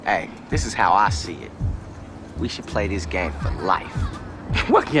Hey, this is how I see it. We should play this game for life.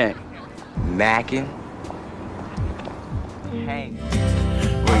 What game? Mackin'. Hey.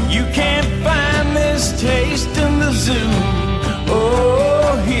 Well, you can't find this taste in the zoo.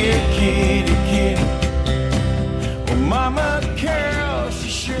 Oh, here, kitty, kitty. Well, Mama Carol, she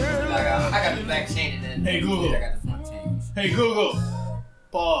sure. I got the back chain and then. Hey, Google. I got the front chain. Hey Google,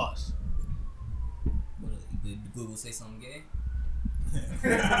 pause. Did Google say something gay?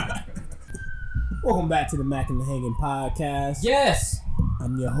 Welcome back to the Mac and the Hanging podcast. Yes.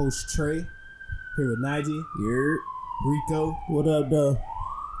 I'm your host Trey, here with Nige, You're. Rico. What up, though?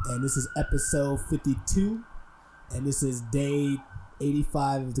 And this is episode 52, and this is day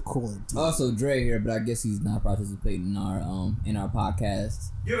 85 of the quarantine. Also Dre here, but I guess he's not participating in our podcast.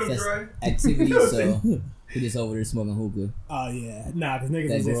 Get him, Dre. Activity, so he just over there smoking hookah. Oh yeah, nah, cause niggas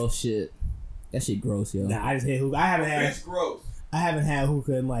That is gross shit. That shit gross, yo. Nah, I just hate hookah. That's gross. I haven't had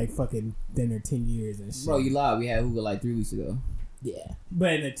hookah in like fucking dinner 10 years and shit. Bro, you lied. We had hookah like 3 weeks ago. Yeah,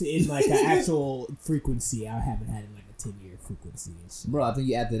 but in like an actual frequency, I haven't had it in like a 10-year frequency and shit. Bro, I think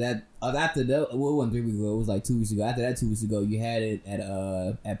you after that, well, it wasn't 3 weeks ago. It was like 2 weeks ago. After that, 2 weeks ago, you had it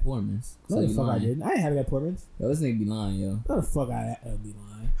at Portman's. No, So the you fuck I lying. didn't. I didn't have it at Portman's. Yo, this nigga be lying, yo. No, the fuck I be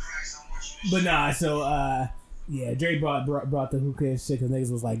lying. But nah, so yeah, Dre brought the hookah and shit because niggas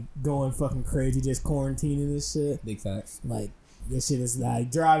was like going fucking crazy, just quarantining and shit. Big facts. Like this shit is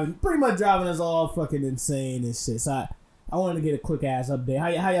like pretty much driving us all fucking insane and shit. So I wanted to get a quick ass update. How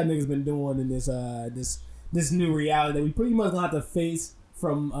y'all niggas been doing in this new reality that we pretty much gonna have to face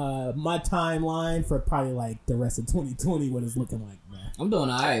from my timeline for probably like the rest of 2020? What it's looking like, man. I'm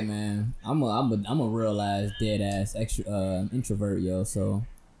doing alright, man. I'm a real ass dead ass introvert, yo. So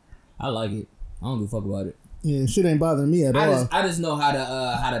I like it. I don't give a fuck about it. Yeah, shit ain't bothering me at all. I just know how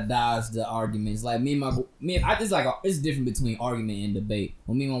to dodge the arguments. Like it's different between argument and debate.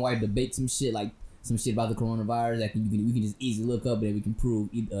 When me and my wife debate some shit about the coronavirus that we can just easily look up and we can prove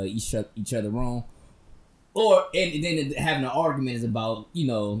each other wrong. Or and then having an argument is about, you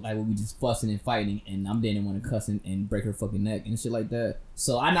know, like when we just fussing and fighting and I'm then want to cuss and break her fucking neck and shit like that.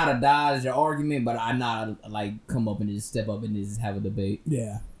 So I know how to dodge your argument, but I know how to like come up and just step up and just have a debate.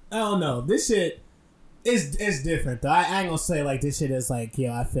 Yeah, I don't know. This shit is different though. I ain't gonna say like this shit is like,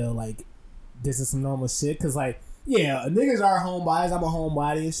 yo, I feel like this is some normal shit because like, yeah, niggas are homebodies. I'm a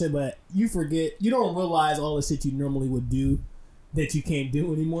homebody and shit, but you don't realize all the shit you normally would do that you can't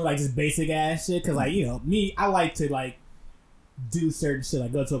do anymore, like just basic ass shit. Cause like, you know, me, I like to like do certain shit,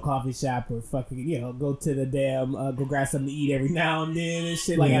 like go to a coffee shop or fucking, you know, go to the damn go grab something to eat every now and then and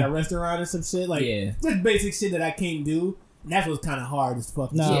shit, like at a restaurant or some shit, like just basic shit that I can't do. And that's what's kind of hard as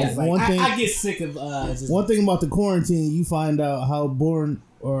fuck. Nah, like, one thing, I get sick of just, one thing about the quarantine, you find out how boring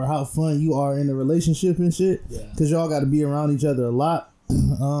or how fun you are in a relationship and shit. Yeah, because y'all got to be around each other a lot.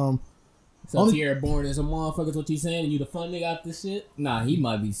 So you're born as a motherfucker, what you saying? And you the fun nigga out this shit? Nah, he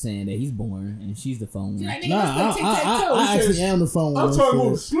might be saying that he's boring and she's the fun one. I actually am the fun one. I'm talking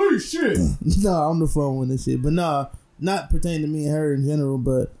about sleep shit. Nah, I'm the fun one and shit. But nah, not pertaining to me and her in general.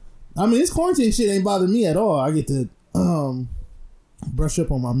 But I mean, this quarantine shit ain't bothering me at all. I get to brush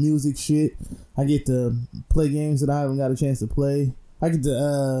up on my music shit. I get to play games that I haven't got a chance to play. I get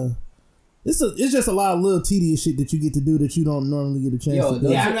to it's just a lot of little tedious shit that you get to do that you don't normally get a chance to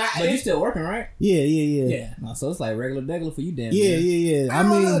do. But you still working, right? Yeah. No, so it's like regular for you, damn. Yeah.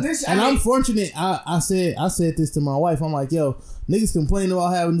 I'm fortunate. I said this to my wife. I'm like, yo, niggas complain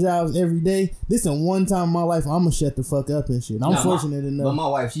about having jobs every day. This is one time in my life I'm gonna shut the fuck up and shit. I'm fortunate enough. But my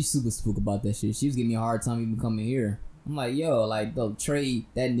wife, she's super spook about that shit. She was giving me a hard time even coming here. I'm like, yo, like, Trey,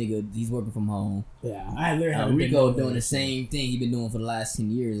 that nigga, he's working from home. Yeah, I literally Rico doing the same thing he been doing for the last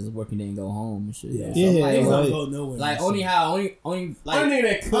 10 years, is working then go home and shit. Yeah, so like, right. go nowhere. Like, only person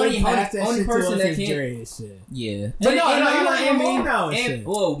that can. Shit. Yeah, but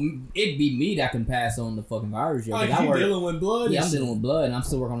well, it'd be me that can pass on the fucking virus. Yo, you dealing with blood? Yeah, I'm dealing with blood, and I'm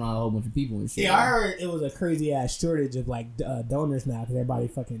still working around a whole bunch of people and shit. Yeah, I heard it was a crazy ass shortage of like donors now because everybody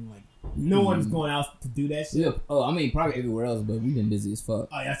fucking like. No one's going out to do that shit. Yeah. Oh, I mean, probably everywhere else, but we've been busy as fuck.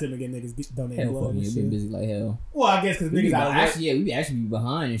 Oh, y'all still been getting niggas donating hell blood fuck and yeah, shit. been busy like hell. Well, I guess because niggas out of work. We actually be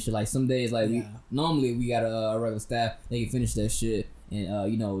behind and shit. Like some days, like normally we got a regular staff, they can finish that shit, and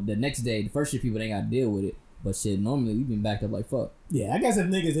you know the next day, the first shit people they ain't got to deal with it. But shit, normally we been backed up like fuck. Yeah, I guess if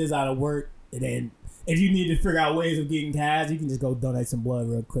niggas is out of work, and then if you need to figure out ways of getting cash, you can just go donate some blood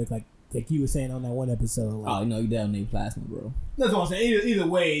real quick, like you were saying on that one episode. Like, oh, you know, you down need plasma, bro. That's what I'm saying. Either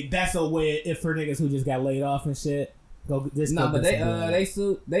way, that's a way if for niggas who just got laid off and shit. But they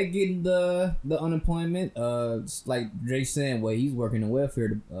getting the unemployment. Like Jay saying, well, he's working in the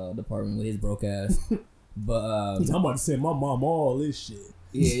welfare department with his broke ass. But I'm about to send my mom all this shit.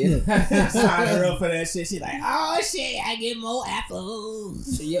 Yeah. Sign her up for that shit. She like, oh shit, I get more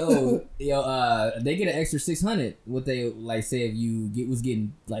apples. Yo, they get an extra 600. What they like say if you was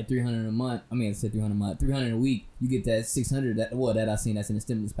getting like 300 a month. I mean, I said 300 a month, 300 a week. You get that 600. That I seen that's in the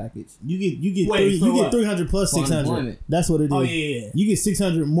stimulus package. You get Wait, for what? 300 plus For 600. unemployment. That's what it is. Oh yeah. You get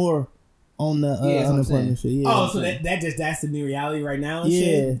 600 more on the Yeah, that's what I'm unemployment shit. Yeah. Oh, so that's the new reality right now. And yeah.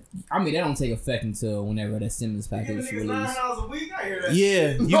 Shit? I mean, that don't take effect until whenever that stimulus Giving package niggas released. $9 a week. I hear that.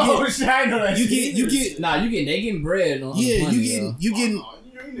 Yeah. You Oh get shit, I know that. you shit. get Nah, they getting bread on yeah, unemployment, you getting Oh,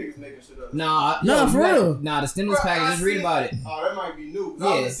 you niggas making shit up. Nah, Nah, for real. Nah, the stimulus Bro, package. I Just read see- about it. Oh, that might be new. 'Cause Yeah.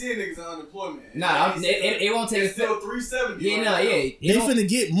 I've been seeing niggas on unemployment. And Nah, they ain't it won't take it's effect. still 370. Yeah, right no, now. yeah. they It won't- finna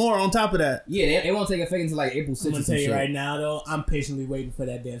get more on top of that. Yeah, it won't take effect until like April 6th. I'm gonna or some tell you shit. right now though, I'm patiently waiting for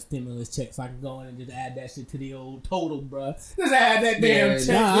that damn stimulus check so I can go in and just add that shit to the old total, bruh. Just add that damn Yeah, check.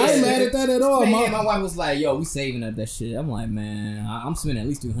 Nah, I ain't mad at that at all. Man, my wife was like, "Yo, we saving up that shit." I'm like, "Man, I'm spending at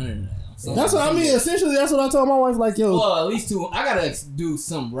least 200 of that." So That's what I mean. Essentially, that's what I told my wife. Like, yo, Well, at least two. I gotta do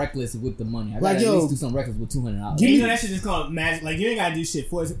something reckless with the money. I gotta Like, at yo, least do something reckless with $200. give And me- you know that shit just gonna magic. Like you ain't gotta do shit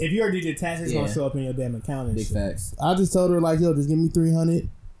for it. If you already did your taxes, it's Yeah. gonna show up in your damn account and Big shit. facts. I just told her like, yo, just give me 300.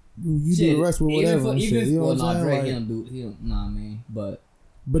 You do the rest with whatever. and shit, you know well, what I'm nah, saying? Drake, Like, he don't do. He don't. Nah, man. But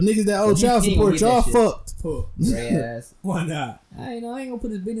but niggas that owe He child ain't gonna support, get that y'all shit. fucked. Huh. Dre ass. Why not? I ain't gonna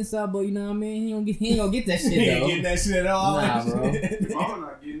put his business out, but you know what I mean. He ain't gonna get that He shit ain't though. getting that shit at all. Nah, bro. I'm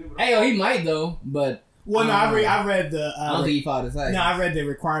not getting it. But Hey, yo, he might though, but Well, no, I read the. I don't think he filed his tax. No, I read the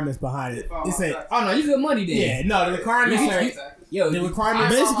requirements behind it. It said, Oh no, you good money then. yeah, no, the requirements You- are. you- Yo, The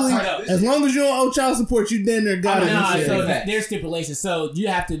requirements Basically, are. as long as you don't owe child support, you then there got it. No, and shit. so Facts. there's stipulations. So you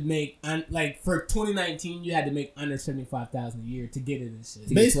have to make like for 2019, you had to make under 75,000 a year to get it and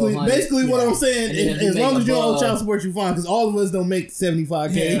shit. Basically, 1200. what Yeah. I'm saying, And then if you as make long as you don't owe above- child support, you fine. Because all of us don't make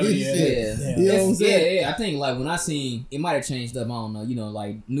 75K. Yeah, and yeah. shit. Yeah. You know what I'm Yeah, saying? yeah. I think like when I seen it might have changed up. I don't know. You know,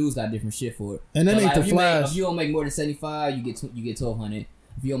 like news got different shit for it. And that But, ain't like, the if you make- flash. If you don't make more than 75, you get 1,200.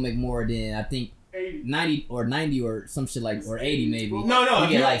 If you don't make more than I think 90 or some shit like or 80 maybe. No, you if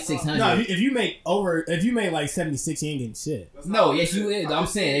get like 600. No, if you make like 76, you ain't getting shit. No, yes you is. I'm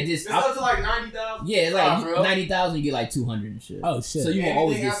saying it just. It's up to like 90,000. Yeah, it's Nah, like bro. 90,000. You get like 200 and shit. Oh shit. So you won't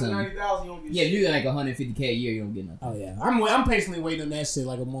always get after something. 90,000, you don't get Yeah, if shit. you get like 150K a year, you don't get nothing. Oh yeah, I'm patiently waiting on that shit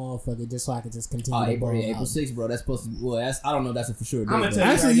like a motherfucker just so I can just continue. Oh, to April, ball yeah, April out. 6th, bro. That's supposed to. Well, that's I don't know. If that's a for sure. Date, I'm gonna but- tell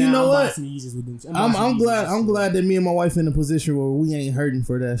you Actually, right you now, know I'm what? buying some Yeezys with them. I'm glad that me and my wife in a position where we ain't hurting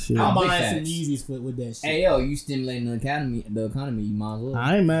for that shit. I'm Big buying some facts. Yeezys with that shit. Hey yo, you stimulating the economy. You might as well.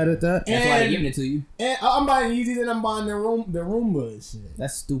 I ain't mad at that. That's why they And- giving it to you. And I'm buying Yeezys and I'm buying the Roomba and shit.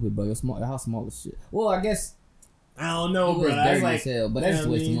 That's stupid, bro. Your house small as shit. Well, I guess I don't know, it bro. was That's dirty like, as hell, but you know that's a what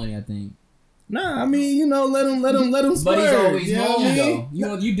I waste of mean? money, I think. Nah, I mean, you know, let him splurge. But he's always you know what home I mean?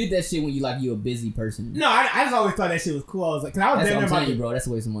 though. You did that shit when you a busy person. No, I just always thought that shit was cool. I was like, cause I was That's damn what near I'm about telling to. you, bro. That's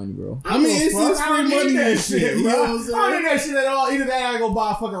a waste of money, bro. I mean, it's Fuck, just I free don't need money that and shit. You know what I'm I don't saying? need that shit at all. Either that or I go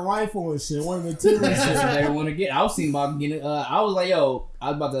buy a fucking rifle and shit. One of the two. That's just what they want to get. I was thinking about getting. I was like, yo, I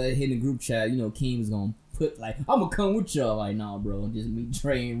was about to hit in the group chat. You know, Keem was gonna put like, I'm gonna come with y'all. Like, nah, bro. Just me,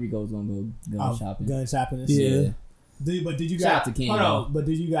 Trey, and Rico's gonna go gun shopping. Gun shopping and Yeah. shit. But did you Shout got out to King, hold bro. on? But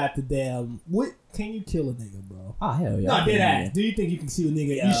did you got the damn? What can you kill a nigga, bro? Oh hell yeah. No, dead ass. Do you think you can shoot a nigga?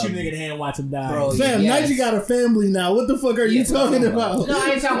 You shoot a nigga in the hand, and watch him die, Bro, Fam, Yes. Nigel got a family now. What the fuck are you Yes, what I'm talking talking about. about? No, I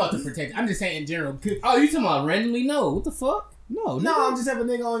ain't talking about the protect. I'm just saying in general. Oh, you talking about randomly? No. What the fuck? No. No, I'm just having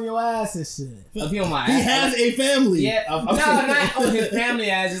a nigga on your ass and shit. If he on my He ass. has a family. Yeah. I'm No, saying- not on his family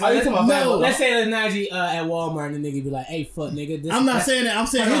ass. Just Oh, you like, talking about No. family? let's say that Najee at Walmart and the nigga be like, "Hey, fuck, nigga." This, I'm not saying that. I'm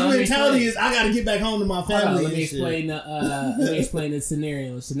saying Hold on, let his me mentality explain. is I gotta get back home to my Hold on, family. let me and shit. explain the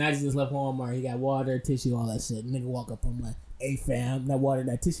scenario. So Najee just left Walmart. He got water, tissue, all that shit. Nigga walk up, I'm like, "Hey, fam, that water,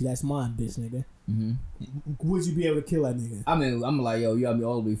 that tissue, that's mine, bitch, nigga." Mhm. Would you be able to kill that nigga? I mean, I'm like, yo, you got me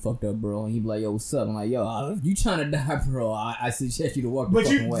all the way fucked up, bro. And he be like, yo, what's up? I'm like, yo, if you trying to die, bro, I suggest you to walk the But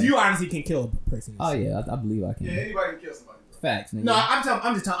fucking way. you honestly can kill a person. Oh yeah, I believe I can. Yeah, anybody can kill somebody. Bro. Facts, nigga. No,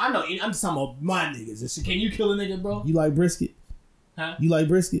 I'm just talking. I know. I'm just talking about my niggas. So can you kill a nigga, bro? You like brisket? Huh? You like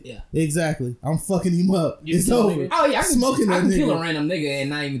brisket? Yeah. Exactly. I'm fucking him up. You It's kill a over. nigga? Oh yeah, I can, Smoking I that can kill nigga. a random nigga and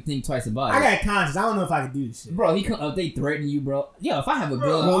not even think twice about it. I got conscience. I don't know if I can do this shit. Bro, if they threaten you, bro. Yo, if I have a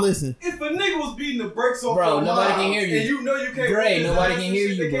Bro, gun, Well, listen. If a nigga was beating the brakes off Bro, your nobody can moms, hear you. and you know you can't Dre, whip his nobody ass can and hear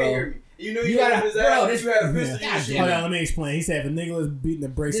shit, you, they bro. can't hear me. You know you, You can't gotta- whip his bro, ass, this- but you had a pistol. God you damn shoot Hold it. on, let me explain. He said if a nigga was beating the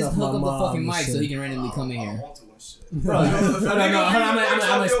brakes just off hook my up mom the fucking and mic shit. so he can randomly come in I here. want to and shit. Bro, hold on, If a nigga no, hold on, beating the brakes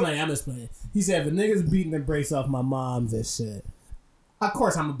I'm off your- explaining. He said if a nigga's beating the brakes off my mom's and shit, of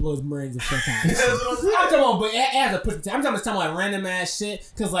course I'm gonna blow his brains the fuck out. That's what I'm saying. I'm talking about, but as a pussy, I'm talking about random ass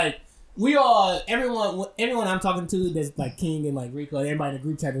shit. Cause like we all, everyone I'm talking to that's like King and like Rico, everybody in the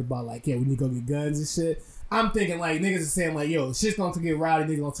group chat is about like, yeah, we need to go get guns and shit. I'm thinking like niggas is saying like, yo, shit's gonna get rowdy.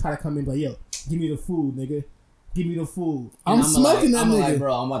 Niggas gonna try to come in, like, yo, give me the food, nigga. Give me the food. I'm smoking that I'm nigga. like,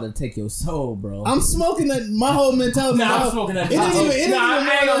 bro, I'm about to take your soul, bro. I'm smoking that. My whole mentality. Nah, I'm smoking that. It didn't even I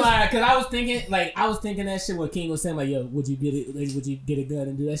ain't gonna matter. lie, cause I was thinking that shit when King was saying like, yo, would you get it? Like, would you get a gun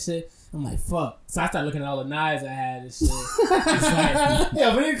and do that shit? I'm like, fuck. So I started looking at all the knives I had and shit. It's like,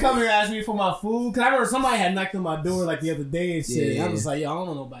 yeah, but they come here and ask me for my food. Cause I remember somebody had knocked on my door like the other day and shit. Yeah. I was like, yo, I don't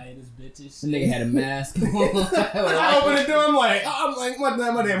know nobody in this bitch and The shit. nigga had a mask. I open the door, I'm like,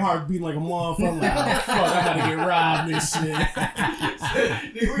 my damn heart beating like a motherfucker. I'm like, oh fuck, I'm about to get robbed and shit.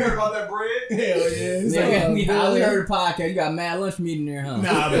 Nigga, we heard about that bread. Hell yeah. It's Nigga, like, we heard the podcast. You got mad lunch meeting there, huh?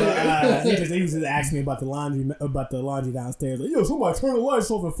 nah, but he was just asking me about the laundry downstairs. Like, yo, somebody turned the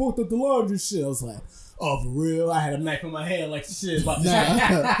lights off and fucked up the laundry shit. I was like, oh, for real? I had a knife in my hand like shit about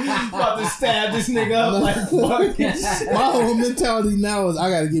to stab this nigga up like fucking shit. My whole mentality now is I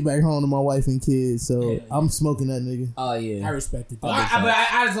gotta get back home to my wife and kids, so I'm smoking that nigga. Oh yeah. I respect it. Oh,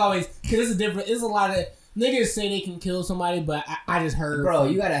 I just always, cause it's a lot of niggas say they can kill somebody, but I just heard, Bro,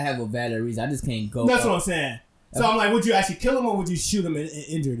 you gotta have a valid reason. I just can't go. That's what I'm saying. So I'm like, would you actually kill him or would you shoot him and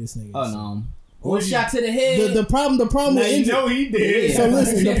injure this nigga? Oh no. Or One shot to the head. The problem Now with you injury. know he did. So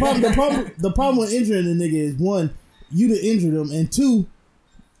listen, the problem with injuring the nigga is one, you to injure him, and two,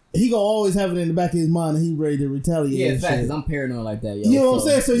 he gonna always have it in the back of his mind and he ready to retaliate. Yeah, and fact, shit. 'cause I'm paranoid like that, yo. You know what I'm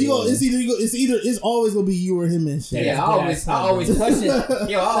saying? So yeah. it's always gonna be you or him and shit. Yeah, I always question. Yo, I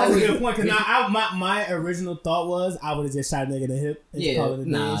That's a always good point. Cause my original thought was I would have just shot a nigga in the hip. And Yeah, called it a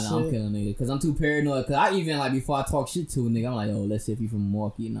day nah, and I'm shit. killing nigga. Cause I'm too paranoid. Cause I even like before I talk shit to a nigga, I'm like, yo, let's see if he from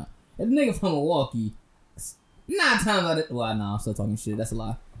Milwaukee or not. If the nigga from Milwaukee, 9 times out of I'm still talking shit. That's a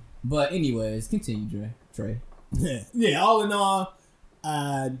lie. But anyways, continue, Trey. Yeah, all in all,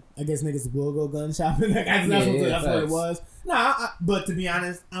 I guess niggas will go gun shopping. That's what it was. Nah, but to be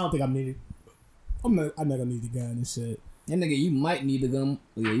honest, I don't think I'm needed. I'm not gonna need the gun and shit. That nigga, you might need a gun.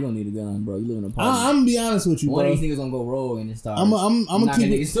 Oh, yeah, you don't need a gun, bro. You live in a apartment. I'm gonna be honest with you, One bro. of these niggas gonna go rogue and just start. I'm gonna knocking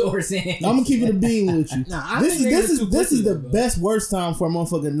keep it. niggas' doors in. I'm gonna keep it a bean with you. Nah, I this think niggas is too this is the pussy, bro. best worst time for a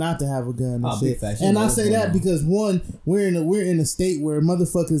motherfucker not to have a gun and Oh, big shit. fat shit. And I What's say going that on? because one, we're in a state where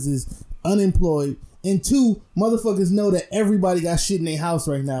motherfuckers is unemployed, and two, motherfuckers know that everybody got shit in their house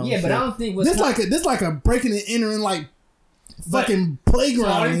right now. Yeah, and but shit. I don't think this like a breaking and entering like But- fucking So the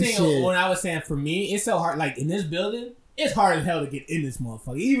playground only and thing shit. when I was saying for me, it's so hard. Like in this building, it's hard as hell to get in this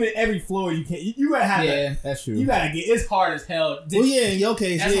motherfucker. Even every floor you can't. You gotta have. Yeah, that's true. You gotta get. It's hard as hell. Well, yeah, in your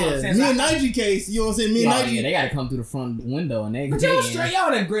case, That's what I'm yeah. saying. Me and Nigel case, you know what I'm saying? Me and Oh, Nigel. yeah, they gotta come through the front window and they But y'all straight,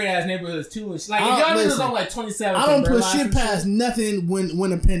 y'all in great ass neighborhoods too. And like if y'all niggas listen, on like 27. I don't put Burleigh shit and past nothing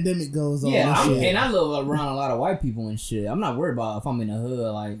when a pandemic goes on. Yeah, and shit. and I live around a lot of white people and shit. I'm not worried about if I'm in the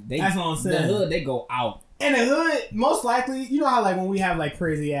hood. Like they, That's what I'm saying. The hood, they go out. In the hood, most likely, you know how like when we have like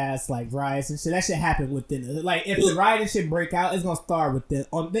crazy ass like riots and shit, that shit happen within the hood. Like if the riot and shit break out, it's gonna start within.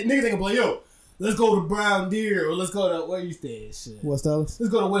 Niggas ain't gonna be like, yo, let's go to Brown Deer or let's go to where you stay and shit. What's those?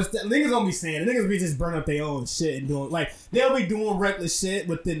 Let's go to West. Niggas gonna be saying niggas be just burning up their own shit and doing like they'll be doing reckless shit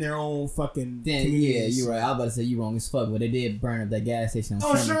within their own fucking. Then yeah, you're right. I was about to say you wrong as fuck, but they did burn up that gas station.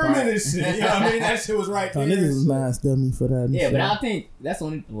 Oh, Sherman and shit. You know what I mean? That shit was right Oh, there. niggas was nice dummy for that. and Yeah, shit. but I think that's the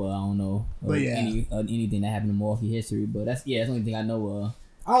only. Well, I don't know. But yeah. anything that happened in Milwaukee history, but that's the only thing I know of.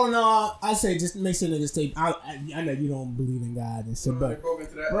 All in all, I say just make sure niggas stay. I know you don't believe in God and shit, They but broke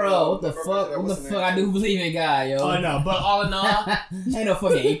into that, Bro, what the they broke fuck? into that, What the what's fuck? I do believe in God, yo. oh no. But all in all, Ain't no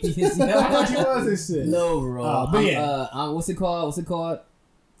fucking atheist. Yo. I thought you was and shit. No, bro. But I'm, yeah. what's it called? What's it called?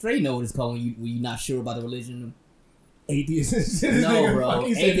 Trey know what it's called when you not sure about the religion. Atheists and shit. This No, nigga bro.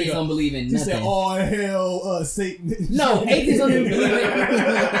 fucking said Atheists nigga- don't believe in He nothing. said, "All hell, Satan." No, atheists don't even believe in.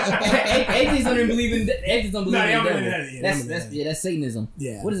 Atheists don't even believe in. Atheists don't believe No, they in don't the believe in devil. that, yeah, That's they don't that's believe yeah, that's Satanism.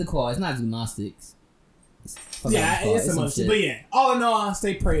 Yeah. What is it called? It's not Gnostics. Yeah, it's some other shit. But yeah, all in all,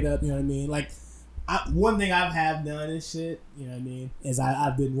 stay prayed up. You know what I mean? Like, one thing I've have done and shit. You know what I mean? Is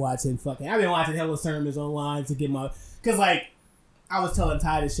I've been watching hella sermons online to get my because like I was telling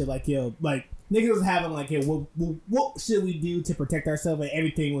Ty this shit like yo like niggas was having like yo what should we do to protect ourselves and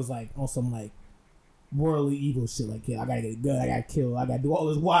everything was like on some like worldly evil shit like I gotta get a gun, I gotta kill, I gotta do all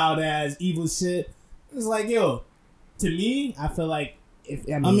this wild ass evil shit. It's like yo, to me I feel like if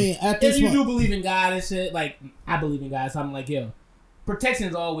I mean, at if this you point, do believe in God and shit, like I believe in God, so I'm like, yo, protection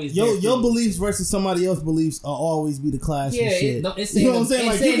is always your there for you. beliefs versus somebody else's beliefs will always be the clash Yeah, and shit. it's You saying know what I'm saying? It's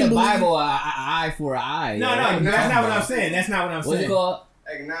Like, saying you can the believe- Bible, eye for an eye. No, Like, that's not what I'm saying. That's not what I'm What's saying. it called?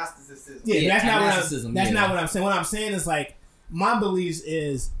 Agnosticism. Yeah, Yeah, that's not what agnosticism, I'm. That's yeah. not what I'm saying. What I'm saying is like my beliefs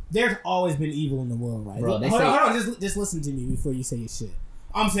is there's always been evil in the world, right? Bro, they hold say- on, just listen to me before you say your shit.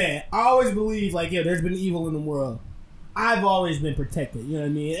 I'm saying I always believe like yeah, there's been evil in the world. I've always been protected. You know what I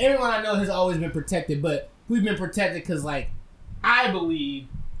mean? Everyone I know has always been protected, but we've been protected because, like, I believe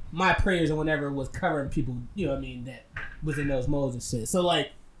my prayers and whatever was covering people, you know what I mean, that was in those modes and shit. So,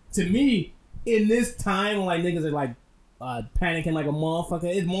 like, to me, in this time when, like, niggas are, like, panicking like a motherfucker,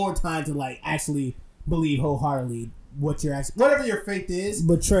 it's more time to, like, actually believe wholeheartedly what you're actually, whatever your faith is.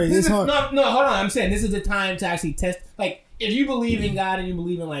 But Trey, This it's is, hard. no, hold on. I'm saying this is the time to actually test. Like, if you believe in God and you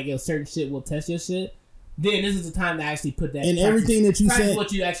believe in, like, certain shit will test your shit, then this is the time to actually put that. And everything that you practice say,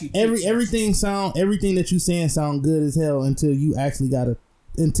 what you actually everything that you saying sound good as hell until you actually test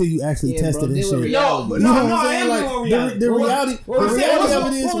it and shit. No, You know what I'm I saying? am Like, doing reality. the reality of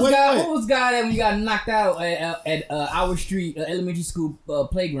it is, what was guy that when you got knocked out at our street elementary school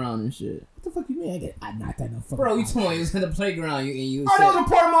playground and shit? What the fuck you mean? I knocked that no fucking. Bro, you told me you was at the playground and you Oh, said, that was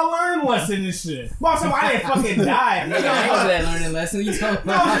a part of my learning lesson and shit. Well, I didn't fucking die. you know, that learning lesson. You told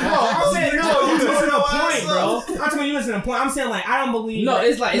me. I'm saying no. You missing a point, bro. I'm telling you, missing a point. I'm saying like I don't believe. No,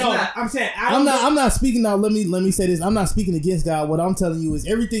 it's like it's no. not. I'm saying I'm not speaking now. Let me say this. I'm not speaking against God. What I'm telling you is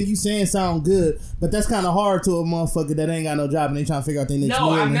everything you saying sound good, but that's kind of hard to a motherfucker that ain't got no job and they trying to figure out their next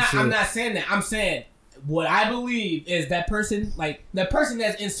meal. No, I'm and not. shit. I'm not saying that. I'm saying what I believe is that person, like that person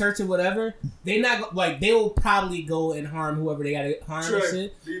that's in search of whatever, they not like they will probably go and harm whoever they gotta harm and Trey,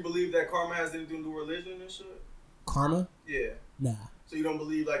 shit. do you believe that karma has anything to do with religion and shit? Karma? Yeah. Nah. So you don't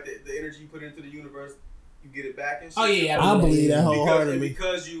believe like the energy you put into the universe, you get it back and shit? Oh yeah, I believe that Because, wholeheartedly.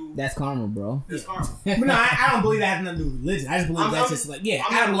 because you... That's karma, bro. It's karma. But no, I don't believe that has nothing to do with religion. I just believe that's just like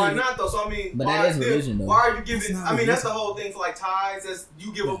I don't why believe it. not though? So I mean, But why that is religion, though. Why are you giving? That's not I mean, that's the religion. whole thing for like tithes. That's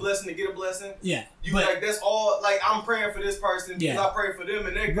you give a blessing to get a blessing. Yeah, You but like that's all. Like I'm praying for this person because Yeah. I pray for them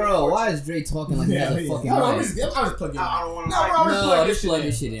and they're good. Bro, why is Dre talking like he has a fucking I'm mic? just plugging. I don't want to. No, bro, I'm just No, plugging just shit plug in.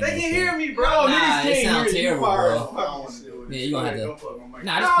 this shit in. They real can quick. hear me, bro. No, Nah, niggas it can't sounds hear you. terrible, Fire bro. as I fuck. don't want to do it. Yeah, you gonna have to. Don't plug my mic.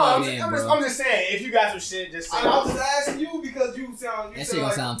 Nah, No, just plug it in, bro. I'm just saying, if you got some shit, just say I was just asking you because you sound. You That shit sound gonna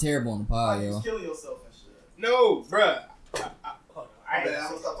like sound terrible on the pod, like you yo. was killing yourself and shit. no, bruh. Hold on. I'm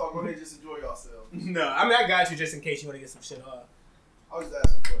gonna stop talking. Go ahead, just enjoy yourself. No, I mean I got you just in case you want to get some shit off. I was just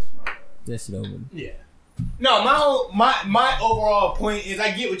asking a question. My bad. That shit over. Yeah. No, my overall point is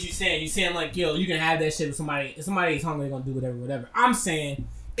I get what you're saying. You're saying like, yo, you can have that shit with somebody. If somebody is hungry, they're gonna do whatever. I'm saying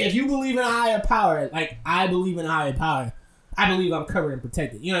if you believe in a higher power, like I believe in a higher power, I believe I'm covered and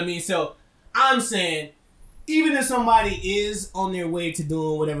protected. You know what I mean? So I'm saying even if somebody is on their way to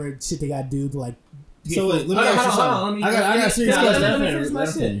doing whatever shit they gotta do to like. So wait, let me ask you something. I got a serious question. Let me finish my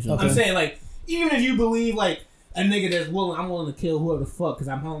shit. Okay. I'm saying like even if you believe like a nigga that's I'm willing to kill whoever the fuck because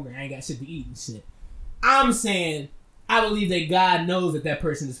I'm hungry, I ain't got shit to eat and shit. I'm saying I believe that God knows that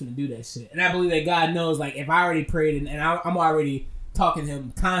person is gonna do that shit, and I believe that God knows like if I already prayed and I'm already talking to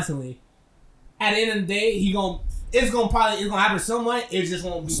him constantly. At the end of the day, it's gonna happen somewhat. It just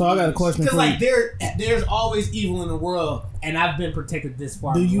won't be. So I got a question because for like there's always evil in the world, and I've been protected this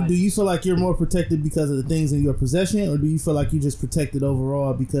far. Do you feel like you're more protected because of the things in your possession, or do you feel like you just protected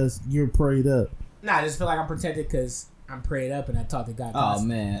overall because you're prayed up? Nah, I just feel like I'm protected because I'm prayed up and I talk to God. Oh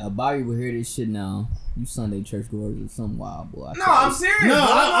constantly. man, a Bobby will hear this shit now. You Sunday church goers or some wild boy. No, I'm serious. No, bro.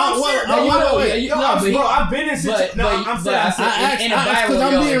 I'm serious. No, wait, no, wait. yo, No, I'm- but he- bro, I've been in situations. No, I'm but saying. I said, in the I asked Bible,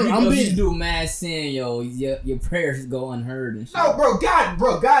 'cause I'm if being- you do mad sin, yo, your prayers go unheard and shit. No,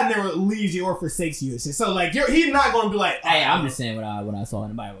 God never leaves you or forsakes you and shit. So like, he's not gonna be like, Hey, I'm just saying what I saw in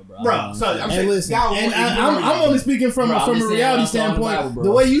the Bible, bro. Bro, so I'm Hey, saying, listen, God and won't I'm ignore you. only speaking from Bro, I'm a just saying reality what I saw in the standpoint. Bible, bro.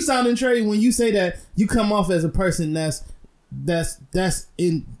 The way you sound in Trey, when you say that, you come off as a person that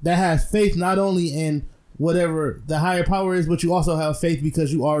has faith not only in whatever the higher power is, but you also have faith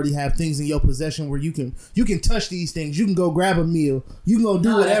because you already have things in your possession where you can touch these things. You can go grab a meal. You can go do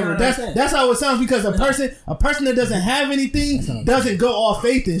No, whatever. that's not what I'm saying. That's how it sounds because a person that doesn't have anything doesn't go off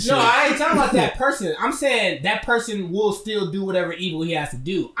faith and shit. No, I ain't talking about that person. I'm saying that person will still do whatever evil he has to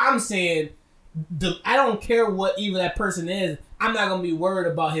do. I'm saying I don't care what evil that person is. I'm not gonna be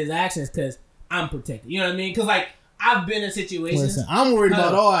worried about his actions because I'm protected. You know what I mean? Because like I've been in situations. Listen, I'm worried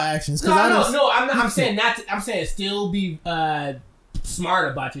about all actions. I'm I'm not. I'm saying not. I'm saying still be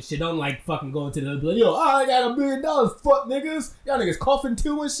smart about your shit. Don't like fucking go into the like, yo, I got $1 million. Fuck niggas. Y'all niggas coughing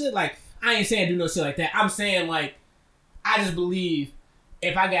too and shit. Like I ain't saying do no shit like that. I'm saying like I just believe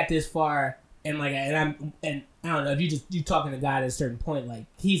if I got this far and I don't know if you talking to God at a certain point, like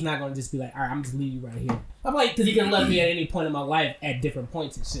he's not gonna just be like, all right, I'm just leave you right here. I'm like, because he can left me at any point in my life at different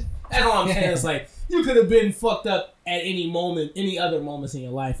points and shit. That's all I'm saying. It's like you could have been fucked up at any moment, any other moments in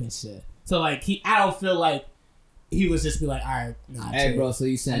your life and shit. So like I don't feel like he was just be like, all right, nah. Hey, chill. bro, so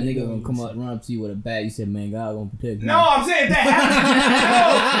you saying nigga gonna come up, run up to you with a bat? You said, man, God gonna protect you. No, I'm saying if that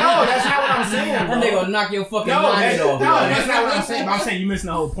happens. no, that's not what I'm saying. Bro. That nigga gonna knock your fucking No, mind that's, off. no, yo. that's not what I'm saying. But I'm saying you missing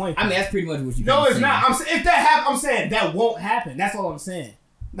the whole point. I mean, that's pretty much what you. No, kinda it's saying. not. I'm saying if that happens, I'm saying that won't happen. That's all I'm saying.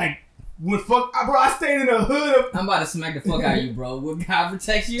 Like bro, I stayed in the hood of. I'm about to smack the fuck out of you, bro. Will God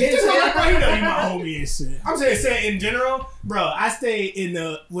protect you? It's just like, bro, you know you my homie and shit. I'm just saying in general, bro. I stayed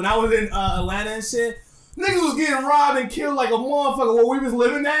when I was in Atlanta and shit. Niggas was getting robbed and killed like a motherfucker where we was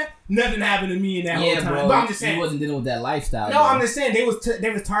living at. Nothing happened to me in that whole time. Bro, but I'm just saying, you wasn't dealing with that lifestyle. No, bro. I'm just saying they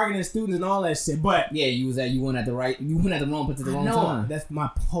was targeting students and all that shit. But yeah, you went at the wrong place at the wrong time. That's my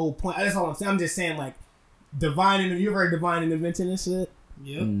whole point. That's all I'm saying. I'm just saying like divine. You ever heard divine intervention and shit?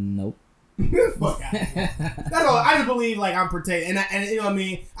 Yep. Nope. Fuck out of here. That's all. I just believe like I'm protected, and you know what I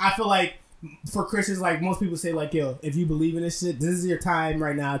mean. I feel like for Christians, like most people say, like yo, if you believe in this shit, this is your time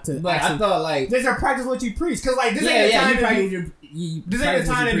right now to. But actually, I thought like this is practice what you preach, because like this ain't the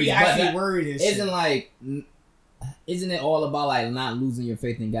time to be actually worried and shit. Isn't it all about like not losing your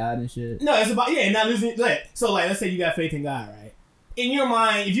faith in God and shit? No, it's about not losing. So like, let's say you got faith in God, right? In your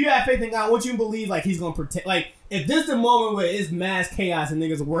mind, if you have faith in God, what you believe like He's gonna protect. Like if this is the moment where it's mass chaos and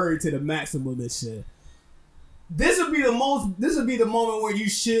niggas worried to the maximum and shit. This would be the moment where you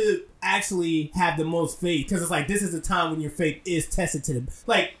should actually have the most faith, because it's like this is the time when your faith is tested to the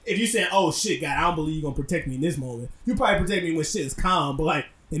like. If you saying, "Oh shit, God, I don't believe you're gonna protect me in this moment," you probably protect me when shit is calm. But like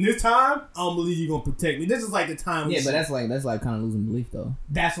in this time, I don't believe you're gonna protect me. This is like the time. Yeah, but that's like kind of losing belief though.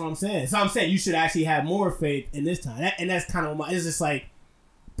 That's what I'm saying. So I'm saying you should actually have more faith in this time, and that's kind of it's just like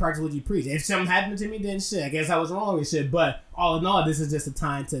practice what you preach. If something happened to me, then shit, I guess I was wrong and shit. But all in all, this is just a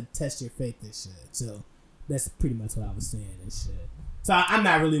time to test your faith and shit. So. That's pretty much what I was saying and shit. So I'm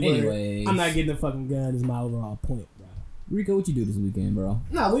not really worried. Anyways. I'm not getting the fucking gun is my overall point, bro. Rico, what you do this weekend, bro?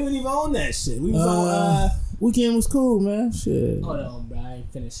 No, we didn't even own that shit. We was on weekend was cool, man. Shit. Hold on, bro. I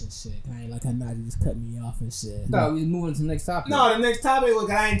ain't finishing shit. I ain't like how Nadi just cut me off and shit. No, we was moving to the next topic. No, the next topic was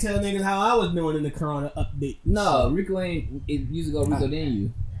I ain't tell niggas how I was doing in the Corona update. No, shit. Rico ain't. It used to go Rico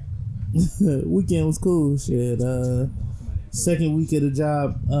then you. Weekend was cool. Shit. Second week of the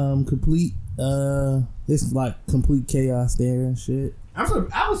job complete. It's like complete chaos there and shit.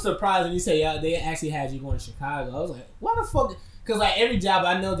 I was surprised when you say they actually had you going to Chicago. I was like, what the fuck? Because like every job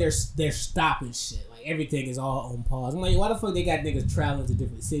I know they're stopping shit. Like everything is all on pause. I'm like, why the fuck they got niggas traveling to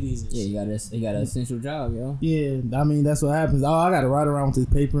different cities and shit? Yeah, you got an essential job, yo. Yeah, I mean that's what happens. Oh, I got to ride around with this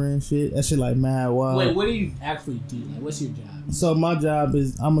paper and shit. That shit like mad wild. Wait, what do you actually do? Like, what's your job? So my job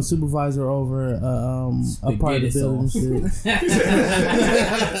is I'm a supervisor over a part of the building and shit.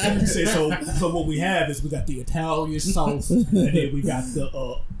 You say so what we have is we got the Italian sauce and then we got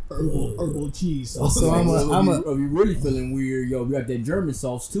the herbal cheese sauce. So Are you really feeling weird, yo? We got that German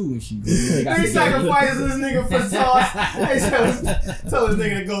sauce too, and she. They sacrifices this nigga for sauce. They tell this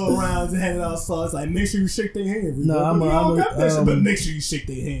nigga to go around and hand out sauce. Like make sure you shake their hand. No, but make sure you shake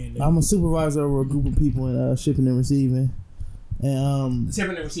their hand. I'm a supervisor over a group of people in shipping and receiving. And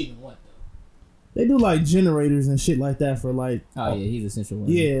shipping and receiving what though? They do like generators and shit like that for like. Oh yeah, he's essential.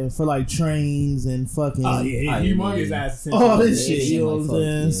 One. Yeah, for like trains and fucking. Oh yeah, humongous ass essential. All this shit, you know what I'm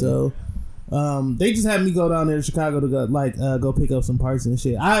saying? Yeah. So, they just had me go down there to Chicago to go pick up some parts and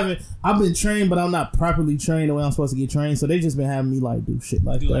shit. I've been trained, but I'm not properly trained the way I'm supposed to get trained. So they just been having me like do shit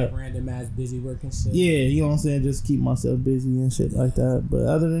like that. Like random ass busy work and shit. Yeah, you know what I'm saying? Just keep myself busy and shit like that. But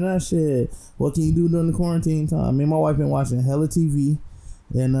other than that shit, what can you do during the quarantine time? Me and my wife been watching hella TV.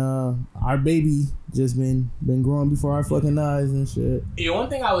 And our baby just been growing before our fucking eyes and shit. Yeah, one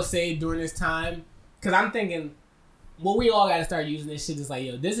thing I would say during this time, because I'm thinking, what we all got to start using this shit is like,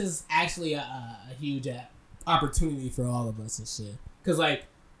 yo, this is actually a huge opportunity for all of us and shit. Because like,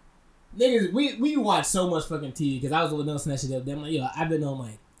 niggas, we watch so much fucking TV. Because I was with Nelson that shit the other day. I'm like, yo, I've been on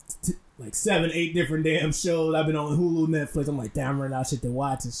like 7-8 different damn shows. I've been on Hulu, Netflix. I'm like, damn, I'm running out shit to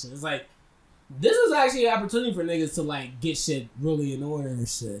watch and shit. It's like, this is actually an opportunity for niggas to like get shit really in order and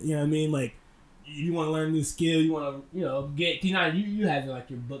shit. You know what I mean? Like, you want to learn a new skill, you want to, get, you have like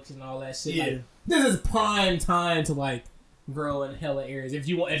your books and all that shit. Yeah. Like, this is prime time to like grow in hella areas if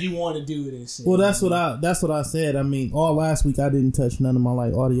you want to do it and shit. Well, that's what I said. I mean, all last week I didn't touch none of my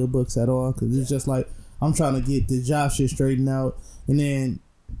like audiobooks at all because it's just like I'm trying to get the job shit straightened out and then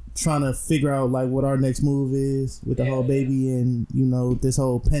trying to figure out like what our next move is with the whole baby and this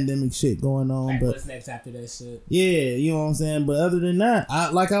whole pandemic shit going on. Like, but what's next after that shit? Yeah, you know what I'm saying. But other than that,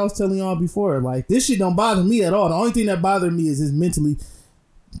 I was telling y'all before, like this shit don't bother me at all. The only thing that bothered me is mentally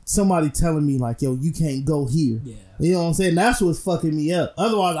somebody telling me like, yo, you can't go here. Yeah. You know what I'm saying? That's what's fucking me up.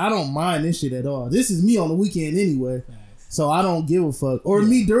 Otherwise, I don't mind this shit at all. This is me on the weekend anyway. Nice. So I don't give a fuck. Or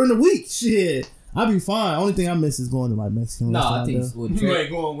me during the week. Shit. I'll be fine. Only thing I miss is going to like Mexican No, I restaurant. think though. with You Drake,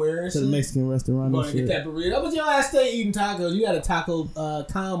 ain't going where? To the Mexican restaurant Going and to get shit. that burrito. But your ass stay eating tacos. You got a taco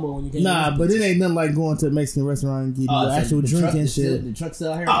combo when you came. Nah, but it ain't nothing like going to a Mexican restaurant and getting Oh, the so actual the drink truck- and the shit. The truck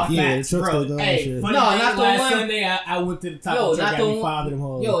still out here. Oh, Yeah, facts, the truck's bro. still going Hey, shit. funny No, thing, not the last one- Sunday I went to the taco Yo, truck. not Got the me 5 of them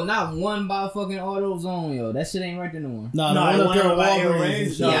hoes. Yo, not one by fucking AutoZone, yo. That shit ain't right there no more. Nah, No, the the one up there one by at El Walgreens Rey's,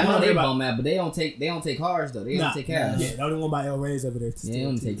 and shit. no, Yeah, I know one they about- bum out, but they don't take cars though. They don't take cash. Yeah, the only one by El Rey's over there. Yeah, they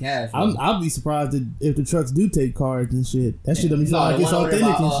don't take cash. I'll be surprised if the trucks do take cards and shit. That shit don't be feel like the it's one over there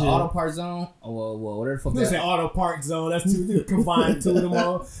authentic by, and shit. Auto Parts Zone. Oh, well, whatever the fuck. This that- an auto park zone. That's two combined two of them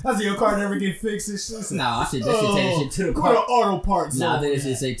all. That's your car never get fixed and shit. Nah, that should take that shit to the Go to car. auto park zone. Nah, I think it yeah.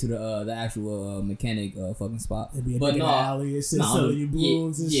 should say to the actual mechanic fucking spot. It'd be a But nigga in no, the alley and shit, no, selling you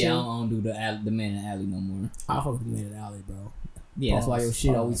balloons and shit. yeah, I don't do the man in the alley no more. I fuck with the man in the alley, bro. Yeah, that's why your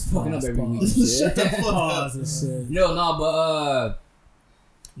shit always fucking up every week. and Shut shit. the fuck up. Pause and shit. No, but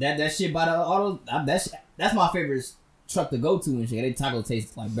that shit by the auto, that's my favorite truck to go to and shit. They taco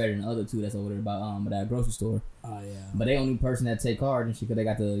tastes like better than the other two that's over there by that grocery store. Oh yeah. But they only person that take cards and shit because they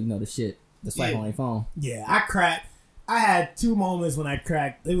got the shit, the swipe Yeah. on their phone. Yeah, I cracked. I had 2 moments when I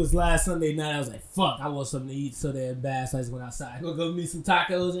cracked. It was last Sunday night. I was like, fuck, I want something to eat so damn bad. So I just went outside. Go get me some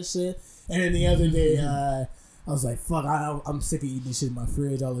tacos and shit. And then the other day, I was like, fuck, I'm sick of eating this shit in my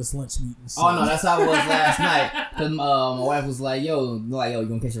fridge, all this lunch meat and shit. Oh no, that's how it was last night. Cause my wife was like, yo, you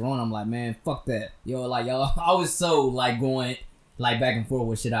gonna catch your own? I'm like, man, fuck that. Yo, I was so like going like back and forth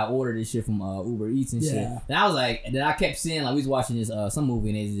with shit. I ordered this shit from Uber Eats and shit. Yeah. And I was like, and then I kept seeing like we was watching this some movie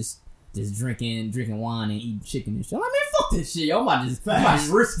and they just drinking wine and eating chicken and shit. I'm like, man, fuck this shit, yo. I'm about to just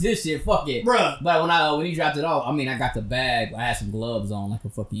risk this shit. Fuck it, Bruh. But when he dropped it off, I mean, I got the bag. I had some gloves on like a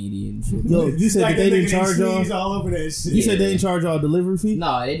fucking idiot and shit. Yo, you said Like that they a didn't nigga charge sneeze y'all. all over that shit. You said they didn't charge y'all delivery fee.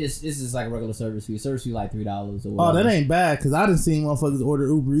 No, this is like a regular service fee. Service fee like $3 or Oh, whatever. that ain't bad because I done seen motherfuckers order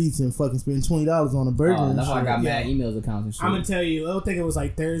Uber Eats and fucking spend $20 on a burger. and That's why I shit. got Yeah. mad emails accounts and shit. I'm gonna tell you, I don't think it was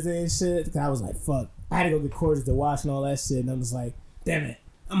like Thursday and shit. Cause I was like, fuck. I had to go get quarters to wash and all that shit. And I was like, damn it,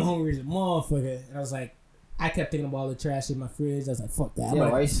 I'm hungry as a motherfucker. And I was like, I kept thinking about all the trash in my fridge. I was like, fuck that. Yeah,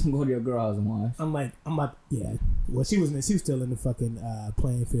 why you go to your girl house and watch? I'm about, yeah. Well, she was still in the fucking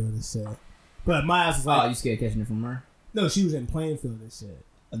playing field and shit. But my ass was Oh, like, you scared catching it from her? no, she was in playing field and shit.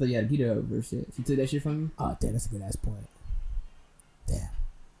 I thought you had to get her over her shit. She took that shit from you? Oh, damn, that's a good ass point. Damn.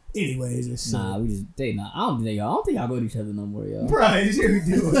 Anyways, and shit. Nah, I don't think y'all go to each other no more, yo. Bro, you should be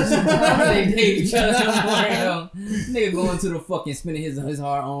doing They date each other no more, yo. Nigga going to the fucking spending his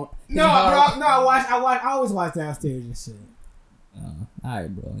heart on. No, bro, I always watch downstairs and shit.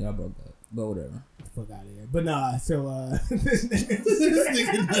 Alright, bro. Y'all broke up. But whatever. Fuck out of here. But nah, so this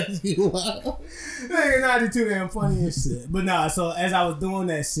nigga not too damn funny and shit. But nah, so as I was doing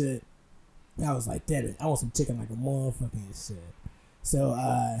that shit, I was like, damn it, I want some chicken like a motherfucker and shit. So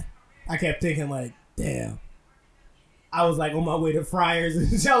I kept thinking like, damn. I was like on my way to Friars and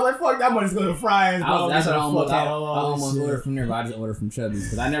shit. I was like, fuck, I might just go to Friars. Bro. That's what I almost shit. ordered from there, but I just ordered from Chubby's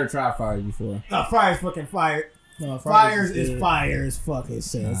because I never tried Fryers before. No, Friars fucking fire. No, Fires good. is fire as fucking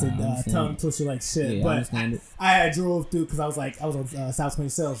shit. It's I a understand. tongue twister like shit. Yeah, I but understand it. I had drove through because I was on South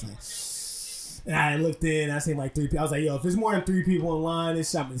 27. And I looked in, I seen like 3 people. I was like, yo, if there's more than 3 people in line, this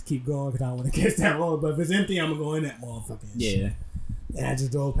shop just keep going because I don't want to catch that road. But if it's empty, I'm going to go in that motherfucking Yeah. shit. And I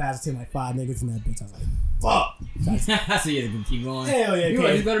just drove past it, like 5 niggas in that bitch. I was like, fuck. I see you can keep going. Hell yeah, You kid.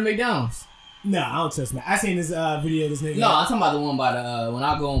 want to go to McDonald's? No, I don't trust me. I seen this video of this nigga. No, I'm talking about the one by the when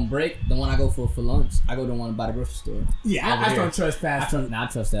I go on break, the one I go for lunch. I go to the one by the grocery store. Yeah, over I here. don't trust fast food. I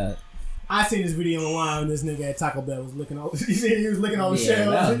trust that. I seen this video online when this nigga at Taco Bell was looking all. You see, he was licking all the Yeah,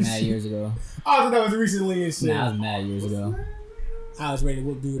 shells. that was and mad shit. years ago. I thought that was recently and shit. Nah, that was mad years ago. I was ready to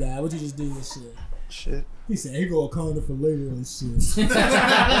whoop dude out. What you just do and shit? Shit. He said he go a condom for later and shit. So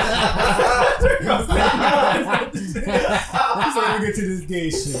we get to this gay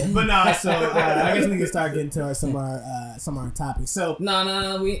shit. But nah, so I guess we can start getting to some of our topics. So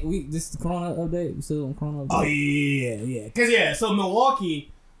No. We this is the Corona update. We still on Corona update. yeah. Cause so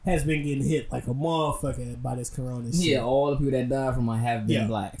Milwaukee has been getting hit like a motherfucker by this corona shit. Yeah, all the people that died from have been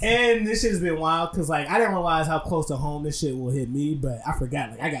black. And this shit has been wild because like I didn't realize how close to home this shit will hit me, but I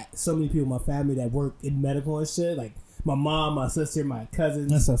forgot. Like I got so many people in my family that work in medical and shit. Like my mom, my sister, my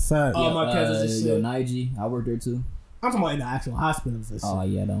cousins. That's a fact. all my cousins and Yo, shit. Nige, I worked there too. I'm talking about in the actual hospitals and shit. Oh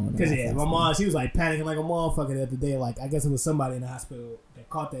yeah, don't. Cause my mom, she was like panicking like a motherfucker the other day. Like I guess it was somebody in the hospital that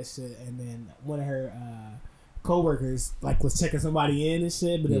caught that shit, and then one of her co-workers like was checking somebody in and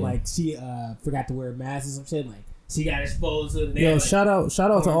shit, but then Yeah. like she forgot to wear a mask or some shit. Like she got exposed to. Yo, shout out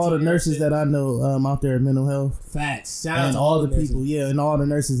to all the nurses that I know out there in mental health. Facts. Shout out And to all the nurses. people, and all the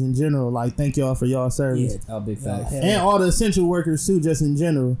nurses in general. Like, thank y'all for y'all service. Yeah. Oh, big facts. hell And all the essential workers too, just in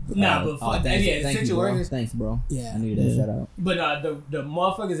general. Nah, but fuck that. thanks, Yeah, thank you, essential bro. workers. Thanks, bro. Yeah. I need that shout out. But the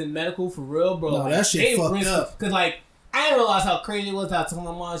motherfuckers in medical for real, bro. No, like, that shit they fucked risk- up. Cause like I didn't realize how crazy it was. I told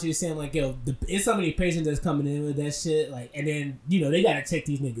my mom, she was saying like, yo, it's so many patients that's coming in with that shit. Like, and then they gotta check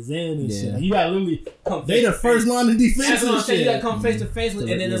these niggas in and shit. Yeah. Like, you gotta literally come. They the first line of defense That's what I'm and saying. You gotta shit. come face to face with,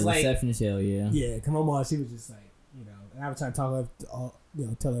 and then it's like, receptionist, hell yeah. yeah, come on, mom. She was just like, and I was trying to talk her,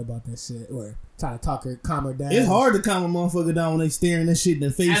 tell her about that shit, or try to talk her, calm her down. It's hard to calm a motherfucker down when they staring that shit in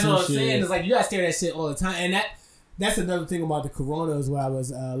the face That's and what I'm shit. saying. It's like you gotta stare at that shit all the time, and that's another thing about the corona is where I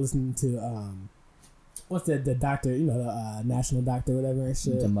was listening to what's the doctor, the national doctor, whatever and You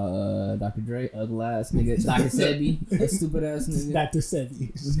shit. talking about Dr. Dre, ugly ass nigga, Dr. Sebi, that stupid ass nigga. Dr.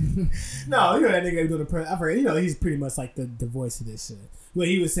 Sebi. No, that nigga doing the press. I forget. He's pretty much like the voice of this shit. But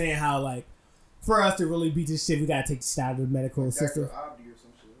he was saying how like for us to really beat this shit, we gotta take the shit out of the medical system. Dr. Abdi or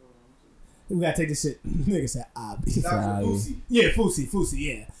some shit. We gotta take this shit. Nigga said Abdi. Dr. Abdi. Fusi. Yeah, Fusi.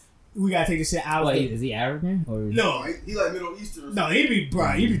 Yeah, we gotta take this shit out. Wait, of is he African or No, He like Middle Eastern. or no, something.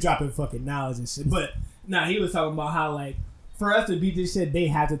 he be dropping fucking knowledge and shit. But nah, he was talking about how like for us to beat this shit, they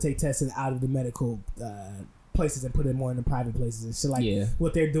have to take testing out of the medical places and put it more in the private places and shit. Like Yeah.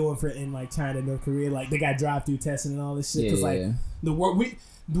 what they're doing in like China and North Korea, like they got drive-through testing and all this shit. Yeah, Cause like yeah. the work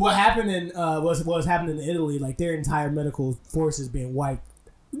what happened in what's happening in Italy, like their entire medical force is being wiped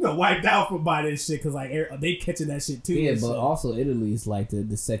out by this shit. Cause like they catching that shit too. Yeah, and but shit. also Italy is like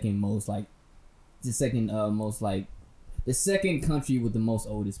the second most like the second country with the most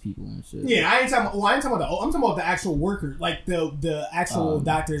oldest people and shit. Yeah, I ain't talking about I'm talking about the actual worker, like the actual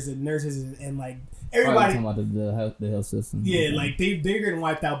doctors and nurses and like everybody. Talking about the health system. Yeah, Okay. like they're getting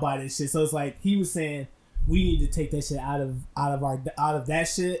wiped out by this shit. So it's like he was saying we need to take that shit out of that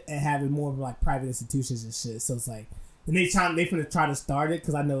shit and have it more of like private institutions and shit. So it's like, and they finna try to start it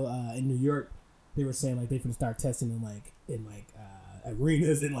because I know in New York they were saying like they finna start testing in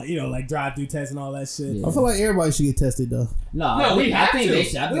arenas and like drive-through tests and all that shit. Yeah. I feel like everybody should get tested though. No, No, we have to. they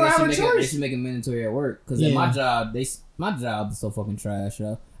should. I We think don't they have a choice. should make it mandatory at work. Because Yeah. at my job, my job is so fucking trash.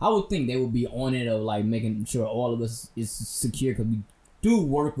 Yo. I would think they would be on it of like making sure all of us is secure because we do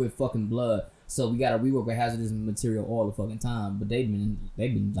work with fucking blood. So we work with hazardous material all the fucking time. But they've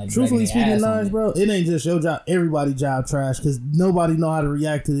been like Truthfully dragging their speaking, ass on Nige, it. bro, it ain't just your job. Everybody job trash because nobody know how to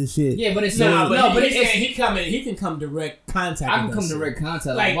react to this shit. Yeah, but it's Nah, but it's he can come direct contact. I can with come that shit. direct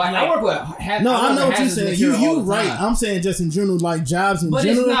contact. Like- I work with. No, I I work know with what you're hazardous saying. material all You the right. time. I'm saying just in general, like jobs in But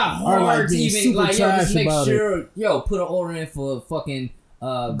general it's not are like hard to being even super like trash just make about it. sure put an order in for fucking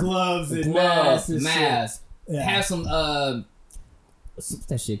gloves and gloves, masks and mask. shit. Yeah. Have some what's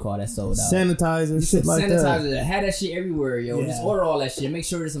that shit called that sold out? Sanitizer, shit like that. Sanitizer. Have that shit everywhere, yo. Yeah. Just order all that shit. Make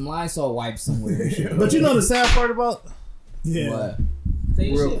sure there's some Lysol wipes somewhere. and shit. But you know the sad part about Yeah. What?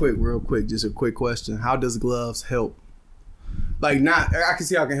 Real quick, just a quick question. How does gloves help? Like, not, I can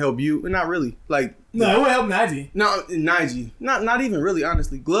see how it can help you, but not really. Like, No, it will help Najee. no, Nige. Not even really,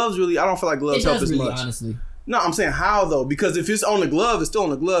 honestly. Gloves really, I don't feel like gloves It help does as really, much. honestly. No, I'm saying how though, because if it's on the glove, it's still on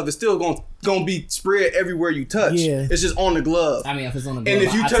the glove. It's still gonna be spread everywhere you touch. Yeah. It's just on the glove. I mean, if it's on the glove, And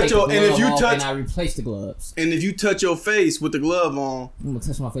if you I touch take your- the and if glove you off touch- and I replace the gloves. And if you touch your face with the glove on, I'm gonna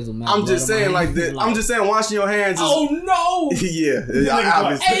touch my face with my I'm just blood on saying my like hand, that. I'm just saying washing your hands is. Oh no! Yeah,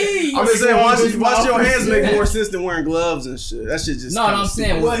 obviously. Hey, I'm just saying washing your hands make Yeah. more sense than wearing gloves and shit. That shit just. No, kinda I'm saying,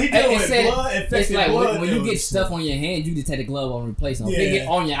 stupid. Well, he dealing with said- blood, it's infected like blood when you deals get and stuff shit. on your hand, you just take the glove on and replace them. If Yeah. they get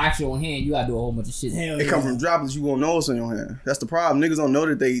on your actual hand, you gotta do a whole bunch of shit. Hell It yeah. come from droplets you won't notice on your hand. That's the problem. Niggas don't know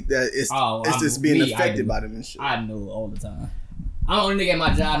that Oh, it's just being me, I affected do. by them and shit. I know all the time. I'm the only nigga at my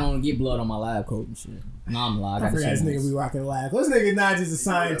job. I don't get blood on my lab coat and shit. No, I'm lying. I I got forgot the this shit. nigga be rocking laugh. This nigga Najee's a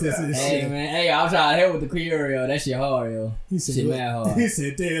scientist and Hey shit. man, hey, I'm trying to help with the cure, yo. That shit hard, yo. He said, shit mad hard. he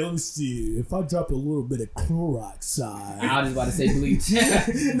said, damn, let me see. If I drop a little bit of Clorox I was just about to say bleach.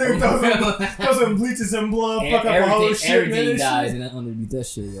 nigga throw some bleach and some blood, fuck up a whole shit, man. Everything and dies shit. and underneath that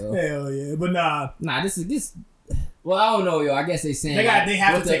shit, yo. Hell yeah, but nah. Nah, this. Well, I don't know, yo. I guess they saying They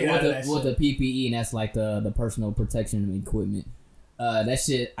have with to take it out of with that the PPE, and that's like the personal protection equipment. That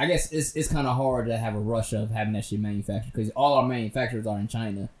shit, I guess it's kind of hard to have a rush of having that shit manufactured because all our manufacturers are in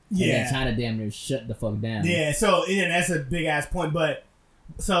China. Yeah. And then China damn near shut the fuck down. Yeah, so yeah, that's a big ass point. But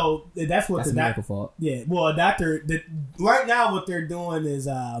so that's what That's the America's fault. Yeah, well, a doctor. Right now, what they're doing is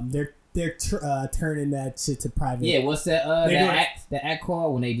they're turning that shit to private. Yeah, what's that? They doing- The act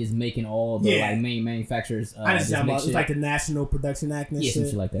called when they just making all the Yeah. like main manufacturers. I just just talking make about shit. it's like the National Production Act and yeah, shit. some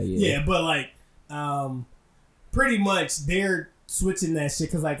shit like that. Yeah. Yeah, but like, pretty much they're switching that shit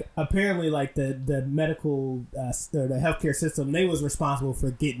because like apparently like the medical or the healthcare system, they was responsible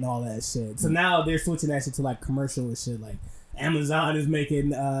for getting all that shit. So now they're switching that shit to like commercial and shit. Like Amazon is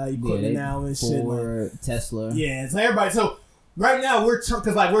making equipment now and shit. Ford, like, Tesla. Yeah, so everybody. So right now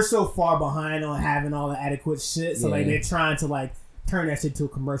because like we're so far behind on having all the adequate shit. So like they're trying to like turn that shit to a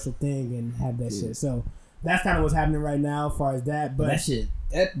commercial thing and have that shit. So that's kind of what's happening right now as far as that. But that shit.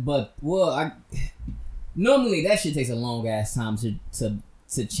 Normally that shit takes a long ass time to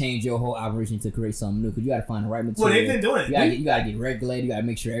change your whole operation to create something new because you got to find the right material. Well, they've been doing it. You gotta get regulated. You gotta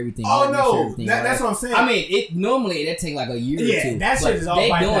make sure everything. Oh right, no, sure everything that's right. what I'm saying. I mean, it normally that take like a year or two. That shit is all they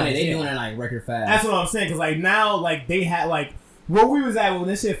bypassed, doing it. They doing it like record fast. That's what I'm saying because like now like they had like where we was at when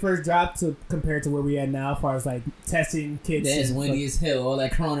this shit first dropped to compared to where we at now as far as like testing kits. That's windy as hell. All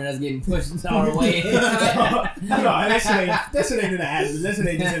that corona that's getting pushed our way. No, that shit ain't in the atmosphere. That shit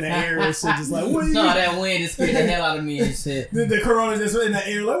ain't just in the air and shit. Just like what? No, that wind just scared the hell out of me and shit. The corona's just in the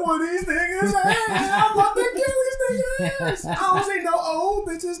air. Like what are these niggas? I'm about to kill these niggas. I don't see no old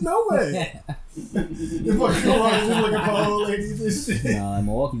bitches. No way. The fucking corona's just looking for old ladies and shit. Nah,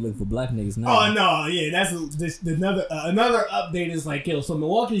 Milwaukee looking for black niggas now. Oh no, yeah, that's another update is like yo. So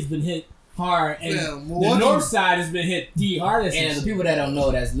Milwaukee's been hit hard, and the north side has been hit the hardest. And the people that don't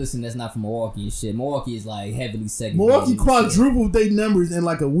know that's not from Milwaukee and shit. Milwaukee is like heavily segregated. Milwaukee quadrupled their numbers in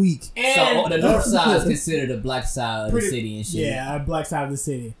like a week. So the north side is considered the black side of the city and shit. Yeah, black side of the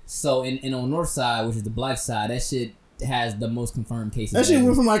city. So and on the north side, which is the black side, that shit has the most confirmed cases. That shit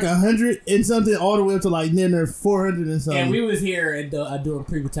went from like 100 and something all the way up to like near 400 and something. And we was here and doing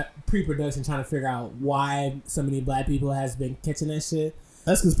pre-production trying to figure out why so many black people has been catching that shit.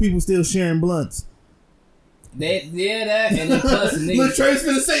 That's because people still sharing blunts. That and then plus niggas. Look, Trey's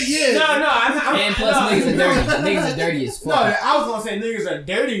finna say yeah. No, and plus niggas are dirty. Niggas are dirty as fuck. No, I was gonna say niggas are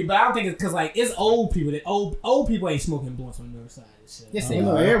dirty, but I don't think it's because like it's old people. That old people ain't smoking blunts on the north side and shit. Yes, I they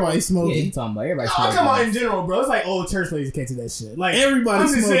know are. everybody's smoking. Yeah, you talking about everybody No, smoking. I'm talking about in general, bro. It's like old church ladies catching that shit. Like Everybody's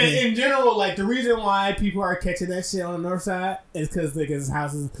I'm just smoking. saying in general, like the reason why people are catching that shit on the north side is because niggas'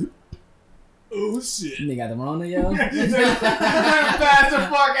 houses. Oh shit! They got the Rona, yo. Pass the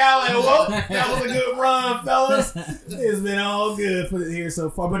fuck out like, whoa, that was a good run, fellas. It's been all good for here so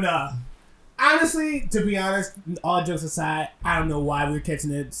far, but nah. Honestly, to be honest, all jokes aside, I don't know why we're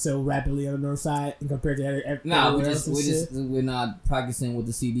catching it so rapidly on the north side compared to everywhere Nah, else and shit. we're not practicing what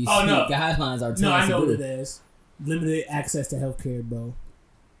the CDC guidelines are telling No, I us know to what do. it is. Limited access to healthcare, bro.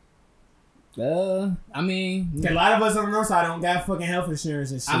 I mean, A lot of us on the north side don't got fucking health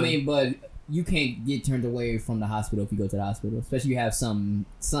insurance and shit. I mean, but you can't get turned away from the hospital if you go to the hospital, especially if you have something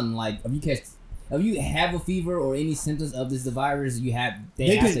like if you have a fever or any symptoms of this virus, they have to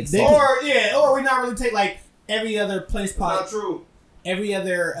accept it. or we not really take like every other place. Not true. Every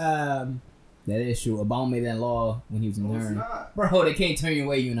other That is true. Obama made that law when he was in No, it's turn. not. Bro, they can't turn you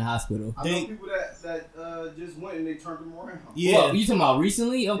away. You in the hospital. I know people that just went and they turned them around. Yeah. Well, you talking about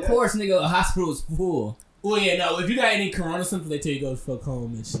recently? Of course, nigga. A hospital is full. Well, yeah, no. If you got any corona symptoms, they tell you go fuck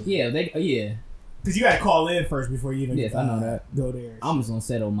home and shit. Yeah, yeah. Because you got to call in first before you even Yes, I know that. go there. I'm just gonna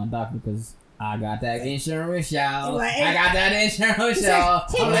settle with my doctor because I got that insurance, y'all. Like, I got that insurance, y'all.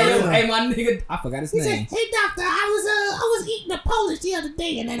 I'm like, yo, hey, my nigga, I forgot his name. Hey doctor, I was eating a Polish the other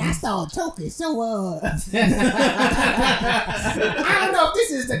day and then I started choking. So I don't know if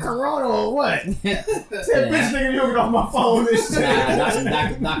this is the corona or what. Said, bitch, nigga, you get off my phone and shit.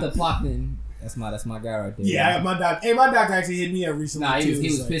 Nah, Dr. Plockman. That's my guy right there. Yeah, my doctor. Hey, my doctor actually hit me up recently. Nah, he too,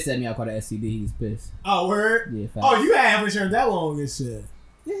 was so. pissed at me. I called it STD. He was pissed. Oh, word? Yeah. Facts. Oh, you had health insurance that long and shit.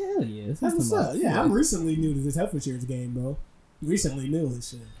 Yeah, hell yeah. That's what's up. Yeah, I'm recently new to this health insurance game, bro. Recently new and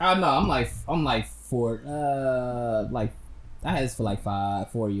shit. I know. I'm like I had this for like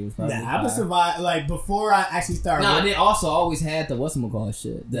 4 years. Probably. Nah, I've been surviving like before I actually started. Nah, they also always had the whatchamacallit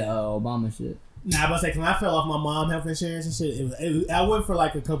shit, the Obama shit. Nah, but like when I fell off my mom health insurance and shit, I went for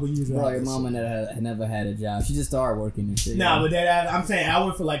like a couple years. Bro, your mama had never had a job. She just started working and shit. Nah, but I'm saying I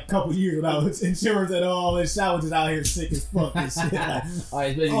went for like a couple years without insurance at all, and I was just out here sick as fuck and shit. Like,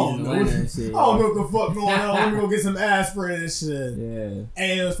 especially in the I winter and shit. don't know what the fuck going on. Let me go get some aspirin and shit. Yeah.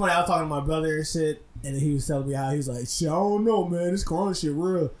 And it was funny. I was talking to my brother and shit, and he was telling me how he was like, "Shit, I don't know, man. This corona shit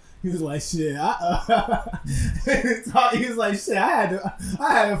real." He was like, "Shit," he was like, "Shit, I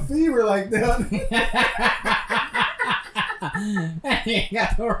had a fever like that." He ain't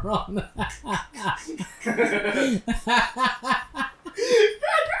got the wrong.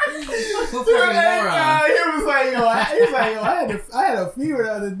 He was like, I had a fever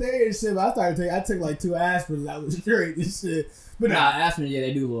the other day and shit. But I took like 2 aspirins. I was straight and shit. But Nah, aspirin, yeah,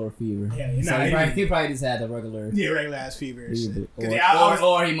 they do lower fever. Yeah, So he probably just had the regular. Yeah, regular ass fever and shit.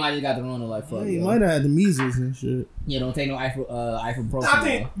 Or he might have got the Rona like fuck. He might have had the measles and shit. Yeah, don't take no ibuprofen. I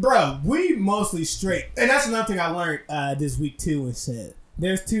think, bro, we mostly straight, and that's another thing I learned this week too. And shit,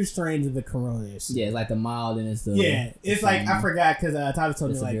 there's 2 strains of the corona. And shit. Yeah, it's like the mild and it's the it's like I forgot because Tyler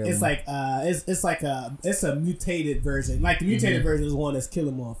told me It's a like severe it's one. like it's a mutated version. Like the mutated version is the one that's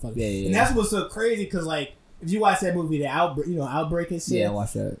killing motherfuckers. Yeah. And that's what's so crazy because like if you watch that movie, the Outbreak and shit. Yeah,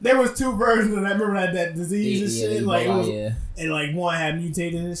 watch that. There was 2 versions of that. Remember that disease and shit. Like it was, yeah. and like one had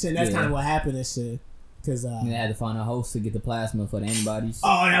mutated and shit. And that's Yeah. kind of what happened and shit. Cause And they had to find a host to get the plasma for the antibodies.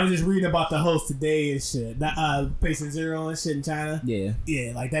 oh, and I was just reading about the host today and shit. That patient 0 and shit in China. Yeah.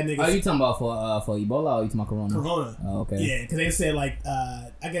 Yeah, like that nigga. Oh, you talking about for Ebola or you talking about Corona? Corona. Oh, okay. Yeah, because they said like I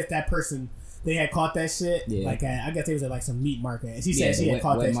guess that person they had caught that shit. Yeah. Like I guess they was at like some meat market. And she Yeah, said she the had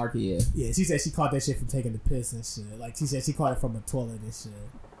caught wet that. market, yeah. Yeah, she said she caught that shit from taking the piss and shit. Like she said she caught it from a toilet and shit.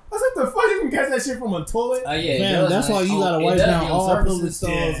 I was like, the fuck you can catch that shit from a toilet? Oh yeah, Fam, that's why you gotta wipe down all public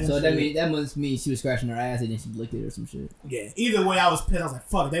stalls. Yeah. and So shit. that must mean she was scratching her ass and then she licked it or some shit. Yeah. Either way, I was pissed. I was like,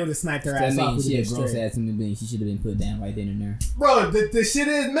 fuck, they would have sniped her That ass off. means with she a the gross straight. ass human being. She should have been put down right then and there. Bro, the shit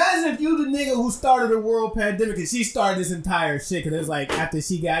is, imagine if you the nigga who started the world pandemic and she started this entire shit because it was like after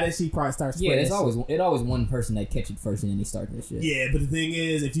she got it, she probably started spreading Yeah, it's that always one person that catch it first and then they start that shit. shit. Yeah, but the thing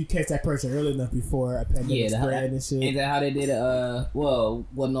is, if you catch that person early enough before a pandemic spread and shit. Ain't that how they did it? Well,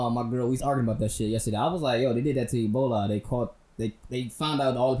 no, my girl, we was arguing about that shit yesterday. I was like, yo, they did that to Ebola. They found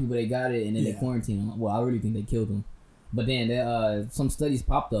out all the people that got it and then they quarantined them. Well, I really think they killed them. But then some studies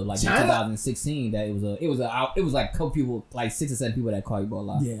popped up like in China? 2016 that it was like a couple people, like 6 or 7 people that caught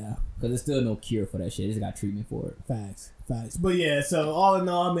Ebola. Yeah. Because there's still no cure for that shit. They just got treatment for it. Facts. But yeah, so all in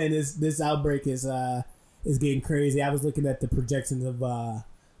all, man, this outbreak is getting crazy. I was looking at the projections of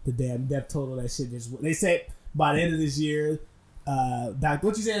the damn death total. That shit just they said by the end of this year,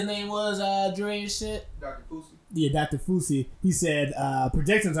 what you said his name was, Dre and shit. Dr. Fusi. Yeah, Dr. Fusi. He said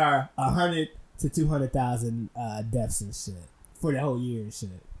projections are 100 to 200,000 deaths and shit for the whole year and shit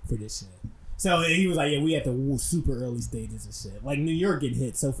for this shit. So he was like, yeah, we at the super early stages and shit. Like New York getting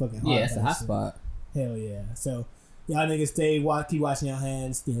hit so fucking hard. Yeah, it's a by hot that shit. spot. Hell yeah. So y'all niggas keep washing your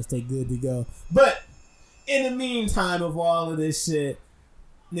hands, stay good to go. But in the meantime of all of this shit,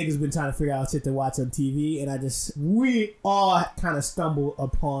 niggas been trying to figure out shit to watch on TV, and we all kind of stumbled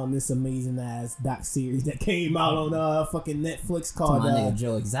upon this amazing ass doc series that came out on fucking Netflix called My nigga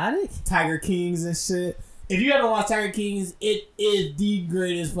Joe Exotic. Tiger Kings and shit. If you haven't watched Tiger Kings, it is the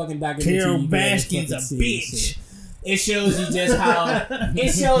greatest fucking documentary. Carol you could ever Baskin's fucking a see, bitch. shit. It shows you just how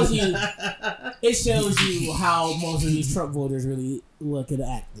it shows you how most of these Trump voters really look and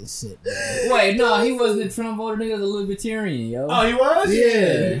act this shit. Man. Wait, no, he wasn't a Trump voter. Nigga was a libertarian, yo. Oh, he was?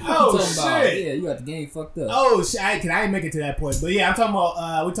 Yeah. Oh, What you talking about? shit. Yeah, you got the game fucked up. Oh shit! I didn't make it to that point, but yeah, I'm talking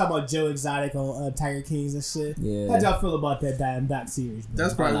about. We talking about Joe Exotic on Tiger Kings and shit. Yeah. How'd y'all feel about that damn doc series? Man?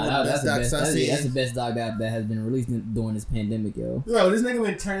 That's probably Nah, one of the that's best the docs best. I've seen. That's the best dog that has been released during this pandemic, yo. Bro, this nigga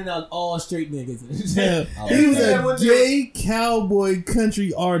been turning out all straight niggas. Yeah. Oh, He was Yeah, a when gay cowboy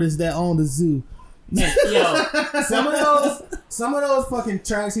country artist that owned a zoo. Yo, some of those fucking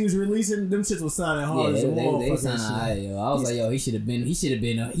tracks he was releasing, them shits was sounding hard Yeah, as a they motherfucker. sound alright, yo. I was like, yo, he should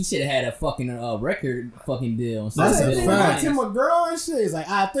have had a fucking record fucking deal. I That's said, a "Nigga, fact. like Tim McGraw and shit." He's like,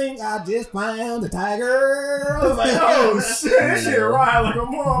 I think I just found the tiger. I was like, oh shit, this shit ride like a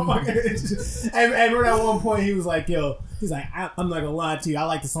motherfucker. and remember at one point he was like, yo, he's like, I'm not gonna lie to you, I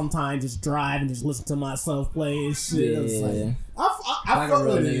like to sometimes just drive and just listen to myself play and shit. I was like, I like a fuck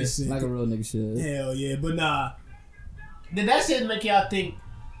real with nigga, this shit. like a real nigga should. Hell yeah, but nah. Did that shit make y'all think?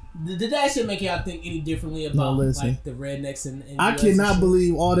 Did that shit make y'all think any differently about listen. like the rednecks and I US and cannot shit?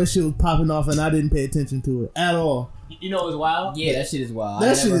 believe all that shit was popping off and I didn't pay attention to it at all. You know it was wild. Yeah, that shit is wild.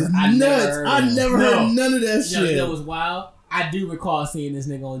 That shit is nuts. I never heard none of that You know, shit. that was wild. I do recall seeing this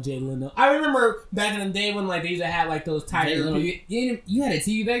nigga on Jay Leno. I remember back in the day when like they used to have like those tiger. You had a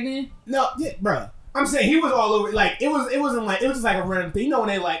TV back then? No, yeah, bro. I'm saying he was all over. Like it wasn't like it was just like a random thing. You know when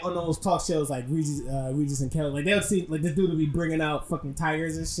they like on those talk shows like Regis and Kelly, like they would see like this dude would be bringing out fucking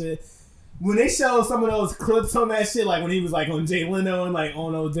tigers and shit. When they show some of those clips on that shit, like when he was like on Jay Leno and like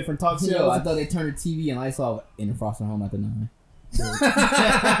on those different talk shows. Yo, I thought they turned the TV and lights off in the Foster home after 9. No,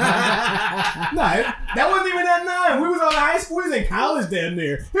 that wasn't even that 9. We was on high school. We was in college damn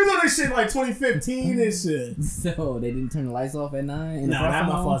near. We was on this shit in like 2015 and shit. So they didn't turn the lights off at 9? In the Nah,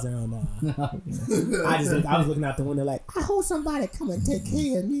 not Foster my home? foster home. Nah. I was looking out the window like, I hope somebody come and take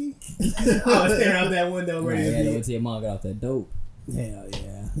care of me. I was staring out that window Right, ready you had to to wait till your mom got out that dope. Hell yeah.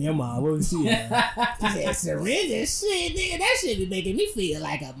 Your mom, what was she at? She said, surrender? Shit, nigga, that shit be making me feel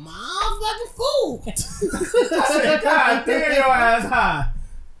like a motherfucking fool. I said, God damn your ass high.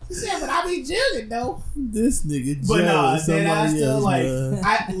 She said, but I be jugging, though. This nigga But nah, jealous. then I Somebody still else, like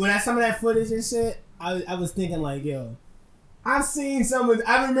man. when I some of that footage and shit, I was thinking like, yo, I've seen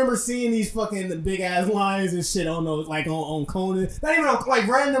I remember seeing these fucking big ass lines and shit on those like on Conan. Not even on like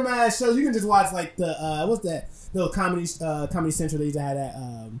random ass shows. You can just watch like the what's that? The Comedy Central they used to have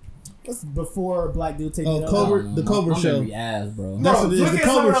that what's before Black Dude Take It Up. The Cobra Show. Ass, bro. No, That's what it is, look the at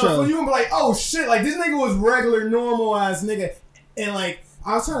some Cobra of Show. those. You can be like, oh shit, like this nigga was regular, normal ass nigga, and like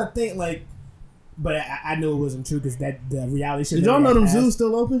I was trying to think like, but I knew it wasn't true because the reality shit. Did y'all know them zoos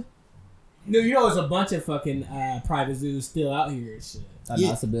still open? No, you know, there's a bunch of fucking private zoos still out here and shit.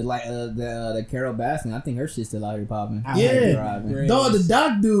 That's a bit like the Carol Baskin. I think her shit's still out here popping. Yeah. Dog, the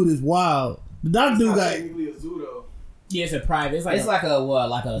doc dude is wild. The doc dude got. technically a zoo though. Yeah, it's a private. It's Like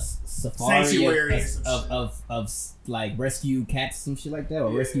a safari Sanctuary of like rescue cats, some shit like that,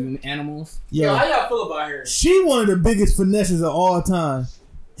 or rescue animals. Yo, Yo, how y'all feel about her? she one of the biggest finesses of all time,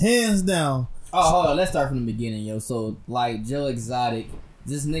 hands down. Oh, hold on. Let's start from the beginning, yo. So, like, Joe Exotic,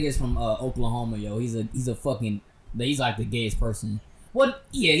 this nigga's from Oklahoma, yo. He's like the gayest person. What?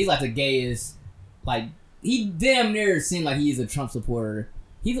 Yeah, he's like the gayest. Like, he damn near seemed like he is a Trump supporter.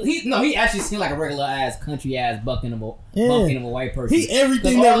 He actually seemed like a regular ass country ass bumpkin of a white person. He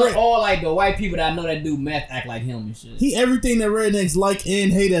everything 'Cause that all like the white people that I know that do meth act like him and shit. he everything that rednecks like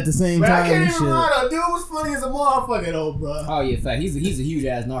and hate at the same But I time. can't And even shit. lie though. Dude was funny as a motherfucker though, bro. Oh yeah, fact. He's a huge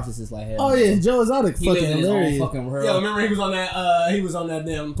ass narcissist like hell. Oh yeah, Joe Exotic He lives fucking in his own hilarious. fucking world. Yo, remember he was on that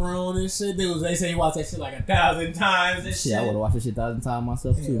damn throne and shit. They say he watched that shit like 1,000 times and shit. Shit, I would have watched this shit 1,000 times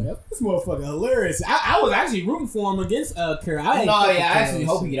myself too. Yeah, this motherfucker hilarious. I was actually rooting for him against Carol. I actually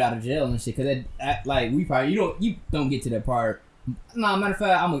hope he get out of jail and shit. Cause like you don't get to that part. Nah, matter of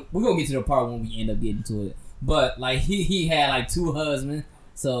fact, we're gonna get to the part when we end up getting to it. But like he had like 2 husbands,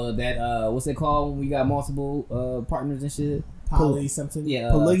 so that what's it called when we got multiple partners and shit? Poly something. Yeah,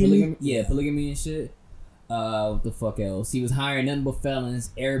 Polygamy? polygamy and shit. What the fuck else? He was hiring nothing but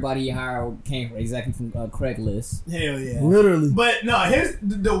felons. Everybody he hired came from Craigslist. Hell yeah. Literally. But no,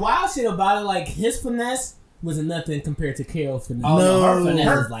 the wild shit about it, like his finesse was nothing compared to Carol's finesse. Oh no, her No.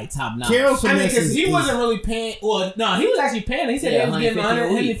 finesse is like top notch. Carol I mean, finesse because he is- wasn't really paying. Well, no, he was actually paying. He said Yeah, he was getting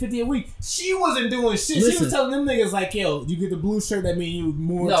 150 150 a week. She wasn't doing shit. She Listen. was telling them niggas like, "Yo, you get the blue shirt. That means you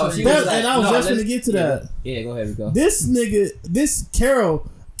more." No, to she the- was That- like, and I was just let's- gonna get to that. Yeah, go ahead, Rico. This Carol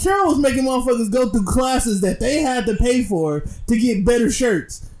was making motherfuckers go through classes that they had to pay for to get better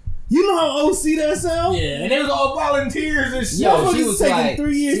shirts. You know how OC that sound? Yeah, and they was all volunteers and shit. Yo, Motherfuckers she was taking like,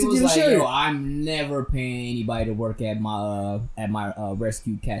 3 years she to was get a like, shirt. yo, I'm never paying anybody to work at my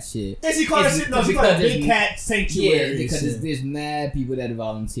rescue cat shit. And she called it shit. No, she called it Big Cat Sanctuary. Yeah, and because shit. there's mad people that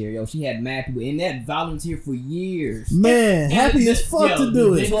volunteer. Yo, she had mad people and that volunteer for years. Man, And happy the- as fuck yo, to the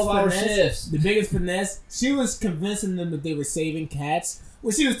do it. biggest 12-hour finesse- shifts. The biggest finesse, she was convincing them that they were saving cats.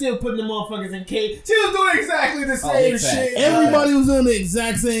 Well, she was still putting the motherfuckers in cage. She was doing exactly the same big fact. shit. Everybody was doing the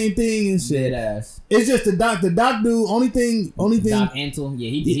exact same thing and shit. Dead ass. It's just the doc dude. Only thing. Doc Antle, yeah,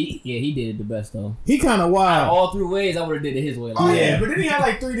 he did it the best though. He kind of wild. All 3 ways, I would have did it his way. Oh Like, yeah, but then he had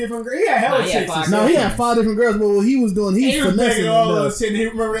like 3 different. He had hella Nah, he had chicks. 5 and No, shit. he had 5 different girls, but what he was doing, And he's he was finessing making all them. those shit. And he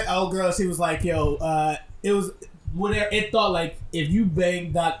remember that old girl. She was like, "Yo, it was." Whatever, it thought like if you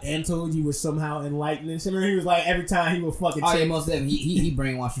banged Doc Antle, you were somehow enlightened. And shit. Remember, he was like every time he would fucking. Oh yeah, chick- most definitely. He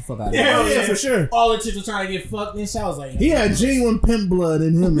brainwashed the fuck out of Yeah. him. Yeah, for sure. all the chicks were trying to get fucked and shit. I was like, He had genuine pimp blood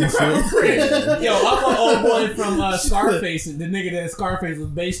in him and shit. Yo, I'm an old boy from Scarface, the nigga that Scarface was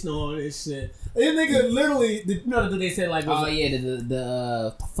based on and shit. This nigga literally, you know that they said like, Oh yeah,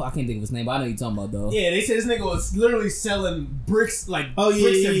 the fuck, I can't think of his name, but I know you're talking about though. yeah, they said this nigga was literally selling bricks, like Oh, yeah,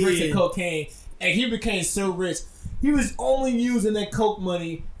 bricks yeah, and bricks yeah. of cocaine, and he became so rich. He was only using that coke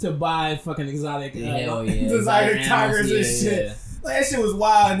money to buy fucking exotic, Hell yeah, designer exotic tigers animals, and yeah, shit. yeah. Like, that shit was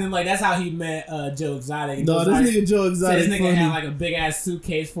wild, and then like that's how he met Joe Exotic. And No, Joe this Exotic nigga Joe said Exotic this nigga funny. had like a big ass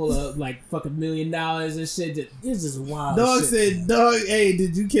suitcase full of like fucking $1 million and shit. It's just wild. Dog shit. said, "Dog, hey,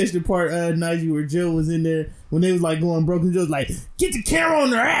 did you catch the part Nigel where Joe was in there when they was like going broke and Joe was like, get the camera on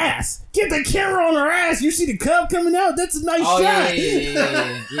her ass, get the camera on her ass. You see the cup coming out? That's a nice Oh shot."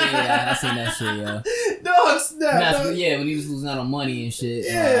 yeah, I seen that shit, yeah. Dog snap. dog. Yeah, when he was losing out on money and shit.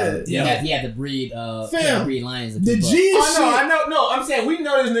 Yeah. He had to breed Fam, breed lions. to The keep up. G is Oh no, shit. I know. No, I'm saying we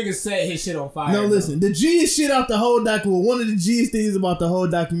know this nigga set his shit on fire. No, bro. listen. The G is shit out the whole documentary. One of the G's things about the whole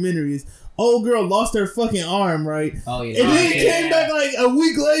documentary is old girl lost her fucking arm, right? Oh yeah. And then came back like a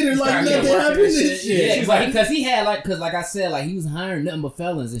week later, like started nothing working happened and and shit. shit. Yeah, She's like, like- because he had like I said, like he was hiring nothing but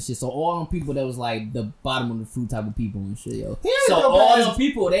felons and shit. So all them people that was like the bottom of the fruit type of people and shit, yo. He So ain't no all bad- them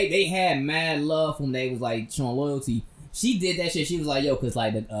people, they had mad love from. They was like showing loyalty. She did that shit. She was like, yo, cause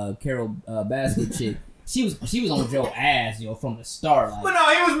like the Carol Basket chick. She was on Joe ass, yo, from the start. Like, But no,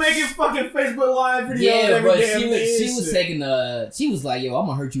 he was making fucking Facebook Live videos yeah, every but damn she day. was shit. taking she was like, yo, I'm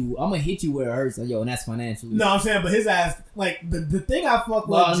gonna hit you where it hurts, yo, and that's financially. No, I'm saying, but his ass, like, the thing I fuck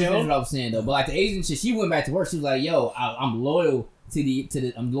Well, with let me finish Joe. what I was saying though. But like the Asian shit, she went back to work. She was like, yo, I'm loyal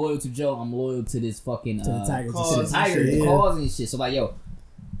to I'm loyal to Joe. I'm loyal to this fucking To the Tigers. to the and Tigers, shit, the yeah. cause and shit. So like, yo,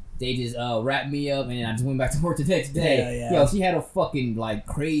 they just wrapped me up, and then I just went back to work the next day. Yeah. Yo, she had a fucking like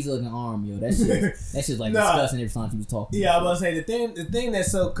crazy looking arm, yo. That shit like Nah. disgusting every time she was talking. Yeah, I was about to say, the thing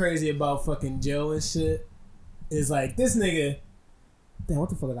that's so crazy about fucking Joe and shit is like, this nigga. Damn, what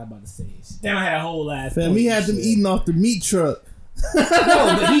the fuck was I about to say? Damn, I had a whole ass. Fam, point he and had them shit. eating off the meat truck. No,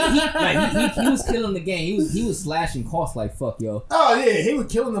 but he was killing the game. He was slashing costs like fuck, yo. Oh yeah, he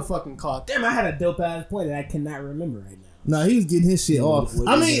was killing the fucking car. Damn, I had a dope ass point that I cannot remember right now. Nah, he was getting his shit off. what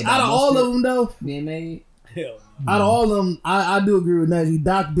I is it mean, about out of all mustard? of them though, Being made. Hell. out of all of them, I do agree with Najee.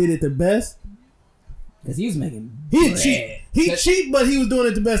 Doc did it the best. Cause he was making He bread. cheap. He cheap, but he was doing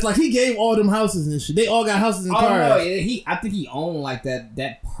it the best. Like he gave all them houses and shit. They all got houses and Oh cars. no, yeah, I think he owned like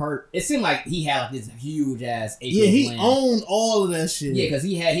that part. It seemed like he had like this huge ass acre Yeah, of he land. owned all of that shit. Yeah, cause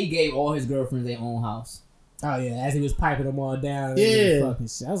he gave all his girlfriends their own house. Oh yeah, as he was piping them all down. And Yeah. fucking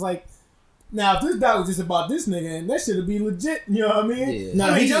shit. I was like, now if this doc was just about this nigga, and that should be legit. You know what I mean? Yeah. Nah,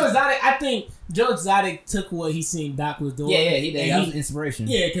 I mean, he Joe Exotic. I think Joe Exotic took what he seen Doc was doing. Yeah, and that was inspiration.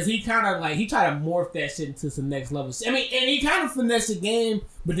 Yeah, because he kind of like he tried to morph that shit into some next level shit. I mean, and he kind of finessed the game,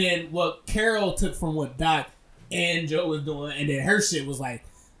 but then what Carol took from what Doc and Joe was doing, and then her shit was like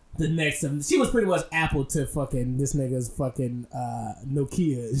the next. She was pretty much Apple to fucking this nigga's fucking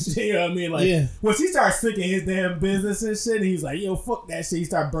Nokia. And shit, you know what I mean? Like Yeah. when she started sinking his damn business and shit, and he's like, "Yo, fuck that shit." He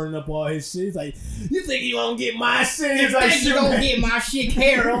started burning up all his shit. He's like, "You think you gonna get my shit?" He's like, You don't get my shit,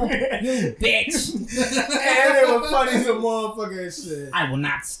 Carol, you bitch. And they were funny as a motherfucker shit. I will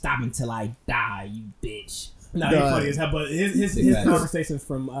not stop until I die, you bitch. No, he's Dog. funny as hell, but his Facts. conversations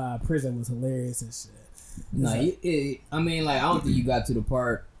from prison was hilarious and shit. No, I mean, like, I don't think you got to the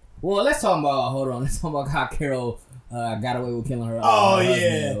part. Well, let's talk about how Carol got away with killing her. Oh her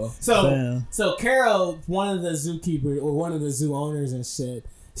yeah. husband, Damn. So Carol, one of the zookeepers or one of the zoo owners and shit,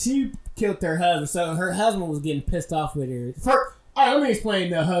 she killed her husband. So her husband was getting pissed off with her. All right, let me explain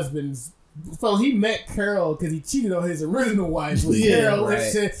the husband's. So he met Carol because he cheated on his original wife with Yeah, Carol right.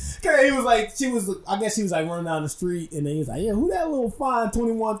 and shit. Carol, he was like, I guess she was like running down the street and then he was like, yeah, who that little fine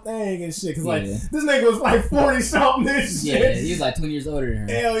 21 thing and shit? Because like Yeah. this nigga was like 40 something and shit. Yeah, he was like 20 years older than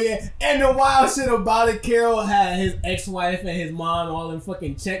her. Hell yeah. And the wild shit about it, Carol had his ex-wife and his mom all in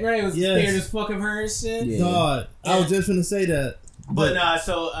fucking check. Right? It was Yes. scared as fuck of her and shit. Yeah. God, I was just finna say that. But nah,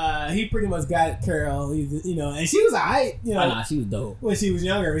 so he pretty much got Carol, you know, and she was alright, you know, Oh, nah, she was dope. when she was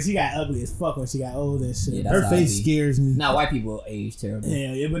younger, but she got ugly as fuck when she got old and shit. Yeah, that's Her how face I be. scares me. Nah, white people age terrible. Hell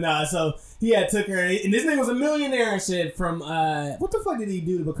yeah, but nah, so he had took her, and this nigga was a millionaire and shit from, what the fuck did he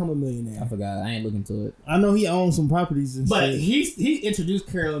do to become a I millionaire? forgot. I ain't looking to it. I know he owns some properties and But shit. he introduced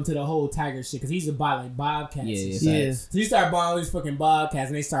Carol into the whole tiger shit, because he used to buy like bobcats Yeah, and yeah. shit. Yeah. facts. So he started buying all these fucking bobcats,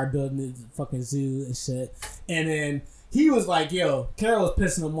 and they started building this fucking zoo and shit. And then he was like, "Yo, Carol was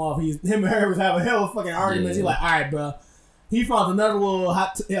pissing him off. Him and her was having hell of fucking arguments." Yeah. He like, "All right, bro." He found another little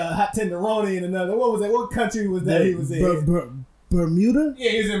hot tenderoni in another. What was that? What country was that he was in? Bermuda?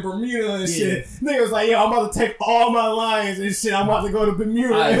 Yeah, he was in Bermuda and Yeah. shit. Nigga was like, "Yo, I'm about to take all my lions and shit. I'm about to go to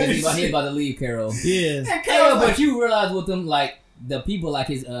Bermuda." Alright, and he shit. about to leave Carol. Yeah. And Hey, Carol yo, was but you realize with them, like, the people, like,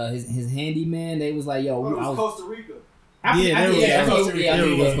 his handyman, they was like, yo, I was... Costa Rica. Yeah, they were- yeah, I think Costa Rica.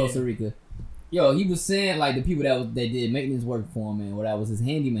 it was Yeah. Costa Rica. Yo, he was saying, like, the people that did maintenance work for him and what that was his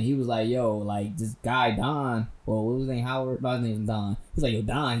handyman, he was like, yo, like, this guy, Don, well, what was his name, Howard? No, his name was Don. He's like, yo,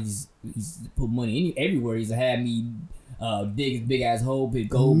 Don, he's put money everywhere. He's had me dig his big-ass hole, put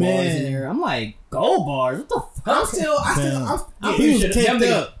gold bars in Man. there. I'm like, gold bars? What the fuck? Damn. I'm He was sure taped them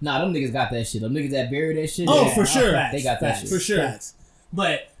niggas, up. Nah, them niggas got that shit. Them niggas that buried that shit. Oh, yeah. for sure. Facts, They got that facts, shit. For sure. facts.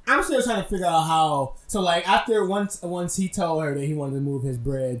 But I'm still trying to figure out how. So like after once he told her that he wanted to move his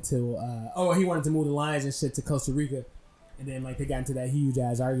bread to, he wanted to move the lions and shit to Costa Rica, and then like they got into that huge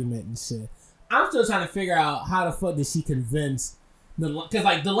ass argument and shit. I'm still trying to figure out how the fuck did she convince because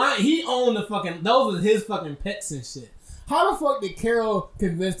like the lion he owned the fucking those was his fucking pets and shit. How the fuck did Carol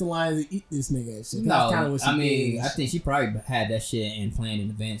convince the lions to eat this nigga and shit? That's kinda No, what she I mean, did. I think she probably had that shit and planned in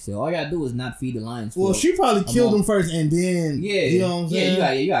advance. So all you gotta do is not feed the lions. Well, for she probably a killed him month. first, and then Yeah, you know what I'm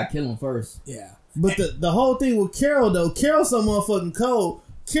saying. you gotta kill him first. Yeah. But the whole thing with Carol though, Carol's so motherfucking cold.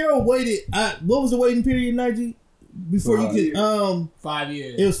 Carol waited. What was the waiting period, Nigel? Before you could 5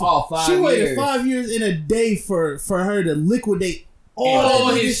 years. it was 5 She waited years. 5 years in a day for her to liquidate all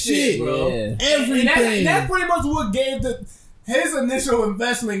that his shit, bro. Yeah. Everything. And that's pretty much what gave his initial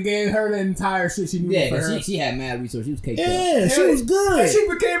investment gave her the entire shit she needed Yeah, for her. because she had mad resources. She was caked up. Yeah, she was good. And she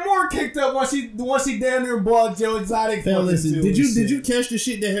became more kicked up once she damn near bought Joe Exotic. Fam, fucking listen, zoo did and you shit. catch the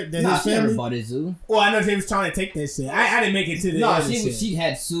shit that Nah, his she never family? bought his zoo. Well, I know they was trying to take that shit. I didn't make it to the No, end of shit. she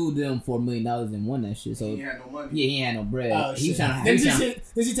had sued them for $1 million and won that shit. So He had no money. yeah, he ain't had no bread. Oh, he was shit. trying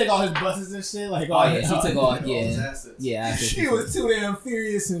Did she take all his buses and shit? Like, Oh yeah, she took all. All his Yeah, assets. yeah. She was too damn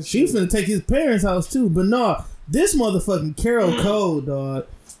furious and She shit. finna take his parents' house too, but no, this motherfucking Carol Cole, dog.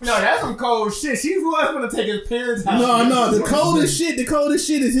 No, that's some cold shit. She was gonna take his parents' house. No, the coldest shit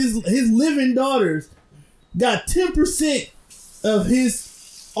is his living daughters got 10% of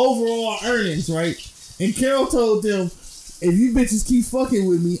his overall earnings, right? And Carol told them, if you bitches keep fucking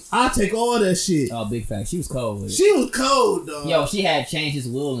with me, I'll take all that shit. Oh, big fact. She was cold with it. She was cold, dog. Yo, she had changed his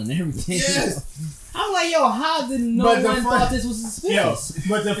will and everything. Yes. I'm like, yo, how did no But the one fun- thought this was suspicious?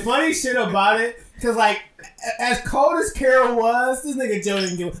 But the funny shit about it, cause like as cold as Carol was, this nigga Joe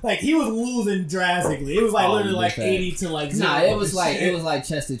didn't give like he was losing drastically. It was like Oh, literally like big fact. 80 to like 0. Nah, it was shit. like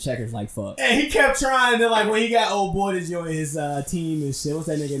chess to checkers, like fuck. And he kept trying to like when he got old boy to join his team and shit. What's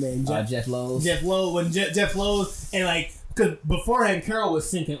that nigga name? Jeff Lowe's. Jeff Lowe when Jeff Lowe and like because beforehand Carol was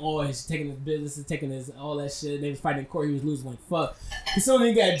sinking all his taking his business and taking his all that shit. They was fighting in court. He was losing like fuck. And so when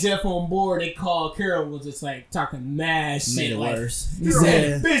he got Jeff on board, they called Carol was just like talking mad shit. Made it like, worse. he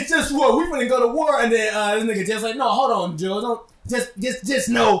said, "Bitch, just what? We finna go to war." And then this nigga Jeff's like, "No, hold on, Joe. Don't just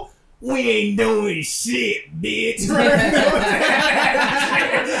know we ain't doing shit, bitch."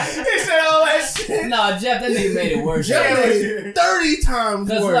 He said all that shit. No, Jeff, that nigga made it worse. Jeff Yeah, made it 30 times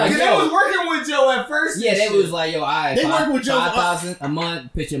Cause, worse. like, Cause they was working with Joe at first. and they shit. was like, yo, alright, They work with Joe- 5,000 a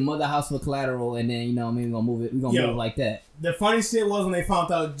month, pitch your mother house for collateral, and then, you know what I mean, we're gonna move it, we're gonna Yo. move it like that. The funny shit was when they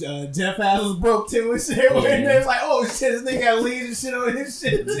found out Jeff ass was broke too and shit. And Yeah. they was like, "Oh shit, this nigga got leads and shit on his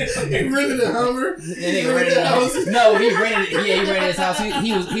shit." He rented a Hummer. That nigga rented the house. No, he rented his house.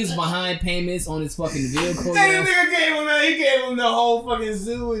 He was behind payments on his fucking vehicle. That yo. nigga gave him that. He gave him the whole fucking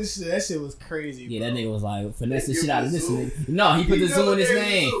zoo and shit. That shit was crazy. Yeah, bro. that nigga was like, finesse the Give shit out him of the this zoo? nigga. No, he put the zoo in his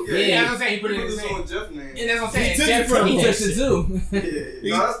name. Yeah, Yeah, that's what I'm saying. He put it in his This name. on Jeff name. And that's what I'm saying. took Jeff it from from he him. took the zoo.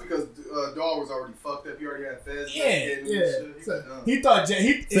 Yeah, no, that's because Dog was already fucked up. He already had feds. He thought in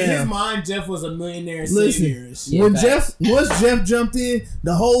his Fam. mind Jeff was a millionaire Listen. savior and shit. Yeah, When facts. once Jeff jumped in,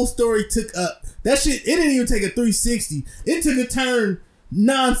 the whole story took up. That shit, it didn't even take a 360. It took a turn,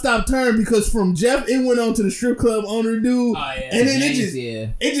 non-stop turn, because from Jeff, it went on to the strip club owner dude. Oh, yeah. And then James, yeah.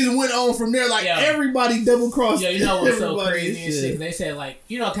 it just went on from there. Like, Yeah. everybody double-crossed Yeah, you know what's so everybody crazy and and shit? They said like,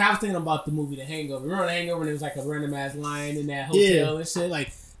 you know, 'cause I was thinking about the movie The Hangover. Remember The Hangover? And there was like a random ass line in that hotel and shit.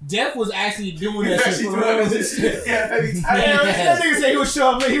 Like Jeff was actually doing that shit for real and shit. That nigga said he would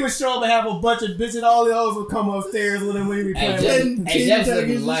show up and have a bunch of bitches. All the hoes would come upstairs with him when he be Hey, playing. Jeff, Jeff's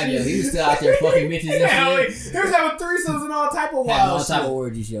looking like yo. He was still out there fucking bitches and Yeah, shit. he was having threesomes and all type of Had all wild type of shit.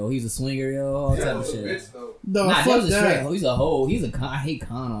 orgies, yo. He was a swinger, yo. All type of shit. No, Nah, fuck Jeff's a that. straight. He's a hoe. He's a con. I hate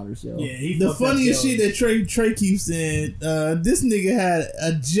con artists, yo. Yeah, he The fucked up funniest Joe. shit that Trey keeps saying, this nigga had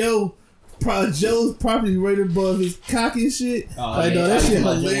a Joe's property right above his cock and shit. Oh, Like, yeah, no, that talking shit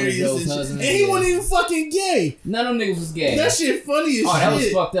about hilarious. Joe's And, shit. husband, And he yeah. wasn't even fucking gay. None of them niggas was gay. That shit funny as Oh, that was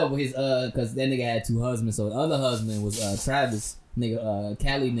shit. fucked up with his cause that nigga had 2 husbands. So the other husband was Travis, nigga,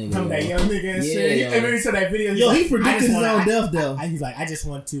 Cali nigga. From that yo. young nigga and Yeah, shit. yo. And then he saw that video. Yo, he like, predicted I just his wanna- own death, though. He's like, I just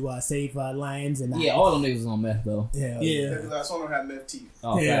want to save lions and Yeah, all them niggas was on meth though. yeah. Last one had meth teeth.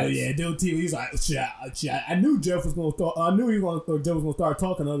 Oh, Hell facts. yeah, dude. T. He's like, shit, I knew Jeff was gonna start. I knew he was gonna. Jeff was gonna start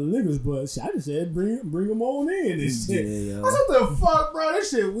talking to other niggas, but shit, I just said bring them on in and shit. Yeah, yo. I said, what the fuck, bro? This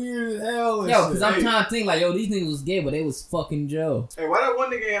shit weird as hell. And Yo, shit. cause I'm trying to think like, yo, these niggas was gay, but they was fucking Joe. Hey, why that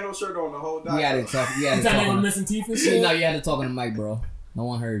one nigga ain't had no shirt on the whole doc? You gotta talk. You gotta That nigga talk. missing teeth and shit. No, you had to talk on the mic, bro. No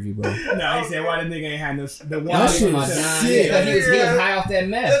one heard you, bro. No, he said why the nigga ain't had no. The one That nigga shit was was just- sick. Because he was high off that That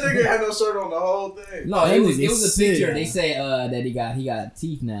meth. nigga had no shirt on the whole thing. No, That it was nigga a sick. picture. They say that he got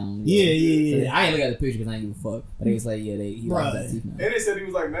teeth now. Yeah. So I ain't look at the picture because I ain't give a fuck. But they was like, yeah, he got Bruh. teeth now. And they said he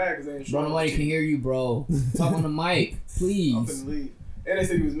was like mad because they ain't Bro, showing nobody can hear you, bro. Talk on the mic, I'm please. finna leave. And they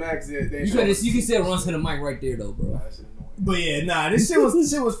said he was mad because they ain't You showing can still run to the mic right there though, bro. That shit annoying. But yeah, nah, this shit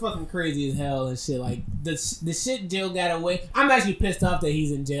was fucking crazy as hell and shit. Like the shit Jill got away. I'm actually pissed off that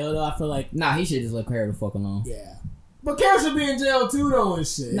he's in jail though. I feel like Nah, he should just let Carol the fuck alone. yeah. But Carol should be in jail too, though, and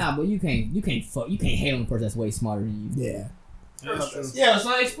shit. Nah, but you can't hate on a person that's way smarter than you. Yeah. Yeah,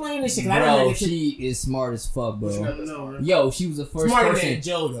 so explain this shit. 'Cause I Bro, don't know she is smart as fuck, bro. Know, Yo, she was the first smarter person. than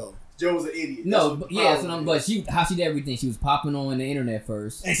Joe, though. Joe was an idiot. No, but yeah, that's what I'm. But how she did everything. She was popping on the internet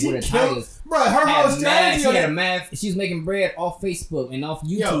first And she with the killed, Tigers. bro. Her whole strategy She on had a the, math. She was making bread off Facebook and off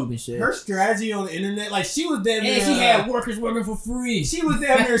YouTube and shit. her strategy on the internet, like she was damn near. And she had workers working for free. She was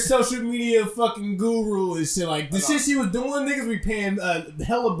damn near social media fucking guru and shit. Like the shit she was doing, niggas be paying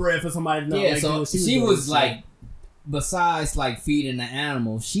hella bread for somebody to know. Yeah, like, so what she doing was and like, shit. besides like feeding the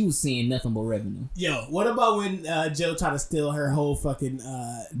animals, she was seeing nothing but revenue. Yo, what about when Joe tried to steal her whole fucking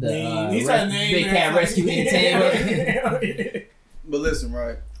name? He Res- tried to name Big her Cat fucking- Rescue Entertainment. But listen,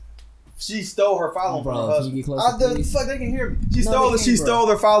 right? She stole her following Bro, from her can husband. you get closer, The please? fuck, they can hear me. She No, stole they She can't, bro. stole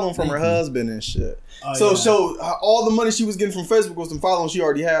her following from her Thank you. husband and shit. Oh, So, yeah. all the money she was getting from Facebook was the following she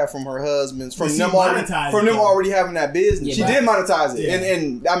already had from her husband's, But from she them monetized it, though. already having that business. Yeah, she but- did monetize it, Yeah.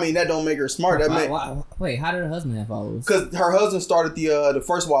 and I mean that don't make her smart. That make Wait, how did her husband have followers? because her husband started the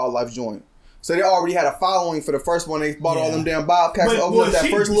first wildlife joint, so they already had a following for the first one. They bought all Yeah. them damn bobcats to open up that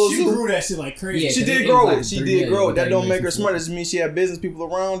first little she zoo. grew that shit like crazy. Yeah, She It did was grow like it. She 3 did million grow it. That don't make her valuation. smart. It just means she had business people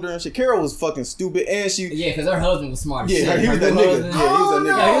around her and shit. Carol was fucking stupid, and she Yeah, because her husband was smart. as yeah, shit. he was Her that new nigga. husband- Yeah, he was that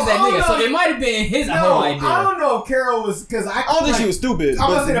nigga. Yeah, he was that Oh, nigga. no. So it might have been his No, whole idea. I don't know if Carol was because I I don't think she was stupid, I'm but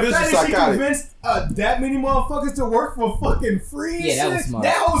gonna say the the bitch fact was that she psychotic. convinced that many motherfuckers to work for fucking free. and Yeah, that shit, was smart.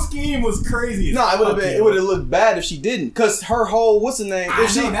 That whole scheme was crazy. as No, it would have fuck, been. yo. It would have looked bad if she didn't. Cause her whole what's the name? I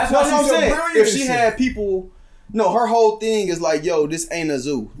If she, know, that's no, why no, she's I'm so saying brilliant if and she shit. had people. No, her whole thing is like, yo, this ain't a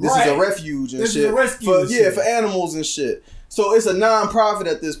zoo. This is Right. a refuge and This is shit. a rescue for and yeah, shit. for animals and shit. So it's a non-profit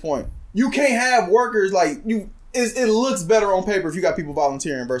at this point. You can't have workers like you. It looks better on paper if you got people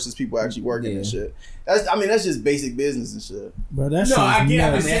volunteering versus people actually working and Yeah. shit. That's just basic business and shit. Bro, that No, shit's I get it. I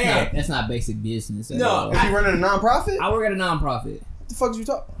nuts. mean, saying. that's not basic business. At No, all. If you running a non-profit, I work at a nonprofit. what the fuck is you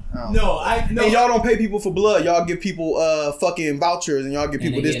talking? No, I no. And y'all don't pay people for blood. Y'all give people fucking vouchers and y'all give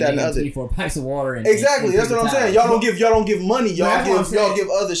people And this, they that, and get the other. 24 packs of water. And, Exactly, and that's what I'm paper saying. towels. Y'all don't give money. That's what I'm Y'all saying. give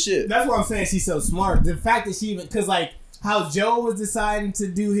other shit. That's why I'm saying she's so smart. The fact that she even because like how Joe was deciding to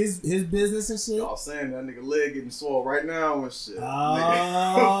do his business and shit. Y'all saying that nigga leg getting swole right now and shit.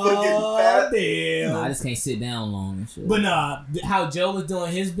 Oh damn! Nah, I just can't sit down long and shit. But nah, how Joe was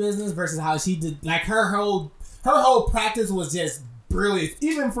doing his business versus how she did, like her whole practice was just brilliant.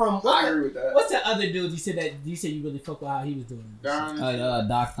 Even from I agree with that. what's that other dude you said you really fucked with how he was doing? Darn.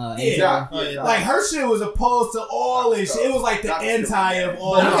 Doc, Yeah. Yeah. Like her shit was opposed to all this shit. It was like the Dr. anti of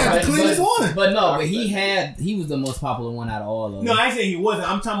all. But I no, got the this. cleanest one. But no, but he was the most popular one out of all of them. No, I ain't saying he wasn't.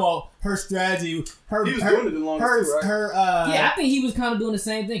 I'm talking about her strategy. Her He was her, doing it the longest too, right? her yeah, I think he was kind of doing the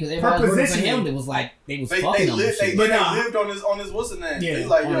same thing because everybody was working for positioning. him. It was like they was They fucking on lived. this shit. But They nah. lived on this. What's the name? Yeah. They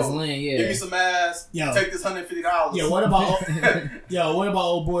like On his yo, land, yeah. give me some ass. Yo. Take this $150. Yeah, what about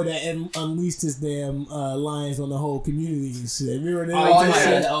old boy that unleashed his damn lions on the whole community and shit? Remember that? Oh, yeah.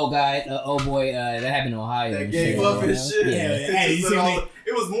 yeah, the old guy, old boy, that happened in Ohio. That and gave shit. up his shit. Yeah. Hey, you Just see all- me?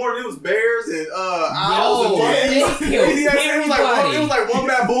 It was more. It was bears and owls Yo, and they monkeys. killed It was like everybody. it was like one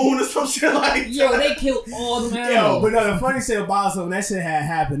baboon or some shit like Yo, that. they killed all the Yo, animals. but no, the funny shit about when that shit had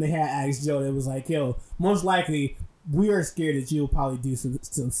happened, they had asked Joe. It was like, yo, most likely we are scared that you'll probably do some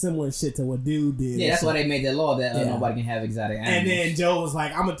similar shit to what dude did. Yeah, that's why they made that law that Yeah. nobody can have exotic animals. And then Joe was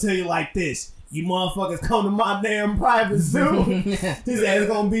like, I'm gonna tell you like this. You motherfuckers come to my damn private zoo. His ass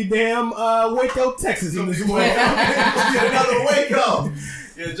gonna be damn Waco, Texas in this morning. Get another wake up.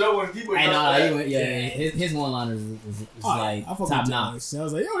 Yeah, Joe went. He went. his one-liners was like I fuck with top Joe. notch. I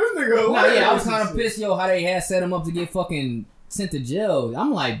was like, yo, this nigga. No, yeah, I was kind of pissed, yo, how they had set him up to get fucking sent to jail.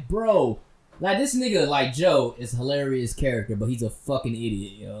 I'm like, bro, like this nigga, like Joe, is a hilarious character, but he's a fucking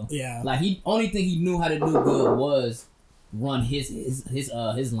idiot, yo. Yeah. Like only thing he knew how to do good was run his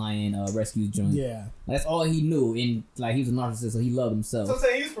lion rescue joint. Yeah. That's all he knew, and like he was a narcissist, so he loved himself. So I'm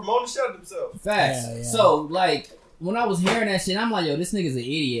saying he was promoting the shit out of himself. Facts. Yeah, yeah. So like when I was hearing that shit, I'm like, yo, this nigga's an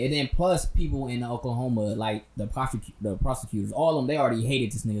idiot. And then plus people in Oklahoma, like the prosecutors, all of them, they already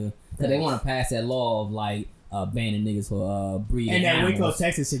hated this nigga because they want to pass that law of like banning niggas for breeding And that animals. Waco,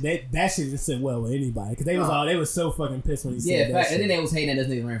 Texas shit, that shit just sit well with anybody because they was so fucking pissed when he Yeah, said that fact. shit. And then they was hating that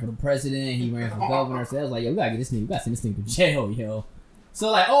this nigga ran for the president. He ran for governor. So they was like, yo, we gotta get this nigga. We gotta send this nigga to jail, yo.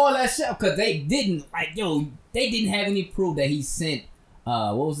 So like all that shit, because they didn't have any proof that he sent.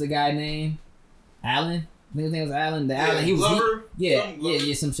 What was the guy name? Alan. I think his name was Alan. The Alan. He was.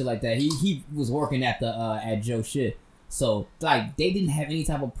 Glover? Some shit like that. He was working at the at Joe shit. So like they didn't have any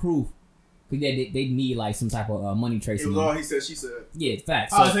type of proof. They need like some type of money It tracing. was all he said. She said. Yeah,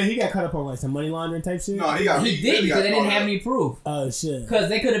 facts. Oh, So so he got caught up on like some money laundering type shit? No, he got. he did because they didn't have any proof. Oh, shit. Because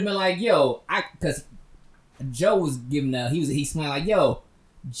they could have been like, yo, because Joe was giving he smiling like, yo,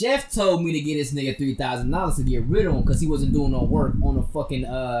 Jeff told me to get this nigga $3,000 to get rid of him because he wasn't doing no work on a fucking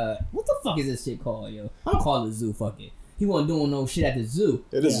what the fuck is this shit called, yo? I'm calling it the zoo. Fuck it. He wasn't doing no shit at the zoo.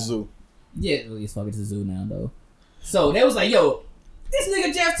 It is a zoo. Yeah, it's fucking the zoo now though. So they was like, yo, this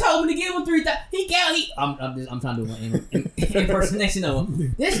nigga Jeff told me to give him $3,000. I'm trying to do one impersonation of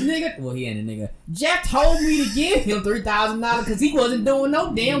him. This nigga, well, he ain't a nigga. Jeff told me to give him $3,000 because he wasn't doing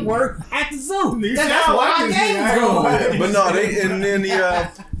no damn work at the zoo. That's why I gave it to him. But no, and then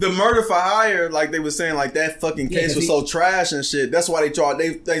the murder for hire, like they were saying, like that fucking case was so trash and shit. That's why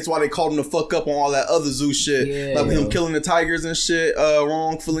that's why they called him the fuck up on all that other zoo shit, like him killing the tigers and shit,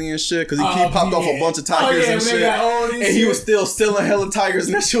 wrongfully and shit, because he popped off a bunch of tigers and shit, and he was still stealing hella tigers,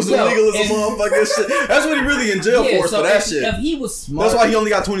 and that shit was illegal as a motherfucker. Shit. That's what he really in jail for that shit. If he was smart, that's why he only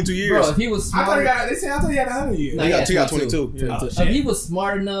got 22 years. Bro, if he was smart, I thought he had 100 years. No, he got 22. Yeah. If he was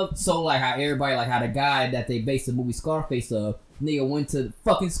smart enough, so like how everybody, like how the guy that they based the movie Scarface of, nigga went to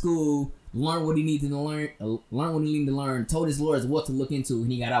fucking school, learned what he needed to learn, told his lawyers what to look into,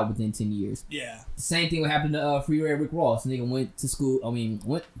 and he got out within 10 years. Yeah. The same thing what happened to Freeway Rick Ross. Nigga went to school,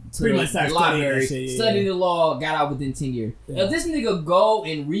 went to Pretty much the library, studied the law, got out within 10 years. Yeah. If this nigga go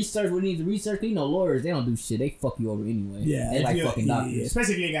and research what he needs to research, you know lawyers, they don't do shit. They fuck you over anyway. Yeah. They like fucking doctors. Yeah,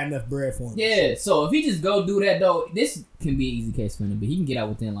 especially if you ain't got enough bread for him. Yeah, so if he just go do that though, this can be an easy case for him, but he can get out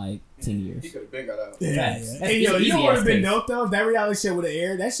within like 10 years. He could have been got out. Yeah. Facts. Hey, yo, That's you know easy what would ass have been case. dope though? If that reality show would have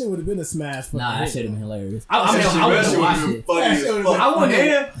aired, that shit would have been a smash. Nah, that hit, should have though. been hilarious. I wouldn't watch it. I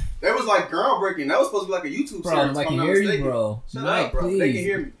wouldn't- That was like groundbreaking. That was supposed to be like a YouTube Bro, series. I if can I'm not hear you, mistaken. bro. Shut Mike, up, bro. please. They can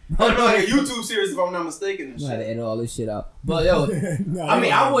hear me. It was like a YouTube series if I'm not mistaken. And I'm gonna have to shit. edit all this shit out. But yo, No,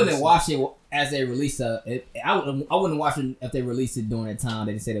 I wouldn't watch it as they release it. I wouldn't watch it if they released it during the time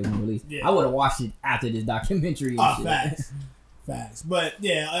that they said it was released. Yeah. I would have watched it after this documentary. And Oh, shit. facts. But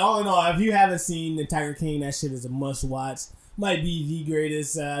yeah, all in all, if you haven't seen The Tiger King, that shit is a must watch. Might be the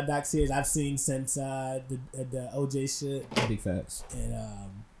greatest doc series I've seen since the OJ shit. Big facts. And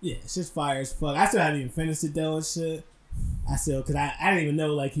yeah, it's just fire as fuck. I still haven't even finished it though and shit. Cause I didn't even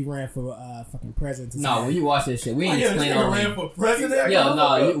know like he ran for fucking president. No, when you watch this shit, we ain't explain all ran that. for president. Yo,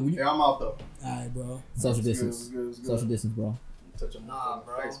 no, Yeah, I'm out though. Alright, bro. social It distance. was good. Social distance, bro. Touch your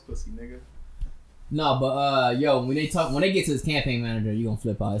face, pussy nigga. No, but yo, when they get to his campaign manager, you gonna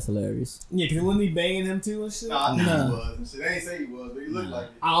flip out. It's hilarious. Yeah, cause wasn't he banging him too and shit? Nah, Nah. he was and shit. They ain't say he was, but he looked like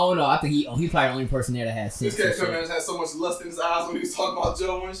it. I don't know. I think he probably the only person there that has sense. This cat and come in shit. and had so much lust in his eyes when he was talking about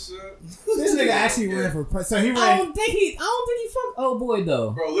Joe and shit. This nigga actually ran for president. So he I ran. don't think he fucked old boy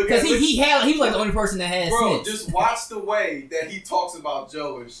though. Bro, look Because at he was like the only person that had Bro, sense. just watch the way that he talks about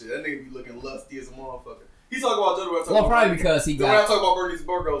Joe and shit. That nigga be looking lusty as a motherfucker. He talk about Joe the way I talk Well, about probably because he the way I got. talk about Bernice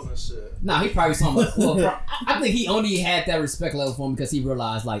Burgos and shit. Nah, he probably saw him. Well, I think he only had that respect level for him because he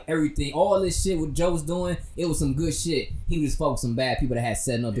realized like everything, all this shit what Joe was doing, it was some good shit. He was focused on some bad people that had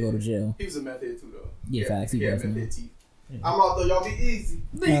setting up to go to jail. He was a meth head too though. Yeah, facts. He had was, meth man. head teeth. I'm out though, y'all be easy.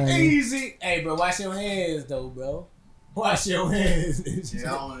 Be easy. Hey, bro, wash your hands, though, bro. Wash your hands.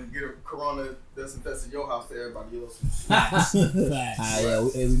 Yeah, I don't want to get a corona that's infested your house to everybody else. Facts. Yeah,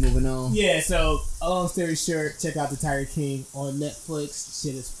 we moving on. Yeah, so, long story short, check out The Tiger King on Netflix.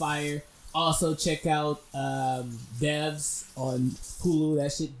 Shit is fire. Also, check out Devs on Hulu.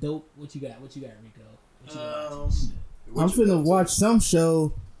 That shit dope. What you got, Rico? What you got? I'm finna watch some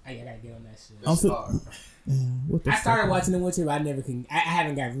show. I gotta get on that shit. I'm what the I started fuck? watching The Witcher, but I never can. I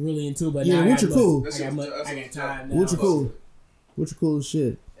haven't got really into it, but Yeah, now Witcher cool. I got time now. Witcher cool. Witcher cool as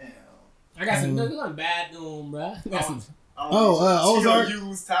shit. I got some good on bad doom, bro. I got some. Ozark.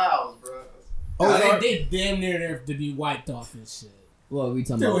 Used towels, bro. They damn near there to be wiped off and shit. What we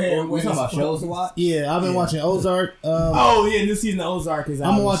talking Go about? ahead, We talking about Wes. shows to watch? Yeah, I've been watching Ozark. Oh yeah, new season of Ozark is out.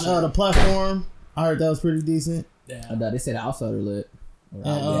 I'm gonna watch The Platform. I heard that was pretty decent. Yeah. They said Outsider lit. Or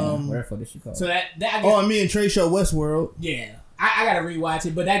whatever the fuck this shit called. So that I guess, Oh, and me and Trey show Westworld. yeah, I gotta rewatch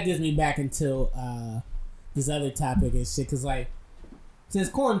it, but that gives me back into this other topic and shit. Cause like since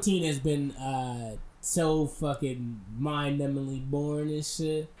quarantine has been so fucking mind-numbingly boring and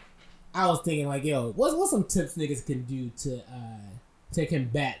shit, I was thinking like, yo, what's some tips niggas can do to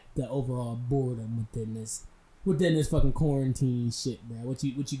combat the overall boredom within this fucking quarantine shit, bro? What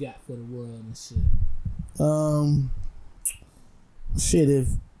you got for the world and shit? Shit, if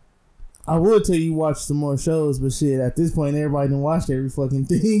I would tell you watch some more shows, but shit, at this point, everybody done watched every fucking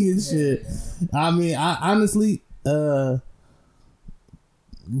thing and shit. I mean, I honestly,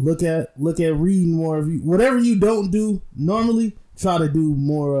 look at reading more of you. Whatever you don't do normally, try to do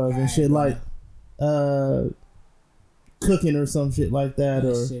more of and shit like, cooking or some shit like that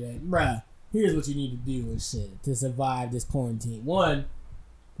or. Shit, bruh, here's what you need to do and shit to survive this quarantine. One,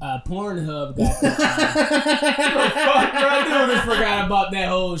 Pornhub got the fuck, bro. I just forgot about that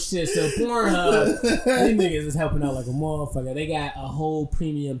whole shit. So Pornhub, these niggas is helping out like a motherfucker. They got a whole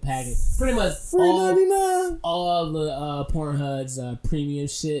premium package. Pretty much all the Pornhub's premium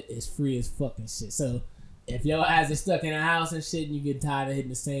shit is free as fucking shit. So if your ass is stuck in a house and shit and you get tired of hitting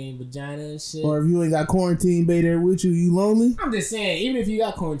the same vagina and shit. Or if you ain't got quarantine bay there with you lonely? I'm just saying, even if you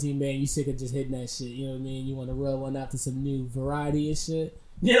got quarantine bay and you sick of just hitting that shit, you know what I mean? You want to rub one out to some new variety and shit.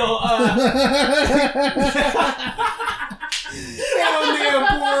 You know, damn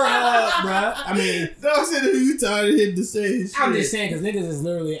Pornhub, bro. I mean, don't say that you tired of hitting the same shit. I'm just saying, because niggas is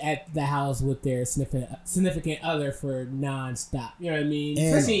literally at the house with their significant other for non-stop. You know what I mean? And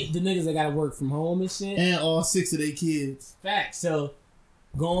especially the niggas that gotta work from home and shit. And all 6 of their kids. Facts. So,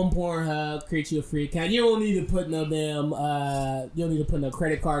 go on Pornhub, create you a free account. You don't need to put no damn, you don't need to put no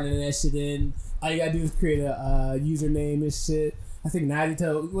credit card and that shit in. All you gotta do is create a username and shit. I think Natty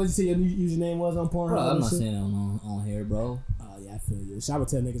told. What did you say your username was on Pornhub? Bro, I'm not saying that on here, bro. Oh yeah, I feel you. So I would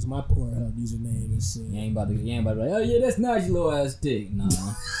tell niggas my Pornhub username and shit. You ain't about to be like, oh yeah, that's not your little ass dick. No.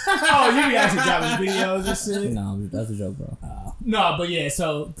 Oh, you be actually dropping videos and shit. No, that's a joke, bro. No, but yeah.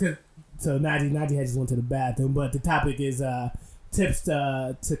 So Natty had just went to the bathroom. But the topic is tips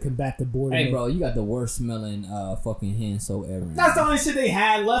to combat the boredom. Hey, bro, you got the worst smelling fucking hand soap ever. That's the only shit they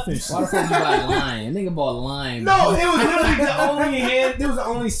had left and shit. Why the fuck you buy lime? Nigga bought lime. No, it was literally the only hand. There was the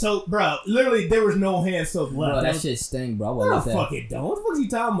only soap, bro. Literally, there was no hand soap left. Bro, that shit stink, bro. What the fuck it don't? What the fuck you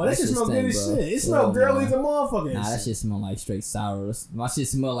talking about? That shit smell good as shit. It smell girly as a motherfucker. Nah, that shit smell like straight sour. My shit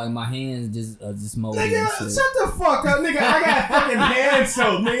smell like my hands just moldy. Nigga, shut the fuck up, nigga. I got fucking hand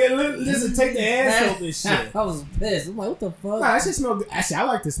soap, nigga. Listen, take the hand soap and shit. I was pissed. I'm like, what the fuck? Nah, that shit smell good. Actually, I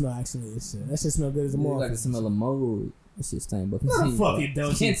like the smell, actually. Shit. That shit smell good as a motherfucker. Like the smell of mold. That shit stink, but continue. Fuck it,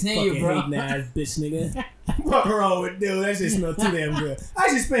 don't you fucking hating ass bitch, nigga. Fuck wrong with dude. That shit smell too damn good. I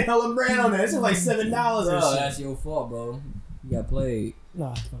just spent hella brand on that. That shit like $7 bro, and shit. That's your fault, bro. You got played.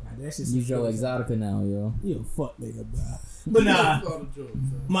 Nah, fuck that shit. Use your Exotica now, yo. You a fuck nigga, bro. But nah,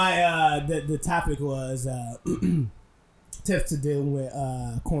 my the topic was tips to deal with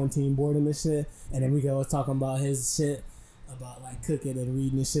quarantine boredom and shit. And then Rico was talking about his shit about like cooking and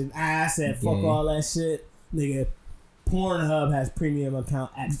reading and shit. I said fuck all that shit, nigga. Pornhub has premium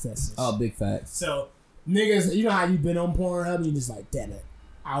account access. Oh, big facts. So niggas, you know how you been on Pornhub and you just like, damn it,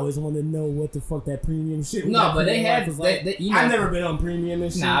 I always want to know what the fuck that premium shit was. No, but they have. Like. You know, I've never been on premium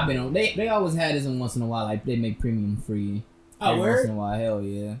and shit. Nah, I've been on. They always had this in once in a while. Like they make premium free. Oh, word? Once in a while, hell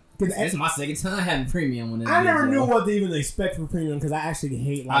yeah. It's my second time having premium on this. I never knew what to even expect for premium because I actually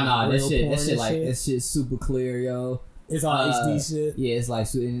hate like. I know that shit. That shit like this shit's super clear, yo. It's all HD shit. Yeah, it's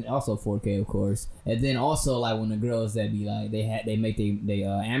like and also 4K, of course. And then also like when the girls that be like they make they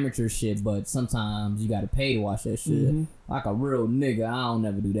amateur shit, but sometimes you gotta pay to watch that shit. Mm-hmm. Like a real nigga, I don't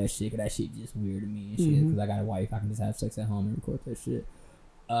never do that shit. Cause that shit just weird to me and shit. Cause I got a wife, I can just have sex at home and record that shit.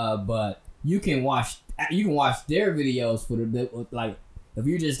 But you can watch their videos for the like if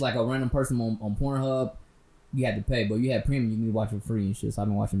you're just like a random person on Pornhub. You had to pay, but you had premium. You can watch it free and shit. So I've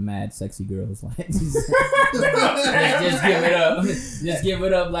been watching mad sexy girls. Like, just give it up. Just give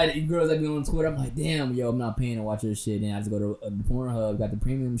it up. Like girls that be on Twitter. I'm like, damn, yo, I'm not paying to watch this shit. Then I just go to Pornhub, got the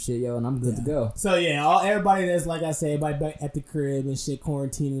premium shit, yo, and I'm good to go. So yeah, everybody that's like I said, everybody back at the crib and shit,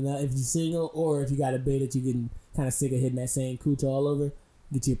 quarantining up. If you're single or if you got a bae that you getting kind of sick of hitting that same cooch all over,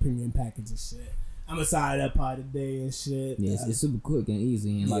 get you a premium package and shit. I'm gonna sign up part today and shit. Yeah, it's super quick and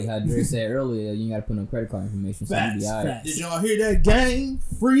easy. And like how Dre said earlier, you gotta put no credit card information. So you be all right. Did y'all hear that, gang?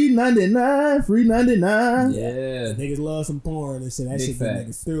 Free 99. Free 99. Yeah. Niggas love some porn and shit. That shit get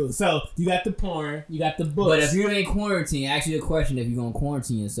niggas through. So you got the porn, you got the books. But if you ain't quarantine, ask you a question if you're gonna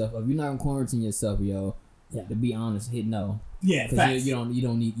quarantine yourself. If you're not gonna quarantine yourself, yo, to be honest, hit no. Yeah, because you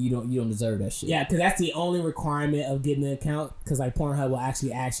don't deserve that shit. Yeah, because that's the only requirement of getting an account. Because like Pornhub will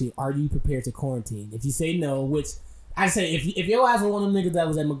actually, are you prepared to quarantine? If you say no, which I say, if your ass was one of them niggas that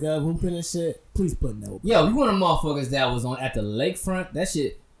was at McGov hooping and shit, please put no. Yo, you one of them motherfuckers that was on at the lakefront. That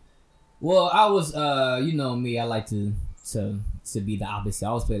shit. Well, I was, you know me, I like to be the opposite.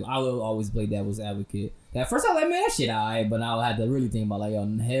 I will always play devil's advocate. At first, I was like, man, that shit alright, but now I had to really think about like, yo,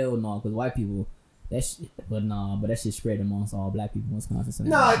 hell no, because white people. That shit, but that shit spread amongst all black people in Wisconsin.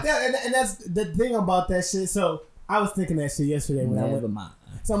 No, and that's the thing about that shit. So I was thinking that shit yesterday when I went.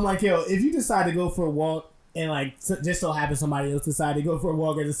 So I'm like, yo, if you decide to go for a walk and like just so happens somebody else decide to go for a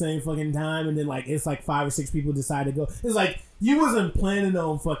walk at the same fucking time, and then like it's like 5 or 6 people decide to go, it's like You wasn't planning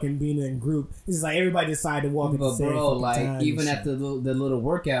on fucking being in a group. It's just like everybody decided to walk at the But same bro, fucking like time even and at shit. the little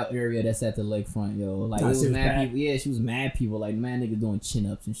workout area that's at the lakefront, yo, like Oh, it was she was mad bad? people. Yeah, she was mad people. Like mad niggas doing chin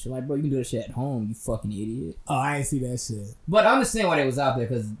ups and shit. Like bro, you can do that shit at home, you fucking idiot. Oh, I ain't see that shit. But I understand why they was out there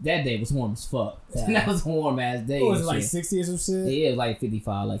because that day was warm as fuck. Yeah. That was a warm ass day. What was and it, like shit. 60 or some shit? Yeah, it was like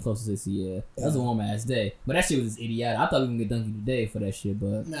 55, like close to 60. Yeah, that was a warm ass day. But that shit was just idiotic. I thought we were gonna get dunky today for that shit,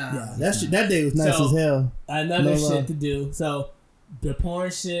 but Yeah. That day was nice So- as hell. Another No shit lie. to do. So, the porn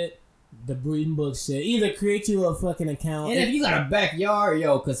shit, the breeding book shit. Either create you a fucking account. and if you got a backyard,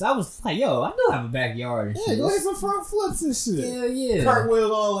 yo, cause I was like, yo, I do have a backyard and yeah, shit. go hit some front flips and shit. Hell yeah.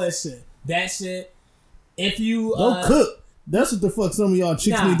 Cartwheel, all that shit. That shit. If you Go cook. That's what the fuck some of y'all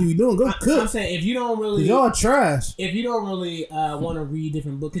chicks Nah. need to be doing. Go I'm cook. saying if you don't 'Cause really, y'all trash. if you don't really want to read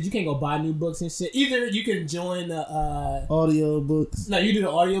different books, because you can't go buy new books and shit. Either you can join the Audio books. no, you do the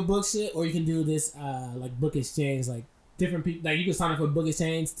audio book shit, or you can do this like book exchange, like different people. Like you can sign up for book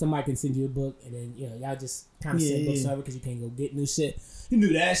exchange. Somebody can send you a book, and then y'all just kind of send books over because you can't go get new shit. You can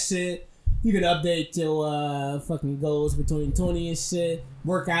do that shit. You can update your fucking goals for 2020 and shit.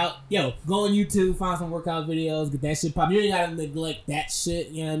 Workout, yo, go on YouTube, find some workout videos, get that shit pop. You ain't gotta neglect that shit.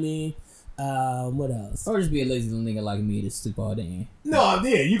 You know what I mean? What else? Or just be a lazy little nigga like me to sleep all day. No,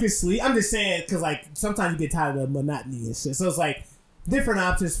 yeah, you can sleep. I'm just saying because like sometimes you get tired of the monotony and shit. So it's like different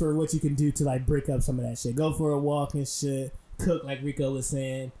options for what you can do to like break up some of that shit. Go for a walk and shit. Cook like Rico was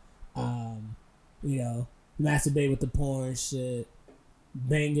saying. Masturbate with the porn shit.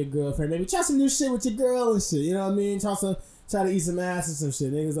 Bang your girlfriend. Maybe try some new shit with your girl and shit. You know what I mean? Try to eat some ass and some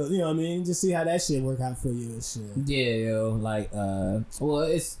shit. Niggas, you know what I mean? Just see how that shit work out for you and shit. Yeah, yo, like, well,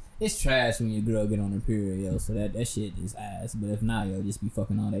 it's trash when your girl get on her period, yo. So that shit is ass. But if not, yo, just be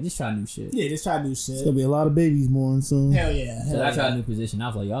fucking all that. Just try new shit. Yeah, just try new It's shit. gonna be a lot of babies born soon. Hell yeah. So Hell I tried yeah. a new position. I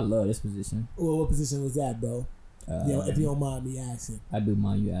was like, yo, I love this position. Well, what position was that, bro? If you don't mind me asking. I do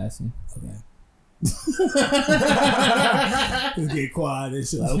mind you asking. Okay. Just get quiet and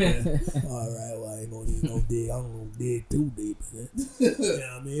shit. Like, okay. Alright, well, I ain't gonna need no dig. I'm gonna dig too deep in it. You know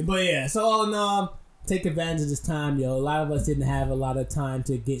what I mean? But yeah, so all in all, take advantage of this time, yo. A lot of us didn't have a lot of time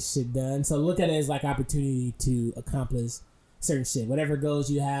to get shit done. So look at it as like opportunity to accomplish certain shit. Whatever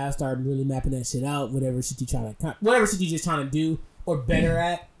goals you have, start really mapping that shit out. Whatever shit you just trying to do or better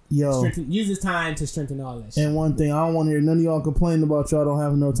at. Yo. Use this time to strengthen all that shit. And one thing, I don't want to hear none of y'all complain about y'all don't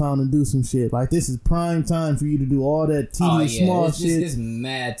have no time to do some shit. Like, this is prime time for you to do all that tedious small it's shit. It's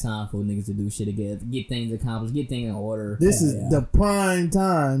mad time for niggas to do shit again. Get things accomplished. Get things in order. This is the prime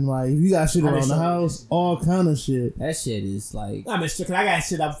time. Like, if you got shit around the showing house, all kind of shit. That shit is like. I mean, cause I got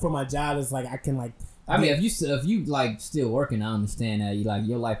shit up for my job. It's like I can like. I mean, if you like still working, I understand that you like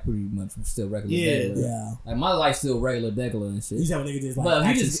your life pretty much still regular. Degular. Yeah. Like my life's still regular degular and shit. You said niggas just like But if you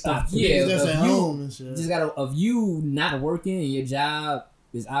actually just stop. yeah, Just if at you home and shit. just gotta if you not working and your job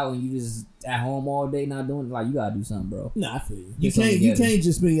is out and you just at home all day not doing like you gotta do something, bro. Nah, I feel you. You can't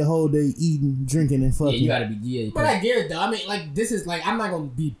just spend your whole day eating, drinking, and Yeah, fucking. you gotta be But I get it though. I mean, like this is like I'm not gonna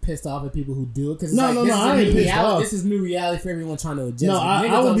be pissed off at people who do it because No, I ain't pissed off. This is new reality for everyone trying to adjust. No, Like,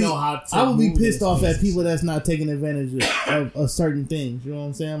 niggas I would don't be. know how to I would be move pissed in off this at people that's not taking advantage of certain things. You know what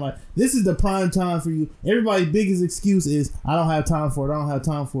I'm saying? Like, this is the prime time for you. Everybody's biggest excuse is I don't have time for it. I don't have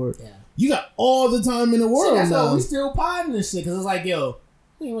time for it. Yeah. You got all the time in the Shit, world that's why now. we still potting this shit because it's like, yo,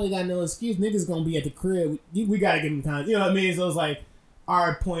 we ain't really got no excuse. Niggas gonna be at the crib. We gotta give them time. You know what I mean? So it's like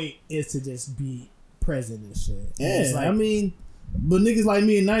our point is to just be present and shit. Yeah, It's like, I mean, but niggas like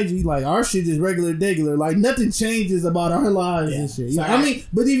me and Nigel, like our shit is regular, degular. Like nothing changes about our lives and shit. So I mean,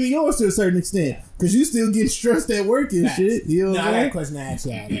 but even yours to a certain extent, because you still get stressed at work and Facts. shit. You know what I I'm got a saying? question to ask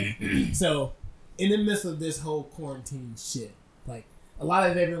y'all. Though. So, in the midst of this whole quarantine shit, like a lot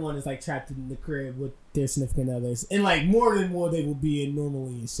of everyone is like trapped in the crib with their significant others, and like more than more they will be in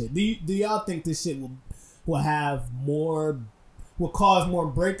normally and shit. Do y'all think this shit will have more, will cause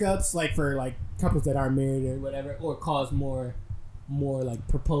more breakups, like for like couples that aren't married or whatever, or cause more like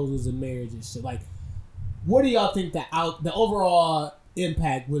proposals and marriage and shit? Like, what do y'all think the overall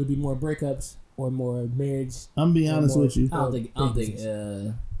impact would it be? More breakups or more marriage? I'm being honest with you. I don't think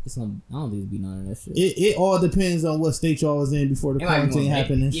it's gonna. I don't think it'll be none of that shit. It all depends on what state y'all was in before the It might be quarantine more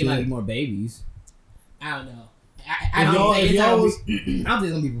happened and It might be shit. more babies. I don't know. I I don't don't think think it's y'all gonna was. be. I don't think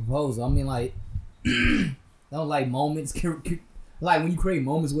it's gonna be proposal. I mean, like, don't like moments. Like when you create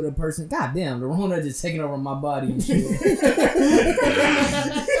moments with a person. God damn, the Rona just taking over my body and shit.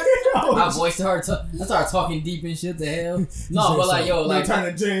 My voice started. I started talking deep and shit. The hell. No, but like, yo, like,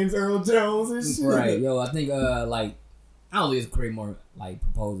 turning James Earl Jones and shit. right, yo. I think, like, I don't think it's create more like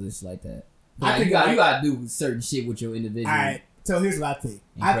proposals and shit like that. But, I like, think you gotta do certain shit with your individual. All right. So here's what I think.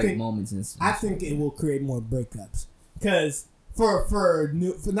 And I create think moments and I think it will create more breakups because for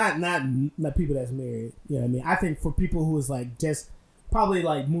not people that's married. You know what I mean? I think for people who is like just probably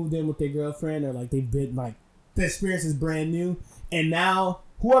like moved in with their girlfriend or like they've been like the experience is brand new, and now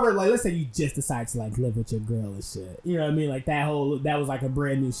whoever, like, let's say you just decide to like live with your girl and shit. You know what I mean? Like that was like a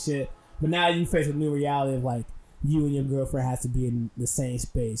brand new shit. But now you face a new reality of like you and your girlfriend has to be in the same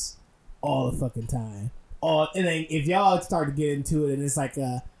space all the fucking time. And then if y'all start to get into it and it's like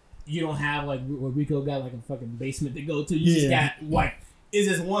you don't have like where Rico got like a fucking basement to go to. You just got like it's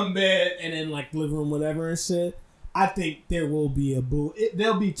just one bed and then like living room whatever and shit. I think there will be a boom.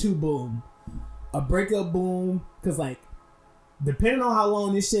 There'll be two boom. A breakup boom, because like depending on how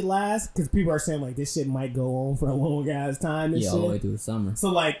long this shit lasts, because people are saying like this shit might go on for a long ass time and shit. all the way through the summer. So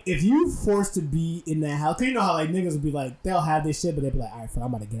like if you forced to be in that house, cause you know how like niggas would be like they'll have this shit, but they'll be like, all right, I'm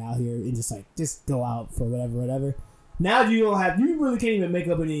about to get out here and just go out for whatever. Now you really can't even make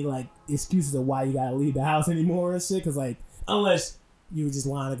up any like excuses of why you gotta leave the house anymore and shit, because like unless you were just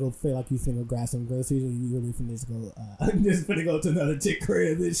lying to go feel like you finna grab some groceries or you really finna just go to another chick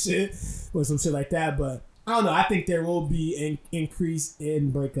crib and shit or some shit like that. But I don't know. I think there will be an increase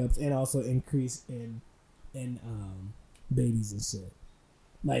in breakups and also increase in babies and shit.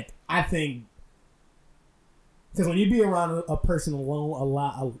 Like I think because when you be around a person alone a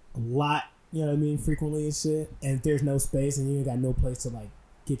lot, you know what I mean, frequently and shit, and if there's no space and you ain't got no place to like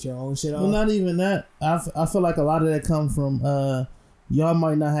get your own shit on. Well, not even that. I feel like a lot of that comes from y'all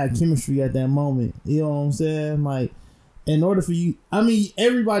might not have chemistry at that moment. You know what I'm saying? Like, in order for you, I mean,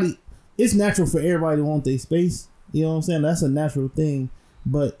 everybody, it's natural for everybody to want their space. You know what I'm saying? That's a natural thing.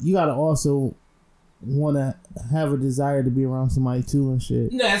 But you gotta also want to have a desire to be around somebody too and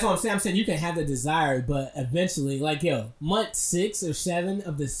shit. No, that's what I'm saying. I'm saying you can have the desire, but eventually, like, month 6 or 7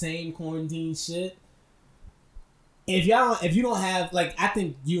 of the same quarantine shit. If you don't have, like, I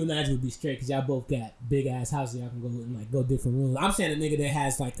think you and Nigel would be straight because y'all both got big ass houses. Y'all can go and like go different rooms. I'm saying a nigga that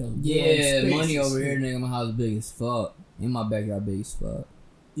has like a money over here, nigga. My house is big as fuck. In my backyard, big as fuck.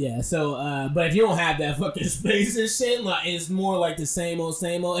 Yeah, so but if you don't have that fucking space and shit, like it's more like the same old.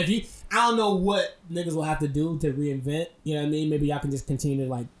 I don't know what niggas will have to do to reinvent. You know what I mean? Maybe y'all can just continue to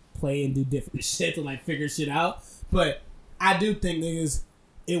like play and do different shit to like figure shit out. But I do think niggas,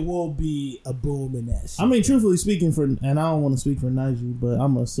 it will be a boom in that shit. I mean, truthfully speaking, and I don't want to speak for Nigel, but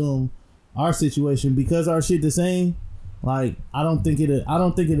I'm gonna assume our situation, because our shit the same. Like, I don't think it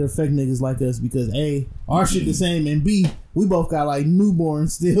affect niggas like us because A, our shit the same, and B, we both got like newborns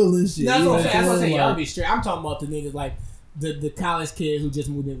still and shit. That's what I'm saying. Y'all be straight. I'm talking about the niggas like the college kid who just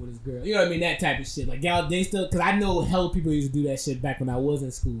moved in with his girl. You know what I mean? That type of shit. Like y'all, they still, because I know hell people used to do that shit back when I was in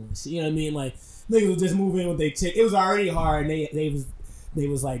school and shit. You know what I mean? Like niggas would just move in with their chick. It was already hard, and they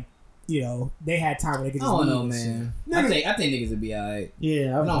was like, you know, they had time where they could just. I don't know, man. I think niggas would be alright.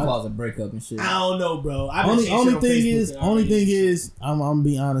 Yeah, I don't cause a breakup and shit. I don't know, bro. Only thing is, I'm gonna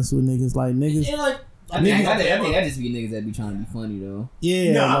be honest with niggas. Like niggas, I think that just be niggas that be trying to be funny though.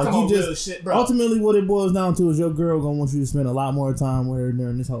 Yeah, no, like I'm you just shit, bro. Ultimately, what it boils down to is your girl gonna want you to spend a lot more time with her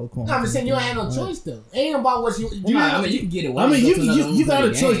during this whole quarantine. No, I'm just saying you ain't have no choice though. It ain't about what you. I mean, you can get it. I mean, you got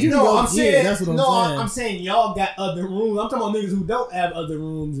a choice. I'm saying that's what I'm saying. I'm saying y'all got other rooms. I'm talking about niggas who don't have other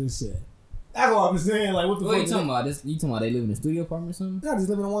rooms and shit. That's what I'm saying. Like, what the fuck? You talking about? You talking about they live in a studio apartment or something? Yeah, just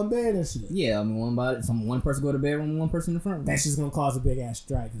living in one bed and shit. Yeah, I mean, one person go to bedroom and one person in the front room. That's just gonna cause a big ass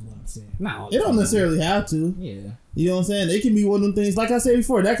strike, is what I'm saying. No, it don't necessarily have to. Yeah, you know what I'm saying? It can be one of them things. Like I said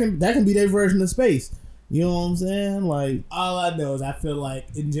before, that can be their version of space. You know what I'm saying? Like, all I know is I feel like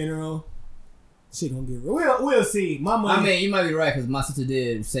in general, shit gonna get real. We'll see. My money. I mean, you might be right because my sister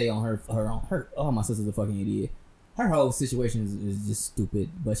did say on her. Oh, my sister's a fucking idiot. Her whole situation is just stupid,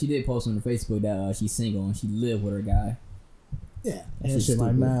 but she did post on her Facebook that she's single and she lived with her guy. Yeah, that shit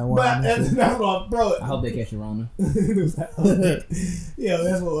like mad. But that's what, bro. I hope they catch Rona. Yeah,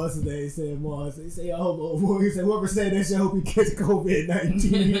 that's what what's his name said. Mars. He said, he said, whoever said that shit, hope he catch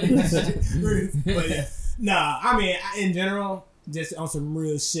COVID-19. But yeah, nah. I mean, in general, just on some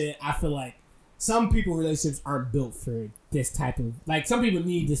real shit, I feel like some people relationships aren't built for this type of, like, some people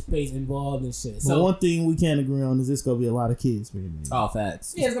need this space involved and shit. So but one thing we can't agree on is there's gonna be a lot of kids. Oh,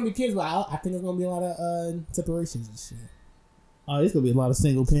 facts. Yeah, it's gonna be kids, but I think there's gonna be a lot of separations and shit. Oh, there's gonna be a lot of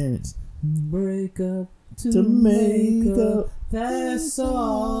single parents. Break up to make up. That's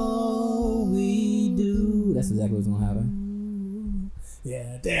all we do. That's exactly what's gonna happen.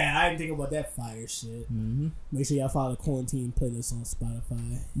 Yeah, damn, I didn't think about that fire shit. Mm-hmm. Make sure y'all follow the quarantine playlist on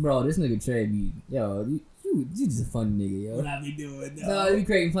Spotify. Bro, this nigga Trey be, you you just a funny nigga, yo. What I be doing? No, you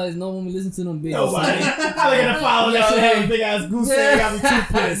creating playlists. No one be listening to them bitches. Nobody. I look at the follow that shit have a big ass goose egg. I be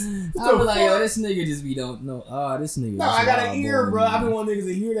too pissed. I be like, yo, this nigga just be don't know. Oh, this nigga. No, I got an ear, bro. I been wanting niggas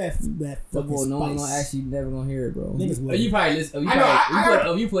to hear that fucking boy, no one spice. gonna actually never gonna hear it, bro. Niggas will. You probably listen.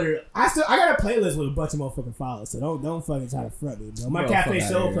 You put it. I got a playlist with a bunch of motherfucking followers, so don't fucking try to front me, bro. My Bro, Cafe fuck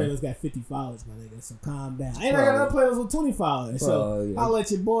Soul outta here. playlist got 50 followers, my nigga. So calm down. And I got another playlist with 20 followers, so Bro, yeah. I'll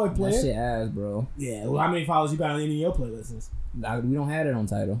let your boy play That it. shit ass, bro. Yeah. Well, how many followers you got on any of your playlists? We don't have it on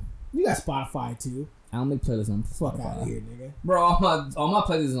title. You got Spotify too. I don't make playlists on Fuck Spotify. out of here, nigga. Bro, all my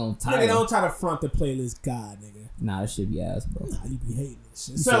playlists is on title. Nigga, don't try to front the playlist god, nigga. Nah, that shit be ass, bro. Nah, you be hating this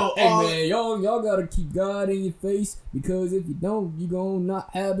shit. So, hey man, y'all gotta keep God in your face because if you don't, you gonna not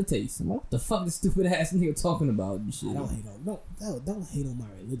have the taste. I'm like, what the fuck this stupid ass nigga talking about and shit? I don't hate on my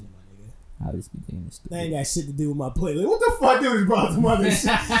religion, my nigga. I just be thinking this stupid. That ain't got shit to do with my playlist. What the fuck do this brought some other shit?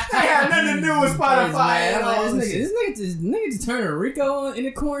 That had nothing to do with Spotify. And all This nigga just turning Rico on in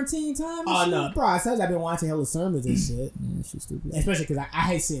the quarantine time. Oh no, bro! I said I've been watching hella sermons and shit. Yeah, that shit stupid. Especially because I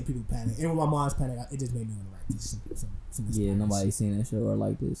hate seeing people panic. And when my mom's panic, it just made me want to write this. Some Yeah, nobody's seen that show or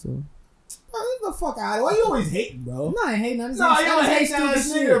like this, so. Bro, get the fuck out of it. Why you always hating, bro? I'm not hating. I'm just No, you don't don't hate that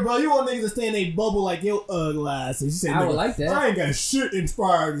nigga, bro. You want niggas to stay in they bubble like your ugly ass. You say, I would like that. I ain't got shit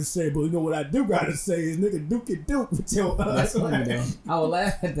inspired to say, but you know what I do gotta say is nigga Duke with your That's funny though. I would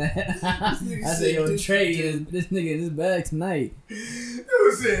laugh at that. I said, yo, Trey, this nigga in his bag tonight.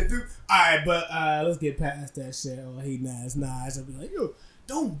 You said, dude. Alright, but let's get past that shit. Oh, he nice. I'll be like, yo,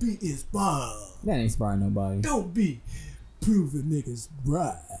 don't be inspired. That ain't inspiring nobody. Don't be proving niggas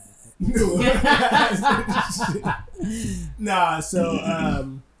right. Nah,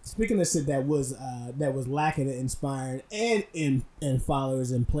 so speaking of shit that was lacking in inspiring and in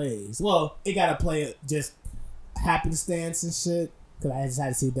followers and plays. Well, it gotta play it just happenstance and shit. Cause I just had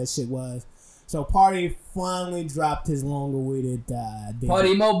to see what that shit was. So Party finally dropped his long-awaited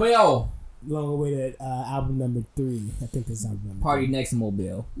Party Mobile. long-awaited album number 3. I think this is album number Party 3. Next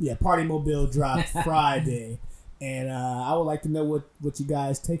Mobile. Yeah, Party Mobile dropped Friday. And I would like to know what you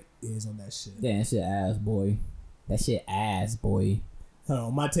guys' take is on that shit. Damn, that shit ass, boy. That shit ass, boy.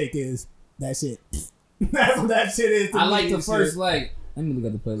 My take is that shit. That's what that shit is. I like the first, like, let me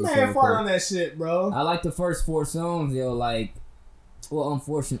look at the playlist. Man, fart on that shit, bro. I like the first 4 songs, yo, like, well,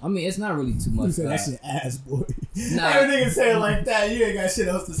 unfortunately. I mean, it's not really too much. You said that shit ass, boy. Nah. Everything is saying like that. You ain't got shit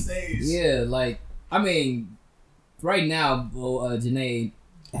else to say. Yeah, like, I mean, right now, Janae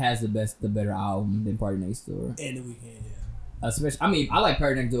has the better album than Party Next Door. And the Weeknd, yeah. Especially, I mean, I like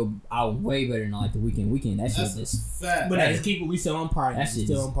Party Next Door album way better than I like the Weeknd. That shit just fat. But just keep it. We still on Party. That shit is-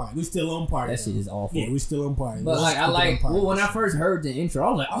 We still on Party. that shit is awful. Yeah, we still on Party. But Let's like, I keep it like, on Party. well, when I first heard the intro, I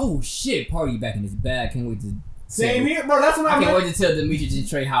was like, oh shit, Party back in his bag. Can't wait to. Same here, bro. That's what I I can't meant. wait to tell Demetrius and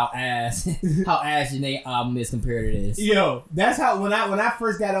Trey how ass Janae album is compared to this. Yo, that's how when I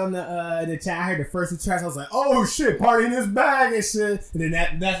first got on the chat, I heard the first 2 tracks. I was like, oh shit, Party in this bag and shit. And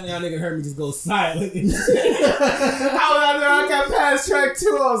then that's when y'all nigga heard me just go silent. I was out there. I got past track 2.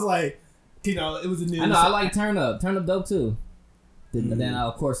 I was like, you know, it was a new. I know. I like Turn Up. Turn Up dope too. Then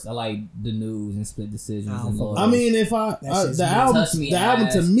of course I like The News and Split Decisions and Lord. I mean, if the album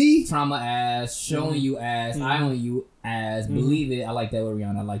to me, Trauma ass, Showing You ass, I Own You ass, Believe It. I like that with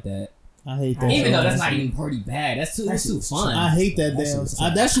Rihanna. I like that. I hate that. Even though that's not even Party Bad. That's too fun. I hate that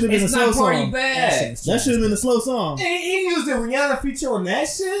damn. That should have been a It's slow not Party song. Bad. That should have been a slow song. And he used the Rihanna feature on that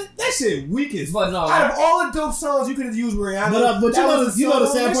shit. That shit weak as But no, out of all the dope songs you could have used Rihanna. But you know the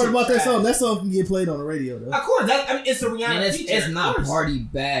sad part about that song. song. That song can get played on the radio though. Of course, it's a Rihanna and feature. it's not of course. Party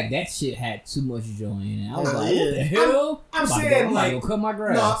Bag. That shit had too much joy in it. I was Oh, like, yeah. what the hell? I'm About to saying, go- like- go cut my No,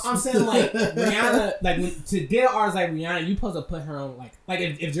 grass. I'm saying like Rihanna, like when to get an artist like Rihanna, you supposed to put her on like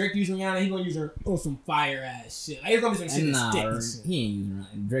if Drake used Rihanna, he gonna use her on some fire ass shit. Like it's gonna be some shit that stick and shit. He ain't using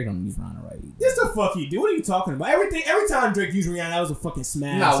Rihanna. Drake don't use Rihanna right either. Yes, the fuck he do. What are you talking about? Every time Drake used Rihanna, that was a fucking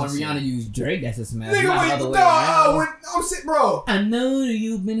smash. No, when and shit. Rihanna used Drake, that's a smash. Nigga, Not the wait, other no, way around. when I'm sick, bro. I know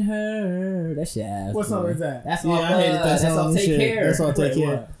you've been hurt. That shit ass. What song bro. is that? That's Yeah, all. I hated that That's song all. and Take shit. care. That's all. Take Wait,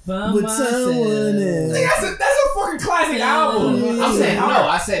 care. what? With someone else. Nigga, that's a fucking classic album. I'm saying no.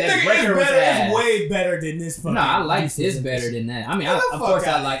 I said that Nigga, Breaker was it's ass. way better than this fucking. No, I like this better than that. I mean, Get the of fuck course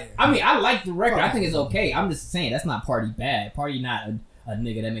I outta like. here. I mean, I like the record. Fuck I think it's outta okay. I'm just saying that's not Party bad. Party not a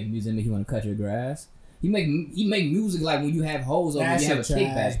nigga that make music make you want to cut your grass. He make music like when you have hoes or when That you have a shit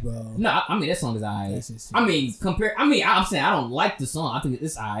trash, kickback. bro. No, I mean that song is alright. That shit's I mean compare. I mean I'm saying I don't like the song. I think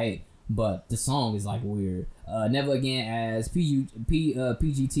it's alright, but the song is like weird. Never Again as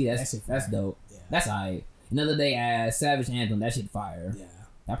PGT. That's dope. Yeah. That's alright. Another Day as Savage Anthem. That shit fire. Yeah.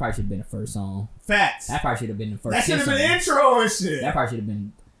 That probably should have been the first song. Facts. That probably should have been the first. That should have been song. intro and shit. That probably should have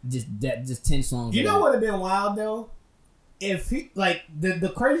been. just 10 songs. You know what would have been wild though? If he like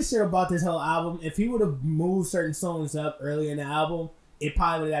the crazy shit about this whole album, if he would have moved certain songs up early in the album, it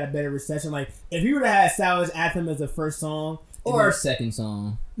probably would have got a better reception. Like if he would have had Savage Anthem as the first song or a second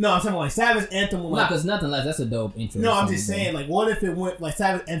song. No, I'm talking like Savage Anthem. Like, because nothing less. That's a dope intro. No, I'm just saying, like, what if it went like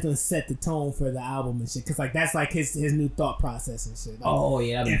Savage Anthem set the tone for the album and shit? Because like that's like his new thought process and shit. Like, oh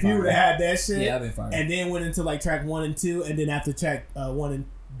yeah, if you would have had that shit, yeah, that'd been fire. And then went into like track 1 and 2, and then after track 1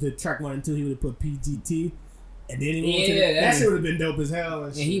 and 2, he would have put PGT. And then he went to that shit would have been dope as hell.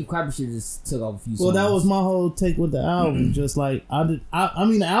 And he probably should have just took off a few songs. Well, that was my whole take with the album. Just like I mean,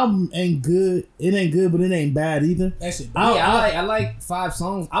 the album ain't good. It ain't good, but it ain't bad either. That shit. I like 5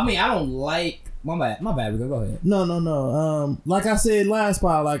 songs. I mean, I don't like. My bad. Go ahead. No. Like I said last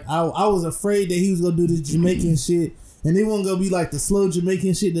spot, like I was afraid that he was gonna do this Jamaican shit, and it wasn't gonna be like the slow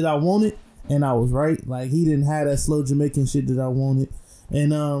Jamaican shit that I wanted. And I was right. Like he didn't have that slow Jamaican shit that I wanted.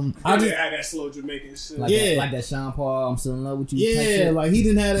 And I just had that slow Jamaican shit. Like that Sean Paul, I'm still in love with you. Yeah, like he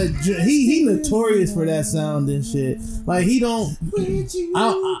didn't have that. He notorious for that sound and shit. Like he don't.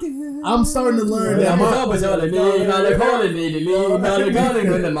 I'm starting to learn that.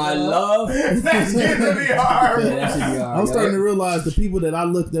 My love. That's gonna be hard. I'm starting to realize the people that I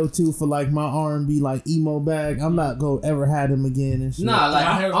looked up to for like my R&B like emo bag, I'm not gonna ever have them again and shit. Nah, like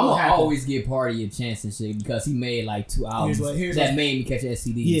I'm gonna always give Party a chance and shit because he made like 2 albums that made me catch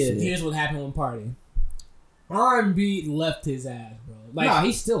SCD. Yeah, here's what happened with Party. R&B left his ass, bro. Like, no,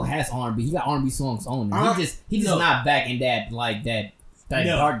 he still has R&B. He got R&B songs on him. He's just not back in that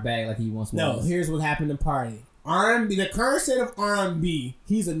dark bag like he once was. No, here's what happened to Party. R&B, the current state of R&B,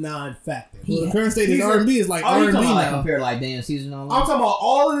 he's a non-factor. The current state of R&B is like R&B now. Like compare like Dan Season on. I'm talking about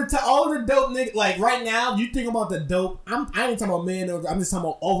all of the dope niggas. Like right now, you think about the dope. I ain't talking about man. I'm just talking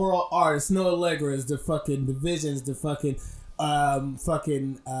about overall artists. No Allegras, the fucking Divisions, the fucking.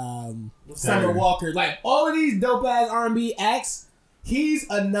 Summer Walker, like all of these dope ass R&B acts, he's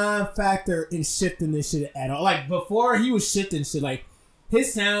a non-factor in shifting this shit at all. Like before, he was shifting shit. Like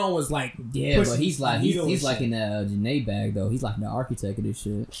his sound was like but he's like in the Janae bag though. He's like the architect of this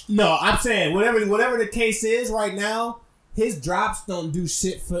shit. No, I'm saying whatever the case is right now, his drops don't do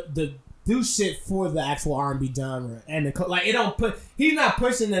shit for the actual R&B genre, and it don't put. He's not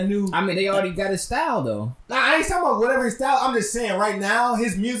pushing a new. I mean, they already got his style though. Nah, I ain't talking about whatever his style. I'm just saying right now,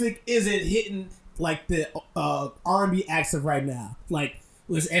 his music isn't hitting like the R&B acts of right now. Like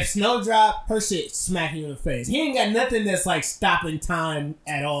if Snow drop, her shit smacking you in the face. He ain't got nothing that's like stopping time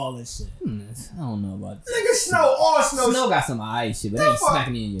at all and shit. I don't know about this. Nigga, Snow got some ice shit, but ain't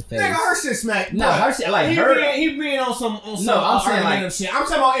smacking you in your face. Nigga, her shit smack. No, her shit like her. He being on some. No, I'm saying like shit. I'm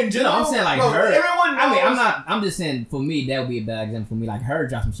talking about in general. No, I'm saying like bro, her. Everyone knows. I mean, I'm just saying for me that would be a bad example for me. Like her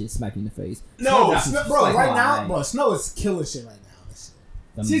drop some shit smacking in the face. No, bro, right now, bro, Snow is killing shit right now.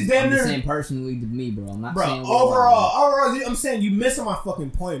 She's damn near. I'm saying personally to me, bro. I'm not saying overall, I'm saying you missing my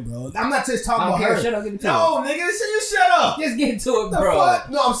fucking point, bro. I'm not just talking about her. Shut up, get into it. Nigga, you shut up. Just get to it, bro. Fuck?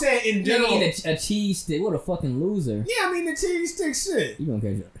 No, I'm saying in general. A cheese stick. What a fucking loser. Yeah, I mean the cheese stick shit. You gonna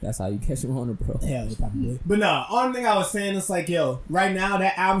catch it. That's how you catch him on it, bro. Hell, probably. But no, only thing I was saying is like, yo, right now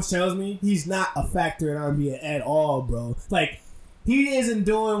that album shows me he's not a factor in R&B at all, bro. Like he isn't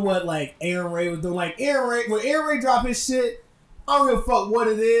doing what like Aaron Ray was doing. Like when Aaron Ray dropped his shit. I don't give a fuck what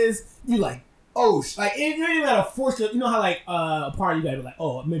it is. You like, like you ain't even gotta force it. You know how like a party you gotta be like,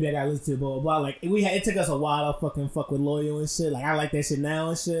 oh, maybe I gotta listen to blah blah blah. Like it took us a while to fucking fuck with Loyal and shit. Like I like that shit now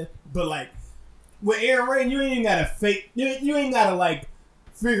and shit. But like with Aaron Ray, you ain't even gotta fake. You ain't gotta like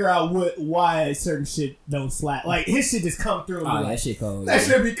figure out why certain shit don't slap. Like his shit just come through. And that shit cold. That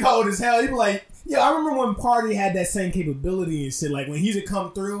shit be cold as hell. You be like, yeah, I remember when Party had that same capability and shit. Like when he would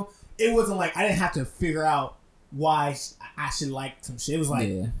come through, it wasn't like I didn't have to figure out why I should like some shit. It was like,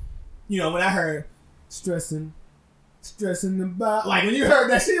 you know, when I heard stressing about, like when you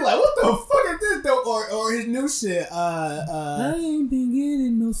heard that shit, you're like, what the fuck is this though? Or his new shit. I ain't been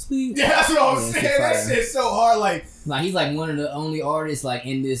getting no sleep. Yeah, that's what I'm saying. That shit's so hard. Like he's like one of the only artists like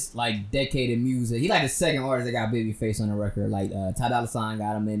in this like decade of music. He like the second artist that got Babyface on the record. Like Ty Dolla $ign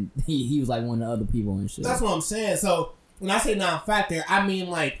got him, and he was like one of the other people and shit. That's what I'm saying. So when I say non-factor, I mean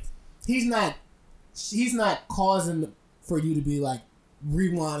like he's not causing for you to be like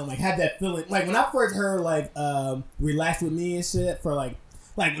rewind and like have that feeling. Like when I first heard like Relax With Me and shit for like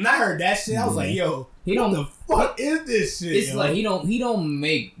when I heard that shit, I was like, yo, what the fuck is this shit? It's like he don't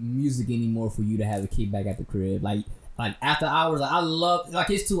make music anymore for you to have a kickback at the crib. Like After Hours, like I love like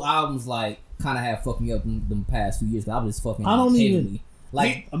his 2 albums like kind of have fucked me up in the past few years. I was just fucking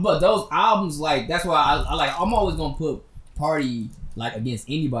but those albums like that's why I like I'm always gonna put Party like against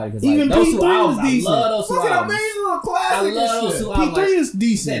anybody because Even like those P3 two albums, was decent. I love those two Fucking albums. amazing little I classic love and those shit. two albums. P3 Like, is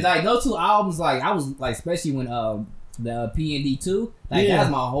decent. like those two albums, like I was like, especially when the P&D 2, like Yeah. that was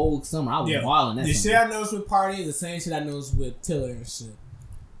my whole summer. I was wilding that The summer. shit I noticed with Party is the same shit I noticed with Tiller and shit.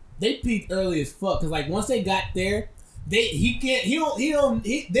 They peaked early as fuck because like once they got there, he don't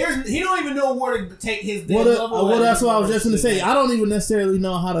even know where to take his damn level. Well, that's what I was just gonna say. Like, I don't even necessarily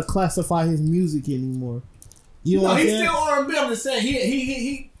know how to classify his music anymore. You know no, what I'm he's saying? still R&B. I'm just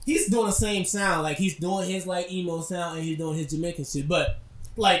saying he's doing the same sound. Like he's doing his like emo sound and he's doing his Jamaican shit. But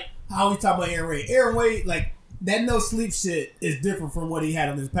like how we talk about Aaron Wade. Aaron Wade, like that No Sleep shit is different from what he had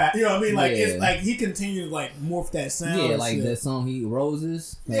on his past. You know what I mean? Like it's like he continues to like morph that sound. Yeah, and like shit. that song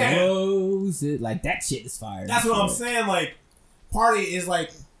Roses. Like, Yeah. Roses. Like that shit is fire. That's what I'm saying. Like Party is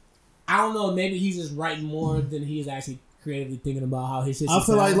like I don't know. Maybe he's just writing more than he's actually creatively thinking about how his shit. I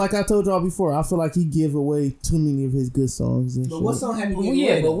feel like I told y'all before, I feel like he give away too many of his good songs. And But shit. what song have you Well, given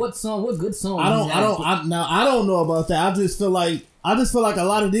yeah, away? but what good song? I don't know about that. I just feel like a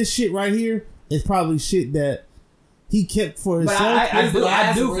lot of this shit right here is probably shit that he kept for But himself.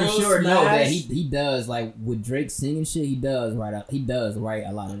 I do for Real sure know that Smash. he does like with Drake singing shit. He does write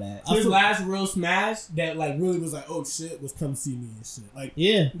a lot of that. His last real smash that like really was like oh shit was Come See Me and shit. Like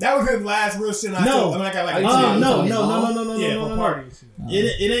Yeah. that was his last real shit. I No. mean, I got like Are you a talking two. about- Yeah, no, for no. Party and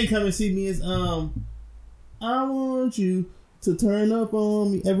shit. It ain't Come and See Me. It's I want you to turn up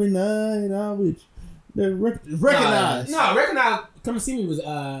on me every night. I wish recognize. No, Recognize. Come and See Me was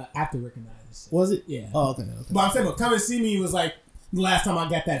after Recognize. And shit. Was it? Yeah. Oh, okay. But I'm saying, but Come and See Me was like the last time I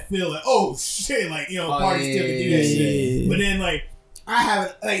got that feel like, oh shit, like Party still can do that shit. But then like I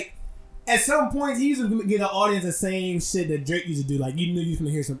haven't like at some point he used to get an audience the same shit that Drake used to do. Like you knew you was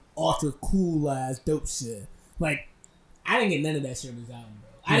gonna hear some ultra cool ass dope shit. Like I didn't get none of that shit on this album, bro.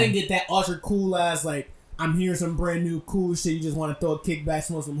 I didn't get that ultra cool ass like I'm hearing some brand new cool shit. You just want to throw a kickback,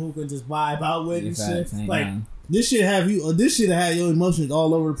 smoke some hookah, and just vibe out with and shit. Like This shit have your emotions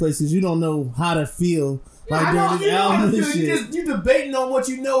all over the place because you don't know how to feel. Like I know, during you this know how album to and feel. shit. You debating on what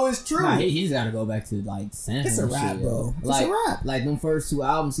you know is true. Nah, he's got to go back to like sample. It's a rap, shit, bro. It's like, a rap. Like them first two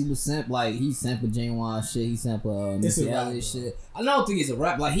albums, he was he sampled Genuine shit. He sampled It's a Missy rap, Elliott bro. shit. I don't think it's a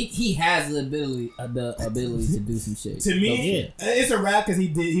rap. Like he has the ability to do some shit. To me, So, it's a rap because he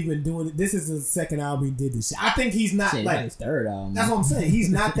been doing it. This is the second album he did this shit. I think he's not shit, like his third album. that's what I'm saying. He's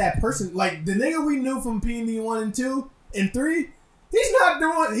not that person. Like the nigga we knew from P&D 1 and 2 and 3.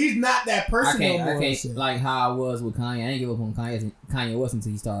 He's not that person no more. I can't shit. like how I was with Kanye. I ain't give up on Kanye West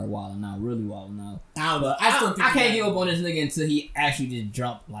until he started wilding out, really wilding out. I don't know. I can't give up on this nigga until he actually just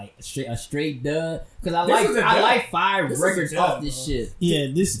dropped like a straight dud. Because I This is a dud. like 5 This is a records dud, off this bro. shit.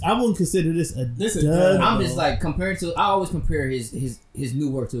 Yeah, I wouldn't consider this a This is dud. dud. I'm bro. just like comparing to. I always compare his new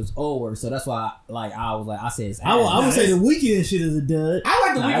work to his old work, so that's why I say it's. I would say the Weeknd shit is a dud. I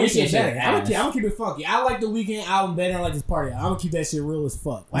like the Nah, Weeknd Weeknd shit shit better. ass. I'm gonna keep it funky. I like the Weeknd album better than I like this party album. I'm gonna keep that shit real as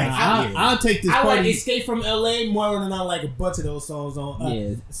fuck. Like I'll take this I like party. Escape from LA more than I like a bunch of those songs on.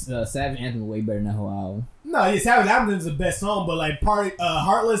 Yeah, Savage Anthem way better than that whole album. No, yeah, Savage Anthem is the best song, but like Party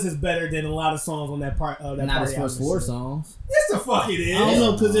Heartless is better than a lot of songs on that part. That Not party his first album 4 shit. songs. Yes, the fuck it is. I don't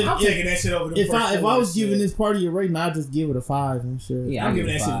know because I'm taking that shit over. The if I was giving this party a rating, I'd just give it a 5 and shit. Yeah, I'm I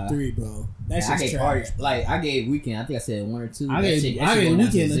giving give that it shit a 5. 3, bro. That I shit's gave trash. Party I gave Weeknd. I think I said 1 or 2. I That gave shit Weeknd going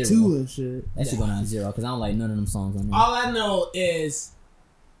down to a 2 0. and shit. That shit going down to 0 because I don't like none of them songs on there. All I know is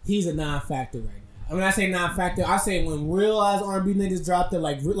he's a non-factor right now. When I say non-factor, I say when real ass R&B niggas dropped it,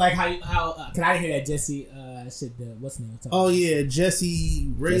 like how can I didn't hear that Jesse shit? What's the name? Oh yeah, Jesse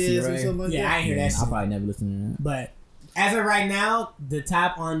Reyes Jesse or Ray. something like Yeah, that. I ain't hear that I shit. probably never listened to that. But as of right now, the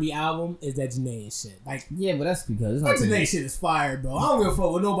top R&B album is that Janae shit. Like Yeah, but that's because it's that not. Janae shit is fire, bro. I don't give a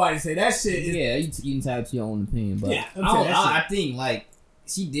fuck what nobody say. That shit is. Yeah, you entitled to your own opinion, but Yeah, I'm saying that I think like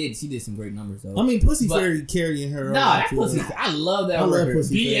she did some great numbers though. I mean, Pussy But- Fairy carrying her. Nah, on, that too. pussy. I love that I love record.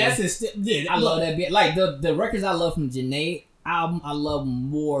 Pussy BS Fairy. is still. Yeah, I love look, that bit. Like the records I love from Janae album, I love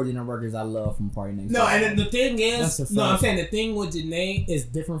more than the records I love from Party Next No, Door. and then the thing That's is, a no, I'm fact. saying the thing with Janae is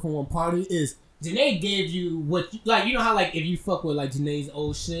different from one Party is Janae gave you what, like, you know how like if you fuck with like Janae's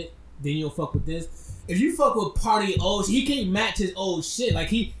old shit, then you'll fuck with this. If you fuck with Party old, he can't match his old shit. Like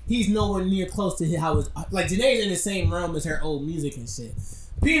he's nowhere near close to how his like Janae's in the same realm as her old music and shit.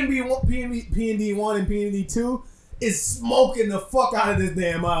 P&D 1 and P&D 2, is smoking the fuck out of this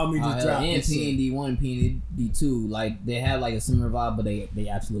damn album he just dropped. And PND1 and PND2, like they have like a similar vibe, but they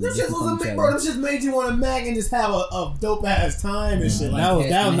absolutely Them shit different was from each a other. bro. Them shit made you want to mag and just have a dope ass time and shit. Like That was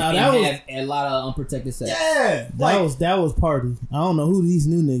have a lot of unprotected sex. yeah. that was Party. I don't know who these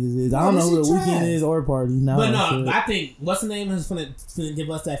new niggas is. I don't know who the Weeknd is or Party. No, But no, I think what's the name is finna give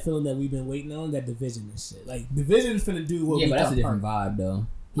us that feeling that we've been waiting on. That Division and shit. Like Division is finna do what we but that's a thought different Party. vibe though.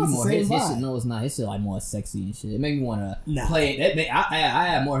 That's He's more the his same shit. vibe. No, it's not. His shit like more sexy and shit. It made me want to Nah. play it. I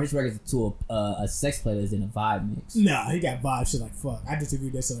had more his records to a sex playlist than a vibe mix. Nah, he got vibe shit like fuck. I disagree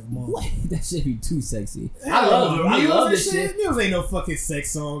with that shit like mom. What? That shit be too sexy. I love this shit. Muse ain't no fucking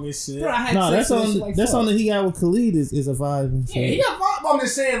sex song and shit. Bro, I had No, sex that's with on shit like that's fuck. on the he got with Khalid is a vibe and shit. Yeah, he got vibe. I'm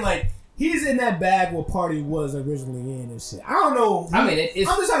just saying, like, he's in that bag where Party was originally in and shit. I don't know. I mean, it's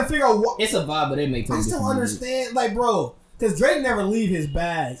I'm just trying to figure out what. it's a vibe, but it makes I still understand, like, bro, because Drake never leave his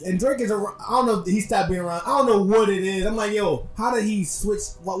bags, and Drake is around. I don't know if he stopped being around. I don't know what it is. I'm like, yo, how did he switch?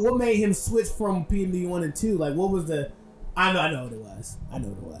 What made him switch from PMD 1 and 2? Like, what was the? I know what it was.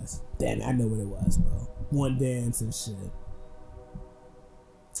 Damn it, I know what it was, bro. One Dance and shit.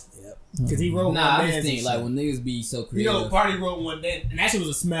 Yep. Because he wrote Nah, One I Dance just think and like shit. when niggas be so You creative. know, Party wrote One Dance, and that shit was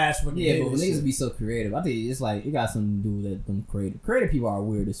a smash for Yeah, but when niggas be so creative, I think it's like it got something to do with them creative. Creative people are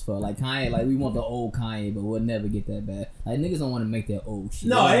weird as fuck. Like Kanye, like we want the old Kanye, but we'll never get that bad. Like niggas don't want to make that old shit.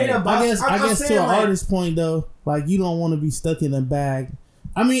 No, it ain't Like, about. I guess I'm to saying, an like, artist point though, like you don't want to be stuck in a bag.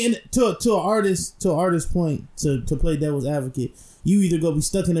 I mean, to an artist point to play devil's advocate, you either go be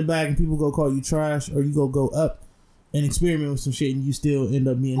stuck in a bag and people go call you trash, or you go up and experiment with some shit and you still end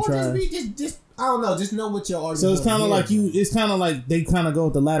up being or trash. just I don't know. Just know what your audience. So it's wanna kind of hear, like bro. you. It's kind of like they kind of go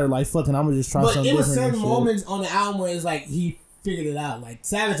with the latter. Like fucking, I'm gonna just try But something it was different. certain and shit. moments on the album where it's like he figured it out. Like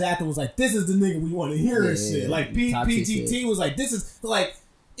Savage Anthem was like, "This is the nigga we want to hear," and Yeah, shit. Like toxic PGT shit. was like, "This is like,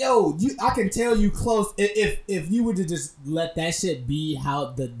 yo, I can tell you close. If you were to just let that shit be how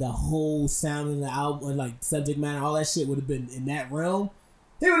the whole sound of the album and like subject matter, all that shit would have been in that realm.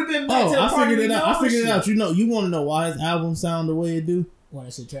 They would have been back to the I Party figured it out. I Know figured it shit. out. You want to know why his album sound the way it do? Why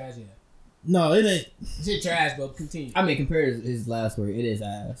that shit trash? Yeah, No, it ain't. shit trash, bro. Continue. I mean, compared to his last work, it is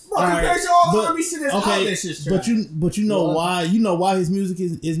ass. Bro, Alright, compared to all the but- R&B shit that's out Okay, there, shit's trash. but you know Well, why? You know why his music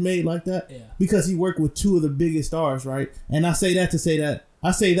is made like that? Yeah. Because he worked with two of the biggest stars, right? And I say that to say that.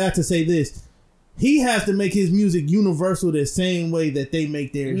 I say that to say this. He has to make his music universal the same way that they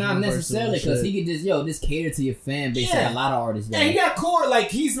make theirs. Not universal necessarily, and because shit. he could just cater to your fan base. Yeah. Like a lot of artists. And he got core, like,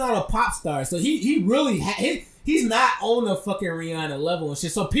 he's not a pop star. So he really, he's not on the fucking Rihanna level and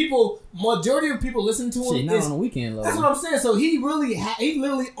shit. So majority of people listen to him. Shit, not on the weekend level. That's what I'm saying. So he really, he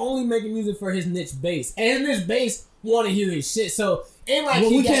literally only making music for his niche base. And his niche base want to hear his shit. So, ain't like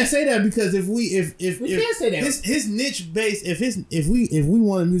Well, he we got, can't say that because if We can't say that. his niche base, if we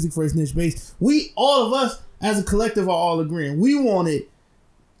wanted music for his niche base, we all of us as a collective are all agreeing we wanted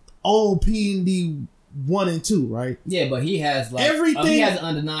old P&D 1 and 2, right? Yeah, but he has like Everything- he has an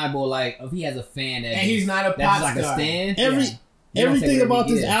undeniable like if he has a fan that And he's not a that's pop like star. a stand. Yeah. They don't Everything say about whatever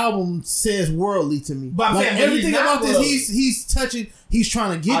this he is. album says worldly to me. But I'm like saying, but everything he's not about this, worldly. he's touching. He's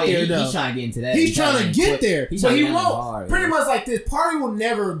trying to get Oh, yeah, there. though he's trying to get into that. He's trying to get there. He's So trying he to get won't. hard, Pretty yeah. much like this. Party will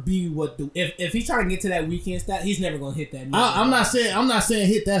never be what the if he's trying to get to that weekend stat, he's never gonna hit that. I'm not saying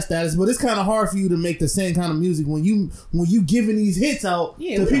hit that status, but it's kind of hard for you to make the same kind of music when you giving these hits out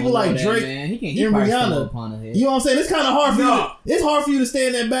Yeah, to we people don't know like that, Drake man. He and probably stumbled Rihanna. upon a hit. You know what I'm saying? It's kind of hard for No. you. It's hard for you to stay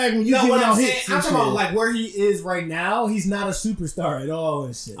in that bag when you No, giving what I'm out saying, hits. I'm and talking about shit. like where he is right now. He's not a superstar at all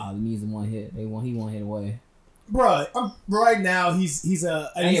and shit. Oh, it means one hit. He won't hit away. Bruh, right now he's a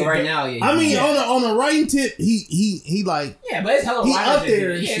Right now, yeah. I mean, Yeah. on a writing tip, he like yeah, but it's hella he writers up there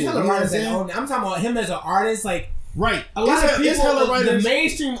that- and yeah, shit, it's hella you know what writers I'm that saying? own it. I'm talking about him as an artist. Like right. a lot of It's people, hella the writers.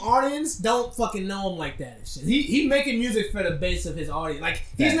 mainstream audience don't fucking know him like that and shit. He making music for the base of his audience. Like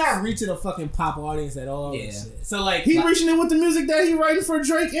he's Facts. not reaching a fucking pop audience at all. Yeah. And shit. So like He reaching in with the music that he writing for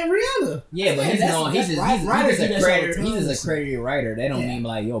Drake and Rihanna. Yeah, but Yeah, he's that's- known. that's He's writers do just that a shit creator. all the He's time. just a creator writer. They don't Yeah. mean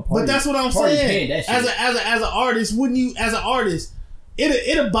like yo. But Party, that's what I'm Party saying. penned that shit. As an artist, wouldn't you? As an artist,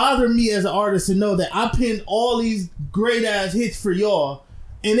 it'll bother me as an artist to know that I pinned all these great ass hits for y'all,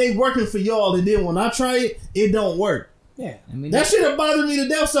 and they working for y'all, and then when I try it, it don't work. yeah. I mean, That shit bother me to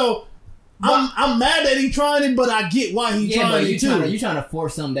death. So I'm mad that he trying it, but I get why he yeah, but trying you it too. you trying to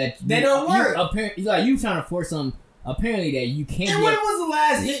force something that They don't work. Apparently, like you trying to force something apparently that you can't. And when was the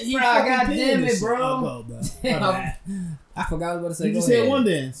last hit he Bro, fucking God pinned damn and it, shit? bro. Oh, bro. My bad. I forgot what I was about to say. You Go just said ahead. One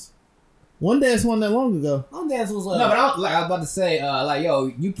Dance. One Dance won that long ago. One Dance was No, but I was about to say, like,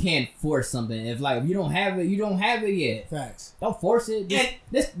 yo, you can't force something. If you don't have it, you don't have it yet. facts. Don't force it.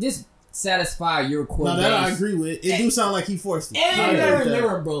 Just satisfy your core No, that I base. agree with. It do sound like he forced it. And I you agree gotta with that.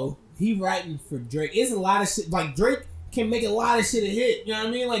 remember, bro, he writing for Drake. It's a lot of shit. Like Drake can make a lot of shit a hit. You know what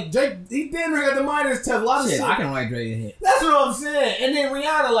I mean? Like Drake, he didn't got the minors to a lot of shit. I can write Drake a hit. That's what I'm saying. And then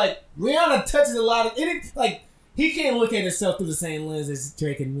Rihanna touches a lot of it. Like he can't look at himself through the same lens as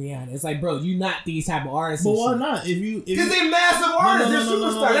Drake and Rihanna. It's like, bro, you not these type of artists. But why not? Because they massive artists. They're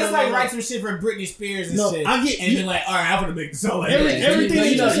superstars. That's like no. write some shit for Britney Spears and shit. I get and then like, all right, I'm gonna make the song like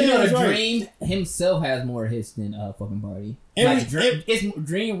everything. You know, the right. Dream himself has more hits than fucking Party.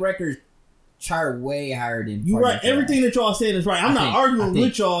 Dream Records chart way higher than. You right. Everything that y'all saying is right. I'm not arguing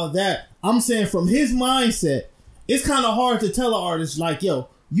with y'all that. I'm saying from his mindset, it's kind of hard to tell an artist like, yo,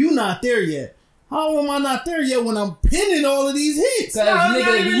 you not there yet. How am I not there yet when I'm pinning all of these hits? Because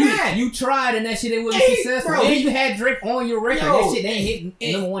nigga, you tried and that shit ain't wasn't successful. And you had Drake on your record. That shit ain't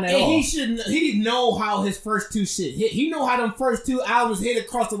hit number one at all. He didn't know how his first two shit hit. He know how them first two albums hit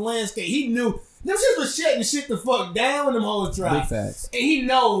across the landscape. He knew them shit was shutting shit the fuck down when them hoes dropped. Big facts. And he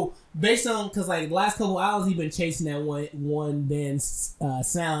know based on because like the last couple albums he been chasing that one band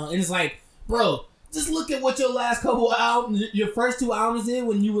sound, and it's like, bro. Just look at what your last couple albums, your first two albums did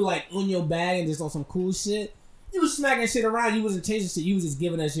when you were like on your bag and just on some cool shit. You was smacking shit around. You wasn't changing shit. You was just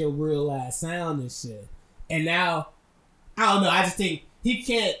giving us your real ass sound and shit. And now, I don't know. I just think he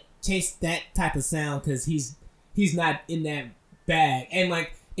can't chase that type of sound because he's not in that bag. And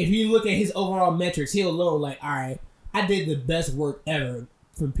like, if you look at his overall metrics, he'll lower like, all right, I did the best work ever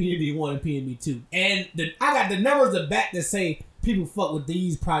from PNB 1 and PNB 2. And I got the numbers of back that say people fuck with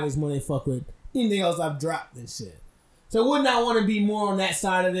these projects more than they fuck with anything else I've dropped and shit. So would not want to be more on that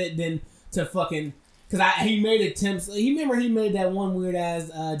side of it than to fucking... Because he made attempts... He made that one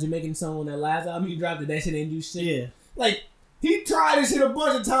weird-ass Jamaican song on that last album he dropped. That shit didn't do shit. Yeah. Like, he tried this shit a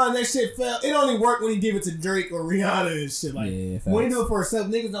bunch of times. That shit fell. It only worked when he gave it to Drake or Rihanna and shit. Like, when he do it for himself,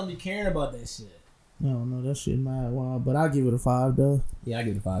 niggas don't be caring about that shit. No, that shit mad wild. But I'll give it a 5, though. Yeah, I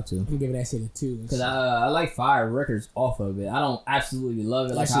give it a 5 too. I'm giving that shit a 2. Because I like 5 records off of it. I don't absolutely love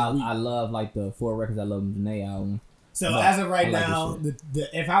it. Like how I love like the 4 records I love from Janae album. So as of right now,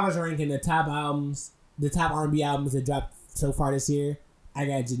 if I was ranking the top albums, the top R&B albums that dropped so far this year, I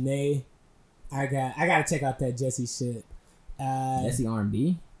got Janae. I gotta check out that Jessie shit. Jessie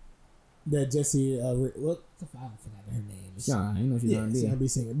R&B. The Jessie. What? I forgot her name. Sean, you know she's R&B. She's R&B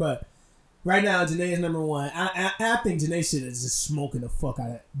singer, but. Right now, Janae is number 1. I think Janae shit is just smoking the fuck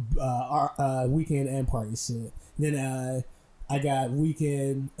out of Weekend and Party shit. Then I got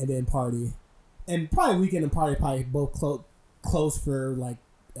Weekend and then Party, and probably Weekend and Party probably both close for like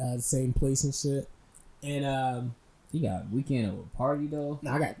the same place and shit. And you got Weekend over Party though.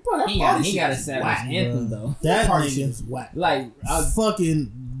 No, I got bro. He got a savage anthem though. That Party shit is whack. Like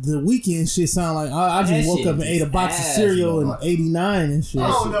fucking. The Weekend shit sound like I just woke up and ate a box of cereal in '89 and shit. I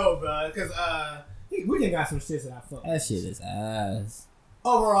don't know, bro, because Weekend got some shit that I fuck. That shit is ass.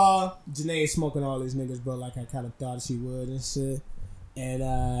 Overall, Janae smoking all these niggas, bro, like I kind of thought she would and shit.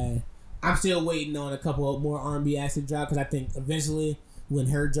 And I'm still waiting on a couple more R&B acts to drop because I think eventually when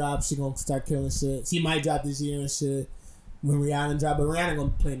her drops, she gonna start killing shit. She might drop this year and shit. When Rihanna drop, but Rihanna gonna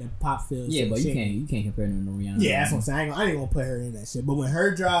play in the pop field. Yeah, but you can't compare her to Rihanna. Yeah, that's what I'm saying. I ain't gonna put her in that shit. But when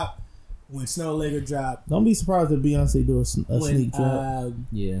her drop, when Snow Lager drop, don't be surprised if Beyonce do a sneak drop.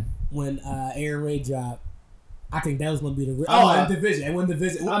 When Aaron Ray drop, I think that was gonna be the Division. And when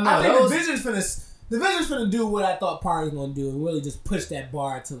Division, I think Division's finna do what I thought Party was gonna do and really just push that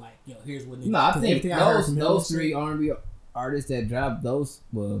bar to like, yo, here's what. No, I think those 3 R&B artists that dropped those,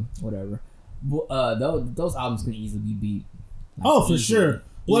 well, whatever. Those albums can easily be beat. Like, for sure.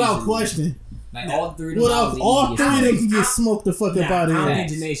 Without question. Like all 3 all 3 they can get smoked the fuck up out of here. I don't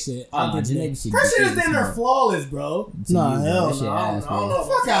think Janae shit. Janae shit. Her shit is damn near flawless, bro. Nah, hell no. I don't know.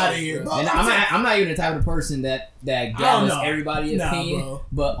 Fuck out of here, bro. And I'm not even the type of person that gathers everybody's opinion. Bro.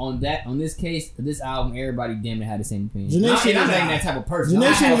 But on this case, this album, everybody damn near had the same opinion. Janae shit, I'm not that type of person.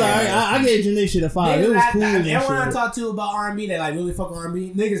 Janae shit was like, I gave Janae shit a 5. It was cool. Everyone I talk to about R&B that like really fuck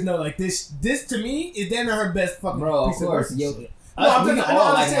R&B, niggas know like this to me is damn near her best fucking piece of work.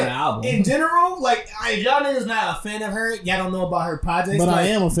 In general, like if y'all niggas not a fan of her, y'all don't know about her projects. But I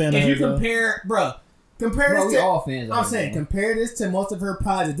am a fan of her. If you compare this to all fans. I'm saying compare this to most of her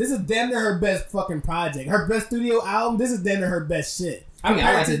projects. This is damn near her best fucking project. Her best studio album. This is damn near her best shit. I mean,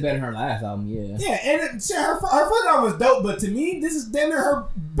 I like this better than her last album. Yeah. Yeah, and shit, her first album was dope, but to me, this is damn near her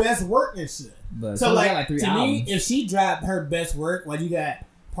best work and shit. But so like to me, if she dropped her best work, like you got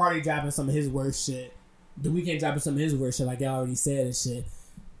Party dropping some of his worst shit. The Weeknd dropping some of his worst shit, like y'all already said and shit.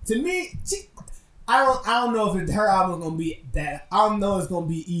 To me, I don't know if her album's gonna be that. I don't know it's gonna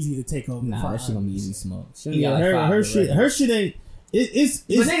be easy to take over. Nah, that shit gonna be easy smoke. Yeah, her shit ain't. It's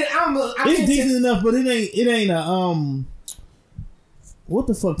decent enough, but it ain't What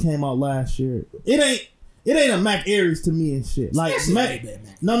the fuck came out last year? It ain't a Mac Aries to me and shit. Like Mac.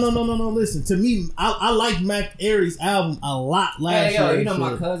 No. Listen to me. I like Mac Aries album a lot last year. You know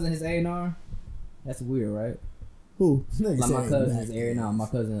my cousin, his A&R. That's weird, right? Who? Like my cousin is A&R. My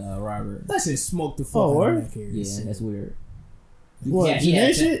cousin Robert. That shit smoked the fuck out of Mac Aries. Yeah, that's weird. What?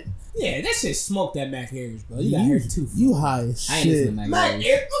 Janae shit? Yeah, that shit smoked that Mac Aries, bro. You got heard too. You high as I ain't listening shit. to Mac Aries.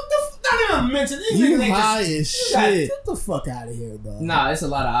 What the? Not even mention. You high as shit. Get the fuck out of here, bro. Nah, it's a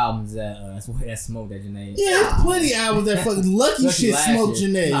lot of albums that smoked that Janae. Yeah, there's plenty albums that fucking Lucky shit smoked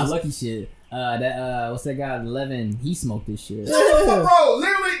Janae. Nah, Lucky shit. What's that guy? 11. He smoked this shit. Yeah. Bro,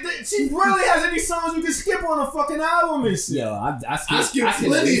 literally, she really has any songs you can skip on a fucking album and shit. Yo, I skip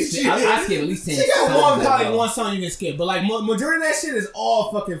plenty of shit. I skip at least 10 She got songs. one song you can skip, but like majority of that shit is all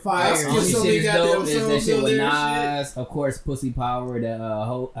fucking fire. Only shit is dope is that shit with Nas, of course, Pussy Power,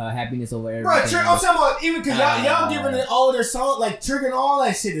 the Happiness Over Everything. Bro, I'm talking about even because y'all giving an older song like Trigger and all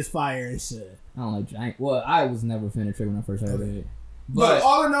that shit is fire and shit. I don't like. I was never a fan of Trigger when I first heard it. But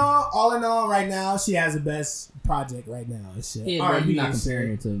all in all, right now she has the best project right now and shit. Yeah, bro, you're not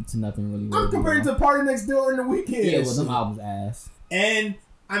comparing it to nothing really. I'm comparing it to Party Next Door in the Weekend. Yeah, well, them albums ass. And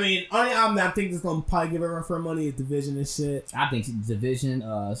I mean, only album that I think is gonna probably give her a run for money is Division and shit. I think Division,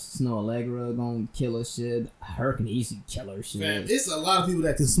 Snow Allegra gonna kill her shit. Her can easily kill her shit. Man, it's a lot of people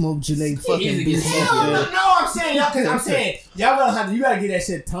that can smoke Janae fucking easy beats. No, I'm saying y'all, because I'm saying y'all gonna have to. You gotta get that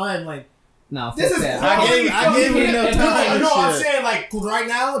shit time, like. No, This is that. I gave her enough time. No, I'm shit. saying like 'cause right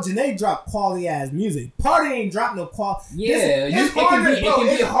now Janae dropped quality ass music. Party ain't dropped no quality. Yeah, it's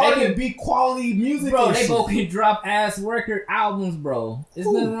hard to be quality music. Bro, and they shit. both can drop ass record albums, bro. There's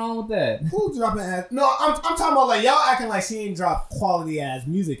nothing wrong with that. Who dropping ass? No, I'm talking about like y'all acting like she ain't dropped quality ass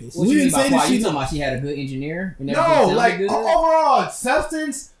music and shit. What We you mean didn't by say that quality? she You talking about she had a good engineer? And everything No, sounded like good? overall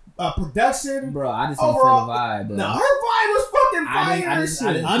substance, production. Bro, I just don't feel overall, the vibe, bro. No, her vibe was fucking fire. I and just-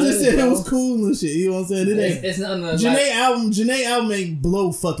 shit. I just said it was cool and shit. You know what I'm saying? It ain't. It's nothing like, Janae album ain't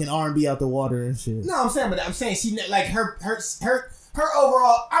blow fucking R&B out the water and shit. No, I'm saying she like her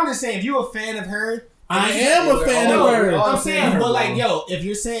overall. I'm just saying if you're a fan of her, I am a fan of her. I'm saying, her, but bro. like, yo, if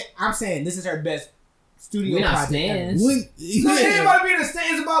you're saying, I'm saying this is her best studio We're not project. stands. It's not about being a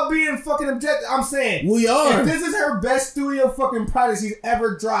stand. It's about being fucking objective. I'm saying We are. If this is her best studio fucking project she's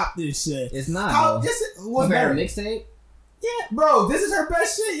ever dropped, this shit. It's not, How bro. this was Compared better. to mixtape? Yeah, bro, this is her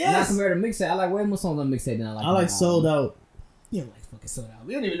best shit. Not Yes. compared to mixtape. I like way more songs on mixtape than I like I like on Sold album. Out. You don't like fucking Sold Out.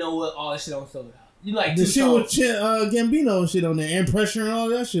 We don't even know what all that shit on Sold Out. You like The two shit songs. with Gambino and shit on there, and Pressure and all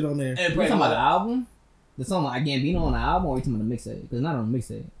that shit on there. And You talking about the album? The song like Gambino on the album, or you talking about the mixtape? Because not on the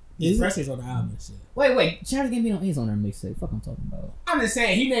mixtape. Is it? Pressure's on the album and shit. Wait. Childish Gambino is on their mixtape. Fuck, I'm talking about. I'm just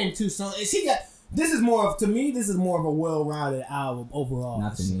saying he named two songs. He got. This is more of to me. This is more of a well-rounded album overall.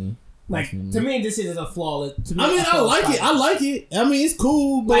 Not to me. Like to me, this is a flawless. To me, I mean, a I flawless like it. project. I like it. I mean, it's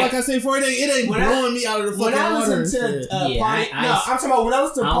cool, but Like, like I say, for it ain't when I- blowing me out of the When fucking I water. listen and to shit. Party, I- no, I'm talking about when I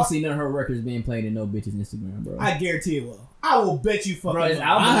listen to I don't Party. see none of her records being played in no bitches Instagram, bro. I guarantee it will. I will bet you fucking. Bro, this will.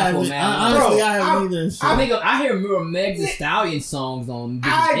 album- I haven't. man. Honestly, Bro, I haven't I'm- either. and shit. I hear more Meg Thee Stallion songs on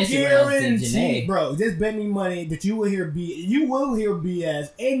bitches I Instagram than guarantee, Janae. bro. Just bet me money that you will hear BS,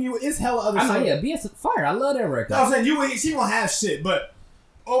 and it's hella other I know, songs. yeah, BS fire. I love that record. No, I'm saying she gonna have shit, but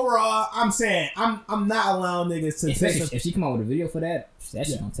overall, I'm saying I'm not allowing niggas to. If she come out with a video for that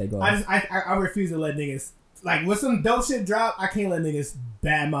shit gonna take off. I refuse to let niggas like when some dope shit drop. I can't let niggas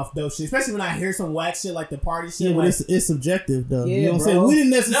badmouth dope shit, especially when I hear some whack shit like the party shit. Yeah, but like, it's subjective though. Yeah, You know what I'm bro. saying? We didn't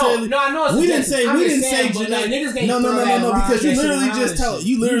necessarily. no, I know it's we didn't subjective. say I'm we just didn't say saying, but, like, Janae. niggas can't No, throw that around because you that shit literally around just and tell shit.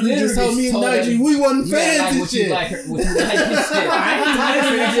 you literally just told me and told Nigel her- we wasn't You gotta fans like and what you shit. like her, what you like and shit. I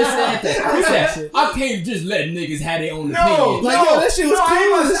literally just said that. He said, I can't just let niggas have their own No, opinion. Like, yo, that shit was I ain't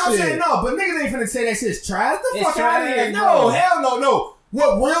cool gonna- as I'm shit. saying no, but niggas ain't finna say that shit's trash. The It's fuck out of trash, here. bro. No, hell no.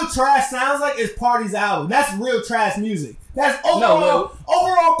 What real trash sounds like is Party's album. That's real trash music. That's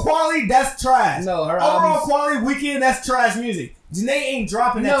overall quality. That's trash. No, her overall album's- quality weekend. That's trash music. Janae ain't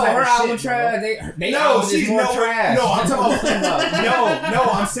dropping that No, type her of album shit, bro. trash. They No, album she's is more no, trash. no. I'm talking about. about no.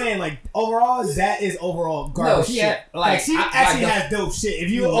 I'm saying like overall, that is overall garbage. No, she shit. had, like, she I- actually like, has dope shit. If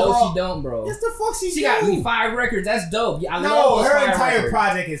you No, overall, she don't, bro. yes, the fuck She got do. 5 records. That's dope. I No, love those her 5 entire records.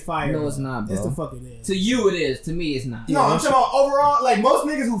 project is fire. No, it's not, bro. It's the fuck it is. To you, it is. To me, it's not. No, I'm talking about overall. Like most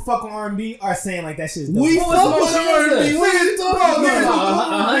niggas who fuck with R&B are saying like that shit's dope. We Who was fuck the with most R&B. What are you Bro, talking niggas about?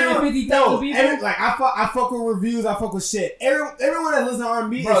 who- 150,000 people? Like I fuck with reviews. I fuck with shit. Everyone that listens to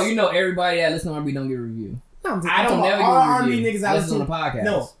R&B, Bro, is, you know everybody that listens to R&B don't get a review. No, I don't never all give a R&B review. niggas I Listen listen on the podcast.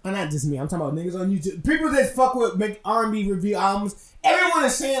 No, not just me. I'm talking about niggas on YouTube. People that fuck with make R&B review albums. Everyone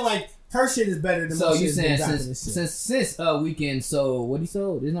is saying like her shit is better than So most you shit saying that's been dropping this shit. since Weekend sold, what he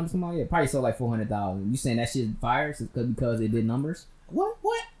sold? This number somebody probably sold like 400,000. You saying that shit fire because it did numbers? What?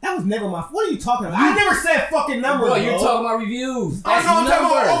 That was never my. What are you talking about? I never said fucking numbers. Bro, you're talking about reviews. I'm talking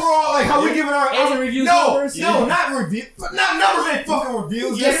about overall, like how we giving our reviews numbers. No, not review. Not numbers ain't fucking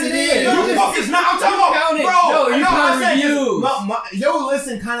reviews. Yes, it is. No, the fuck is not. I'm talking about, bro. No, you count reviews. Yo,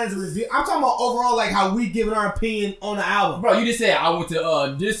 listen, kind of as a review. I'm talking about overall, like how we giving our opinion on the album. Bro, you just said I went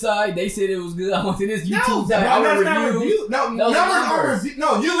to this side. They said it was good. I went to this YouTube side. No, that's not review. No, numbers are review.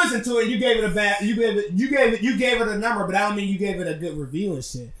 No, you listened to it. You gave it a bad. You gave it a number, but I don't mean you gave it a good review and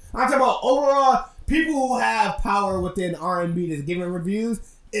shit. I'm talking about overall people who have power within R&B that's giving reviews.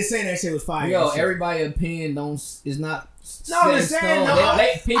 Is saying that shit was fire. Yo, everybody's opinion is not. No, I'm just saying. No,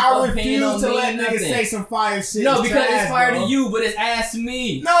 I refuse to let niggas say some fire shit. No, because it's fire to you, but it's ass to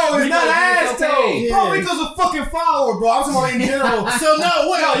me. No, it's not ass to me. Bro, because a fucking follower, bro. I'm talking about in general. So no,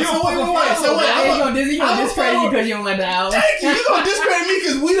 wait. You gonna discredit you because you don't like the album. Thank you. You gonna discredit me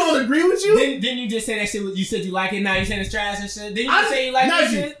because we don't agree with you? Didn't you just say that shit? You said you like it. Now you saying it's trash and shit. Didn't you say you like that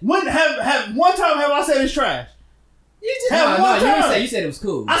shit? When have one time have I said it's trash? You said it was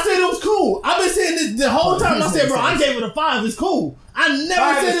cool. I said it was cool. I've been saying this the whole time. I said, bro, I gave it a 5. It's cool. I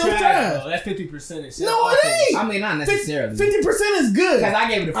never said it was trash. That's 50% and shit. No, it ain't. I mean, not necessarily. 50% is good. Because I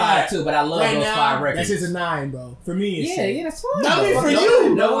gave it a 5 too, but I love those 5 records. That's just a 9, bro. For me, yeah, that's fine. I mean, for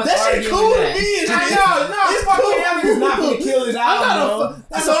you, that shit cool to me. I know, it's fucking hell. It's not gonna kill his album.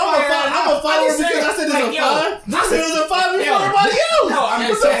 So I'm a follower because I said it's a 5. I said it was a 5 before everybody else. No, I'm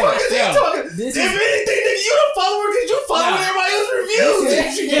just saying. What the fuck is he talking? If anything, nigga, you the follower because you following everybody else's reviews.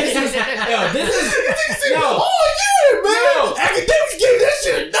 This is oh yeah, man. Academics give that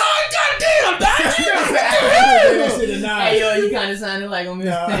shit a 9. Goddamn, 9. Hey yo, you kind of sounded like on me.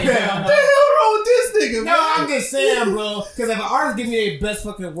 What the hell wrong with this nigga, man? No, I'm just saying, bro. Because if an artist give me their best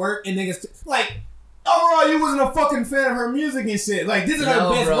fucking work and niggas like. Overall, you wasn't a fucking fan of her music and shit. Like, this is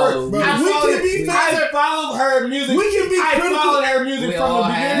her best work. Bro, I followed her music. We can be critical. I followed her music from the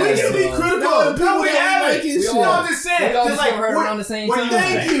beginning. We can be critical of people we haven't. I'm just saying. Just like her around the same time.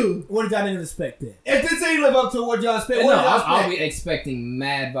 Thank you. What did y'all niggas expect then? If this ain't live up to what y'all expect, I'll be expecting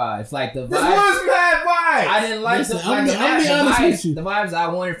mad vibes. Like the vibes. This was mad vibes. I didn't like the vibes. I'll be honest with you. The vibes I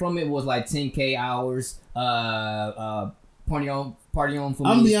wanted from it was like 10K hours. Party on for me.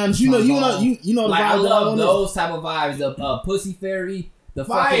 I'm be honest. You know the like, vibes. I love those type of vibes. The Pussy Fairy, the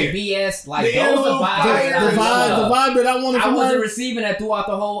fucking BS, like those are vibes. The vibe that I wanted from her. I wasn't receiving that throughout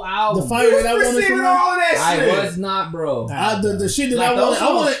the whole album. The fire that I wanted from her. All that shit. I was not, bro. The shit that like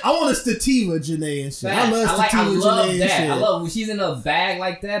I wanted Stativa Janae and shit. I love Stativa Janae and shit. I love when she's in a bag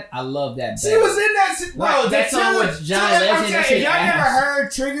like that. I love that bag. She was in that shit, bro. Like, that song with John Legend. If y'all never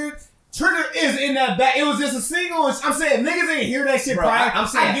heard Trigger is in that bag. It was just a single. I'm saying niggas ain't hear that shit prior. I'm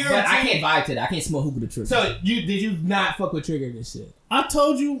saying, but I can't vibe to that. I can't smoke hookah to Trigger. So did you not fuck with Trigger this shit? I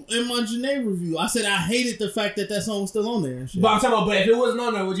told you in my Janae review. I said I hated the fact that song was still on there and shit. But I'm talking about, but if it wasn't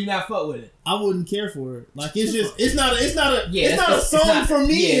on there, would you not fuck with it? I wouldn't care for it. Like it's not a song for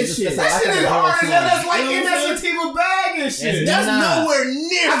me and shit. That shit is hard as hell. That's like in that Sativa bag and shit. That's nowhere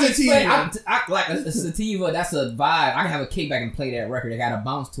near Sativa. Like a Sativa, that's a vibe. I can have a kickback and play that record. I got to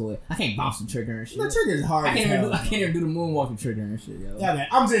bounce to it. I can't bounce the Trigger and shit. The Trigger is hard. I can't even do the moonwalking Trigger and shit, yo. Yeah, man.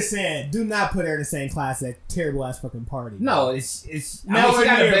 I'm just saying, do not put her in the same class as terrible ass fucking Party. No, it's. I mean, she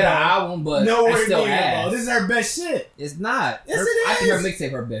got a better album, but it's still ass. Bro. This is her best shit. It's not. Yes, it is. I think her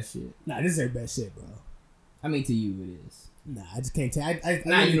mixtape her best shit. Nah, this is her best shit, bro. I mean, to you it is. Nah, I just can't take.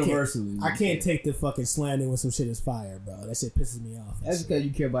 Not universally. I can't take the fucking slander when some shit is fire, bro. That shit pisses me off. That's because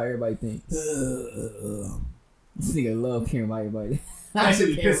you care about everybody thinks. This nigga love caring about everybody. That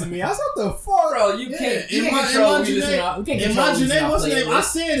shit be pissing me off. What the fuck, bro? You can't control what you listen to. In my Janae, what's the name? I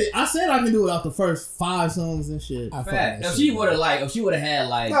said it. I said I can do it off the first 5 songs and shit. If she would have had she would have had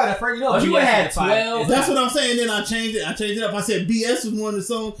 12. That's what I'm saying. Then I changed it. I changed it up. I said BS was one of the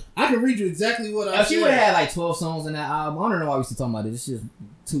songs. I can read you exactly what I said. If she would have had like 12 songs in that album, I don't know why we still talking about this. This shit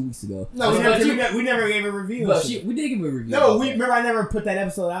 2 weeks ago. No, we never gave a review. But we did give a review. No, remember I never put that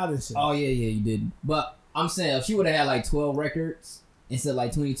episode out and shit. Oh yeah, you did. But I'm saying if she would have had like 12 records instead of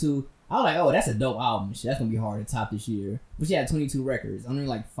like 22, I was like, oh, that's a dope album. Shit, that's gonna be hard to top this year. But she had 22 records. Only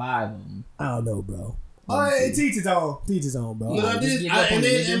like 5 of them. I don't know, bro. Teach his own. Teach his own, bro. But I did, and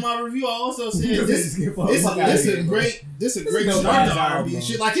then in my review, I also said this is a great start to R&B and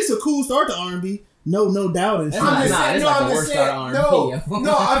shit. Like it's a cool start to R&B. no doubt and shit. I'm just Nah, saying, it's no, like I'm the just worst saying, start no, R&B.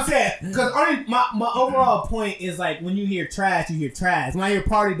 no, I'm saying, because my overall point is like, when you hear trash, you hear trash. When I hear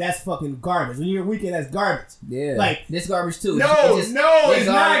party, that's fucking garbage. When you hear weekend, that's garbage. Yeah, Like, this garbage too. No, it's not It's a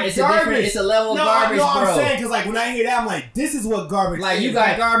garbage. different. It's a level of No, garbage, no, bro. I'm saying, because like, when I hear that, I'm like, this is what garbage Like is. you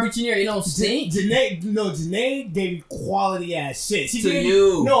got garbage in here, you don't stink. Janae gave you quality ass shit. She To gave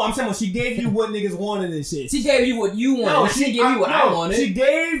you. No, I'm saying, she gave you what niggas wanted and shit. She gave you what you wanted. No, she didn't give you what I wanted.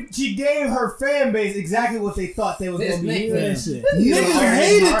 She gave her fan base exactly what they thought they was This gonna be nigga- hearing and shit. Niggas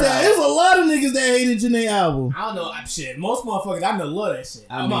hated that. There's a lot of niggas that hated Janae album. I don't know, shit. Most motherfuckers, I know love that shit.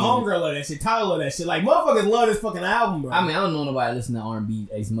 I My mean- homegirl love that shit. Tyler love that shit. Like motherfuckers love this fucking album, bro. I mean, I don't know nobody listen to R&B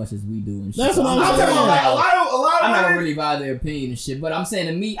as much as we do and shit. That's what I'm I'm talking about like a lot of I'm not women- really about their opinion and shit, but I'm saying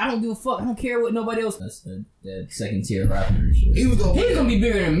to me, I don't give a fuck. I don't care what nobody else. That's the second tier rapper and shit. He was gonna. He's gonna be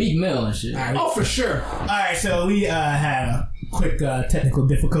bigger than Meek Mill and shit. Alright. Oh, for sure. Alright, so we had a quick technical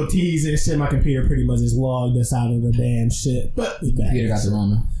difficulties and shit. My computer pretty much just logged us out of the damn shit. But we back. Peter got the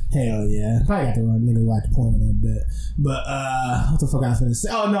wrong. Hell yeah. Probably got the wrong nigga watch the point of that bit. But what the fuck I was gonna say?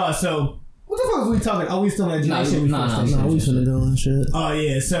 Oh no, so what the fuck was we talking? Oh, we still on that No, shit. no. Nah, we finna go and shit. Oh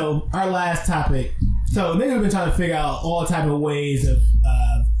yeah, so our last topic. So niggas been trying to figure out all type of ways of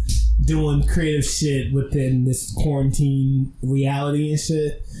doing creative shit within this quarantine reality and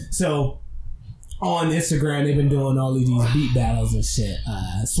shit. So on Instagram, they've been doing all of these beat battles and shit.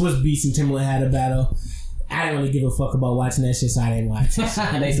 Swiss Beats and Timbaland had a battle. I didn't really give a fuck about watching that shit, so I didn't watch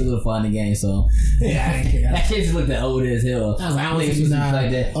it. They used to look fun in the game, so Yeah, I didn't care. that shit just looked old as hell. I was like, I don't Niggas think used to nah. be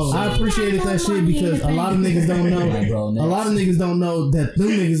like that. Oh, I appreciated that shit because a lot of niggas don't know. Like, bro, A lot of niggas don't know that them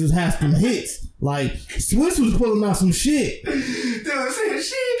niggas was had some hits. Like Swiss was pulling out some shit. Dude,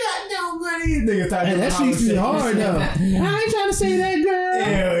 she got no money. Nigga thought Hey, that shit be hard though. I ain't trying to say that, girl.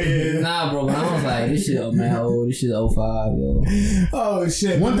 Hell yeah. Nah, bro, but I was like, this shit, man, old. This shit 05, yo. Oh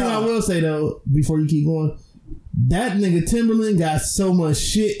shit. One but thing no. I will say though, before you keep going, that nigga Timberland got so much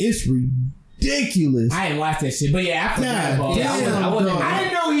shit. It's ridiculous. I didn't watch that shit, but yeah, I forgot about Yeah, it. I wasn't. I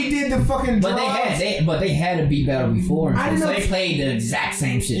didn't know he did the fucking But drugs. they had a beat battle before, I and didn't so know- they played the exact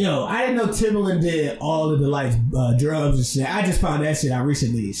same shit. Yo, I didn't know Timbaland did all of the like drugs and shit. I just found that shit out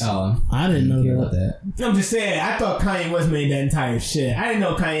recently. Oh, I didn't know care that. about that. I'm just saying, I thought Kanye West made that entire shit. I didn't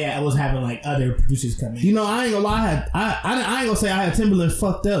know Kanye was having like other producers come in. You know, I ain't gonna lie. I ain't gonna say I had Timberland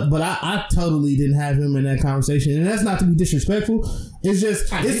fucked up, but I totally didn't have him in that conversation, and that's not to be disrespectful. It's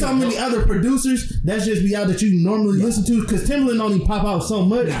just it's so many other producers that just be out that you normally listen to because Timberland only pop out so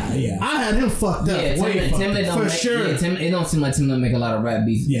much. yeah. I had him fucked up. Yeah, Timbaland don't for make, sure. Yeah, it don't seem like Timbaland make a lot of rap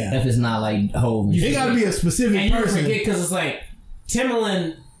beats. Yeah. If it's not like Hov. and It shit. gotta be a specific And you person. forget because it's like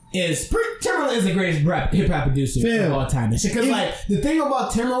Timbaland is the greatest hip hop producer Fair. of all time. Because like the thing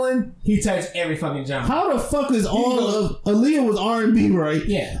about Timbaland, he touched every fucking genre. How the fuck is all of Aaliyah was R&B, right?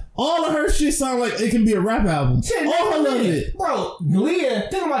 Yeah. All of her shit sound like it can be a rap album. Shit, All of Aaliyah. it. Bro, Aaliyah,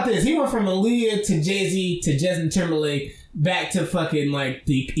 think about this. He went from Aaliyah to Jay-Z to Justin Timberlake back to fucking like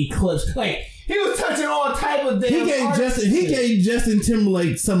the Eclipse. Like he was touching all type of damn artists and shit. Gave Justin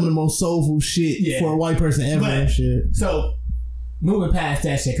Timberlake some of the most soulful shit Yeah. for a white person ever But- and shit. So, moving past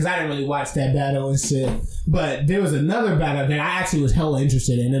that shit, because I didn't really watch that battle and shit. But there was another battle that I actually was hella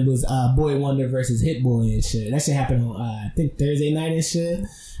interested in. It was Boy Wonder versus Hit Boy and shit. That shit happened on, I think, Thursday night and shit.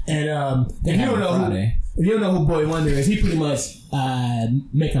 And if you don't know who Boy Wonder is, he pretty much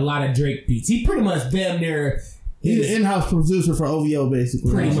make a lot of Drake beats. He pretty much damn near... He's an in-house producer for OVO,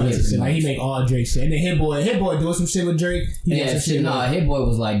 basically. Pretty much, Yeah, like he make all Drake shit, and then Hit Boy doing some shit with Drake. He did Yeah, some shit. No, with- Hit Boy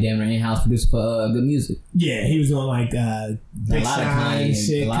was like damn near in-house producer for good music. yeah, he was doing like A Big lot of Sean Kanye,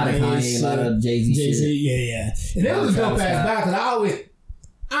 shit, a lot of Kanye, a lot of Jay-Z shit. yeah. And that was a dope ass battle because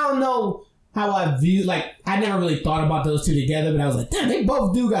I don't know how I view, like, I never really thought about those two together, but I was like, damn, they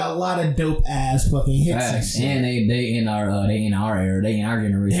both do got a lot of dope ass fucking hits and Facts. shit. And they in our era, they in our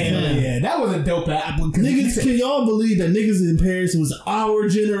generation. Hell yeah, that was a dope ass. Niggas, can y'all believe that niggas in Paris was our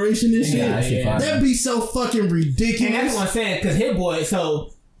generation and shit? Yeah, that shit fire. That'd be so fucking And ridiculous. that's what I'm saying, because Hit Boy,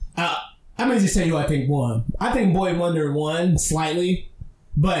 so, I'm gonna just tell you who I think won. I think Boy Wonder won slightly,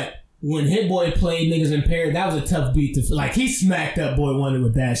 but when Hit Boy played Niggas Impaired, that was a tough beat to, like, he smacked up Boy Wonder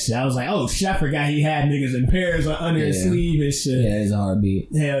with that shit. I was like, oh shit, I forgot he had Niggas Impaired under his Yeah. sleeve and shit. Yeah, it's a hard beat.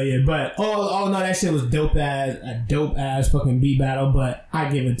 Hell yeah, but all in all, that shit was a dope ass fucking beat battle, but I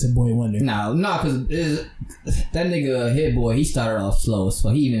give it to Boy Wonder. No, because that nigga Hit Boy, he started off slow, so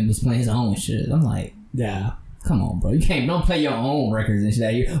he even was playing his own shit. I'm like, Yeah. Come on, bro. You don't play your own records and shit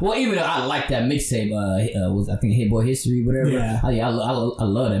out here. Well, even though I like that mixtape, was I think Hit Boy History, whatever. Yeah. I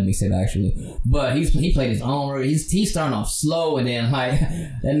love that mixtape actually. But he played his own record. He's starting off slow, and then like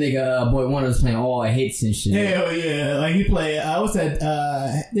that nigga Boy Wonder was playing all hits and shit. Hell yeah! Like he played. What's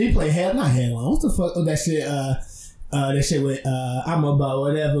that? He played not Headline. What the fuck was that shit? That shit with I'm about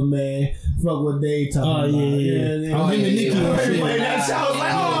whatever, man. Fuck what they talking about. Yeah. Oh, him and Nicki. He played that shit. I was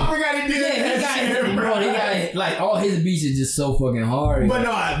like, I forgot he did that shit, bro. He got like all his beats is just so fucking hard. But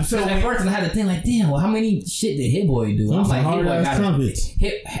no, so at first I had to think like, damn, well, how many shit did Hit Boy do? I'm like, Hit Boy trumpets.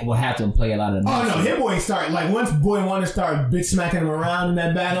 Hit will have to play a lot of. Oh no, Hit Boy started like once Boy Wonder started bitch smacking him around in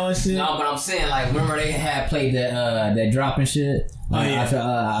that battle and shit. No, but I'm saying like, remember they had played that dropping shit. Oh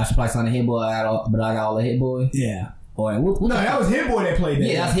yeah. I should play some of Hit Boy, but I got all the Hit Boy. Yeah. Or what No, that was Hit Boy that played that.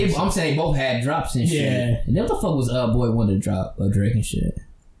 Yeah, that's Hit Boy. I'm saying they both had drops and shit. Yeah. And then what the fuck was Boy Wonder drop Drake and shit?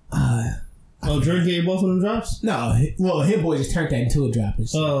 Drake gave both of them drops? No, well, Hit Boy just turned that into a drop and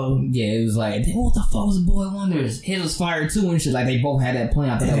shit. Yeah, it was like, what the fuck was Boy Wonder's? His was fire too and shit. Like they both had that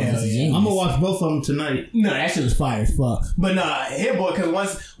playing. I thought that was just genius. I'm gonna watch both of them tonight. No, that shit was fire as fuck. But nah, Hit Boy,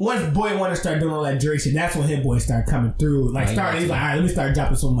 because once Boy Wonder started doing all that Drake shit, that's when Hit Boy started coming through. Like, he's like, all right, let me start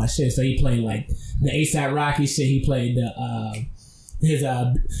dropping some of my shit. So he played like the ASAP Rocky shit. He played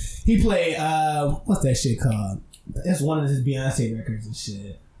he played what's that shit called? That's one of his Beyonce records and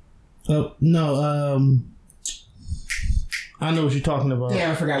shit. Oh no, I know what you're talking about.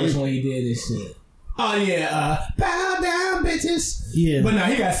 Damn, I forgot which one he did this shit. Oh yeah, bow down, bitches. Yeah, but no,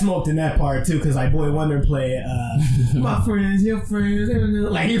 he got smoked in that part too, cause like Boy Wonder played my friends, your friends,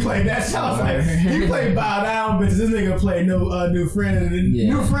 like he played that shit. I was like, he played bow down, bitches. This nigga played new friend, and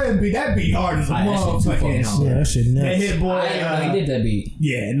new friend beat hard as a motherfucker. Yeah, that shit nuts. That Hit Boy, he did that beat.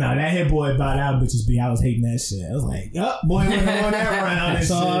 Yeah, no, that Hit Boy bow down, bitches beat. I was hating that shit. I was like, Boy Wonder on that round.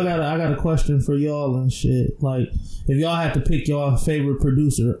 So I got a question for y'all and shit. Like, if y'all had to pick y'all favorite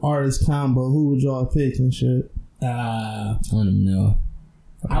producer artist combo, who would y'all pick and shit? I don't even know.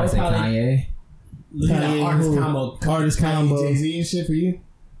 I would say Kanye. Artist combo. Jay-Z and shit for you?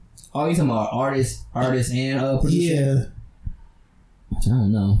 Oh, you talking about artist and producer? Yeah. I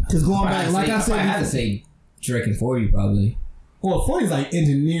don't know. Because going back, like I said, I had to say Drake and 40 probably. Well, 40's like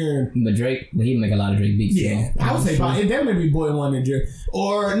engineering. But he make a lot of Drake beats. Yeah, I would say probably, it definitely be Boy Wonder and Drake.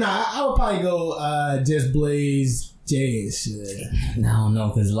 Or, I would probably go Just Blaze, Jay and shit.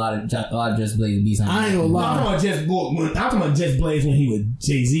 No, because a lot of Just Blaze beats on. I ain't gonna lie. I'm talking about Just Blaze when he was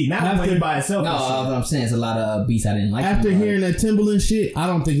Jay-Z, not when he by himself. No, what I'm saying is a lot of beats I didn't like. After hearing that Timbaland shit, I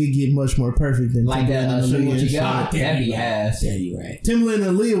don't think it get much more perfect than like that. Timbaland What you got? That'd be ass. Yeah, you right. Timbaland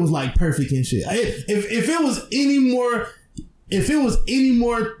and Aaliyah was like perfect and shit. If it was any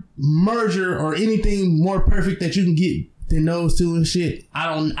more merger or anything more perfect that you can get than those two and shit,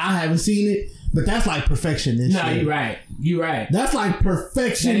 I haven't seen it, but that's like perfection and shit. No, you're right. That's like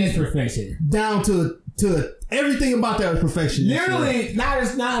perfection. That is perfection. Down to everything about that was perfection. Literally,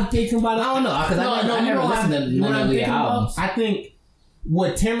 not thinking about it. I don't know, because I never listened to none of the albums. I think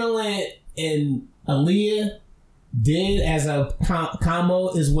what Timbaland and Aaliyah did as a combo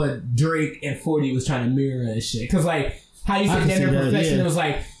is what Drake and 40 was trying to mirror and shit. Because like how you said that in perfection, it was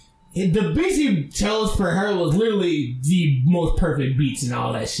like the beats he chose for her was literally the most perfect beats and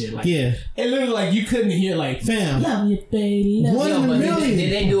all that shit. Like, yeah, and literally like you couldn't hear like fam, love you, baby. One in a million.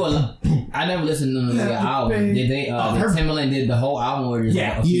 Did they do a? I never listened to the album. Did they? Timbaland did the whole album or just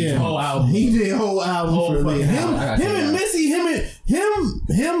the whole album? He did whole album for me. Him and Missy,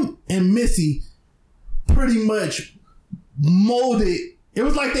 him and Missy, pretty much molded. It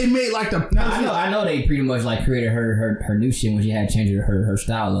was like they made like the. I know they pretty much like created her new shit when she had changed her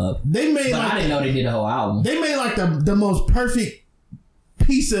style up. They made, but I didn't know they did the whole album. They made like the most perfect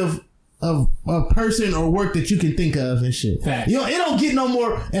piece of a person or work that you can think of and shit. Fact. You know, it don't get no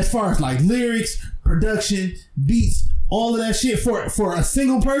more as far as like lyrics, production, beats, all of that shit for a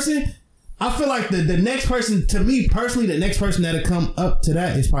single person. I feel like the next person, to me personally, the next person that'll come up to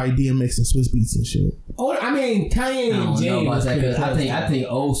that is probably DMX and Swiss Beats and shit. Oh, I mean, Kanye and Jay. I think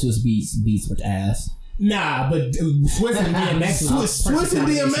old Swiss Beats with ass. Nah, but Swiss and DMX Swiss and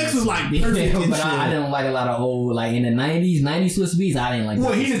DMX was like perfect. But I didn't like a lot of old, like in the 90s Swiss Beats. I didn't like.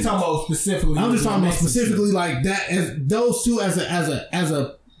 Well, he's just talking about specifically. I'm just talking about specifically like that, as those two as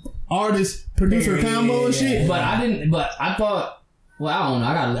a artist producer combo and shit. But I thought. Well, I don't know.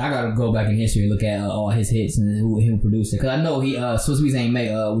 I gotta go back in history and look at all his hits and who produced it. Because I know Swiss Beats ain't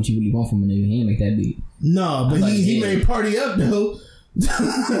make What You Really Want From a Nigga. He ain't make that beat. No, but he made Party Up though.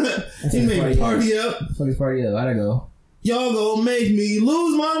 He made Party Up. Fuck is Party Up? How'd I go? Y'all gonna make me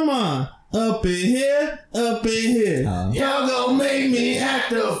lose my mind. Up in here, up in here. Y'all gonna make me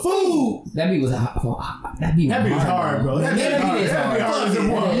act a fool. That beat was hard, bro. That beat is hard. That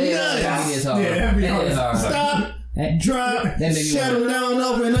beat is hard. Stop. Drop, shut them down,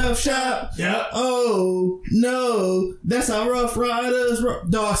 open up shop. Yep. Oh no, that's how Rough Riders.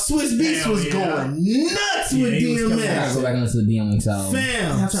 Dog, Swiss Beats was going nuts with DMX. I gotta go back and listen to the DMX album.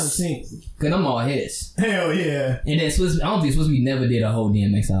 Fam, I'm trying to think. Cause I'm all hits. Hell yeah. And then I don't think Swiss Beats never did a whole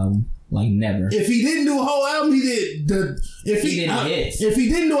DMX album. Like never. if he didn't do a whole album, he did the. If He did the hits. If he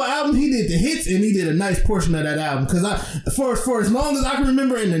didn't do an album, he did the hits, and he did a nice portion of that album. Cause for as long as I can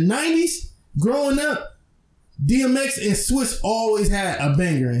remember in the '90s, growing up. DMX and Swiss always had a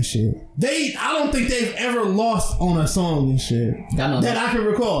banger and shit. I don't think they've ever lost on a song and shit that I can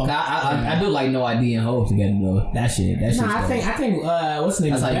recall. I do like No ID and Hope together though. That shit. I think what's the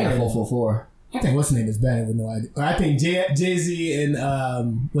name? That's is how you better. got 444. I think what's the name is better with No ID. I think Jay-Z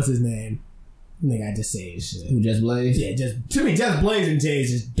and what's his name? I think I just say his shit. Who Just Blaze? Yeah, to me, Just Blaze and Jay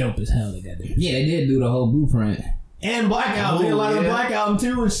is just dope as hell together. Yeah, they did do the whole Blueprint. And Black Album, they did a lot of the Black Album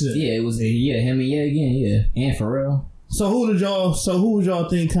too and shit. Yeah, it was him and again, and Pharrell. So who would y'all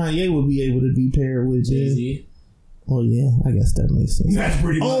think Kanye would be able to be paired with? Jay-Z. Oh yeah, I guess that makes sense. That's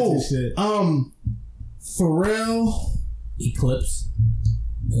pretty much his shit. Pharrell. Eclipse.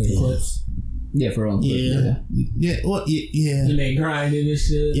 Yeah, Pharrell. Yeah. Well, yeah. And they grinding and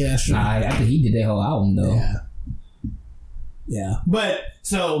shit. Yeah, sure. Nah, I think he did that whole album though. Yeah. But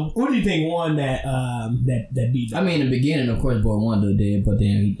so, who do you think won that beat? I mean, in the beginning, of course, Boy Wonder did, but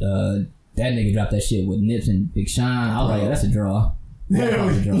then that nigga dropped that shit with Nips and Big Sean. I was like, yeah, that's a draw. No,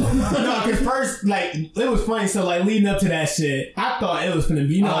 because first, like, it was funny. So, like, leading up to that shit, I thought it was gonna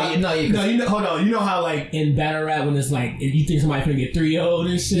be, hold on. You know how, like, in battle rap, when it's like, you think somebody's gonna get 3-0'd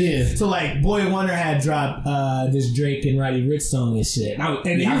and shit? Yeah. So, like, Boy Wonder had dropped this Drake and Roddy Ricch song and shit. I was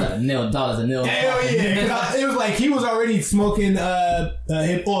like, $nil. Hell yeah. It was like, he was already smoking,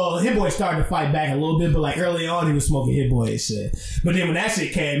 Hit Boy started to fight back a little bit, but, like, early on, he was smoking Hit Boy and shit. But then when that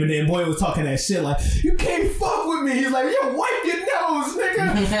shit came, and then Boy was talking that shit, like, you can't fuck with me. He's like, yo, wipe your nose, nigga.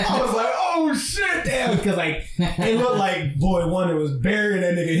 I was like, oh shit, damn, because like it looked like Boy Wonder was burying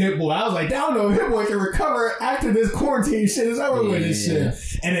that nigga Hit Boy. I was like, I don't know if Hit Boy can recover after this quarantine shit is over with this shit.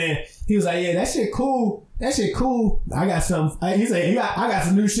 And then he was like, yeah, that shit cool. I got some. He's like, I got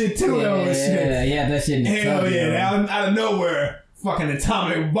some new shit too. Yeah, that shit. Hell yeah, out of nowhere. Fucking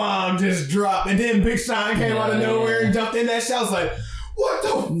atomic bomb just dropped, and then Big Sean came out of nowhere and jumped in that shit. I was like, what the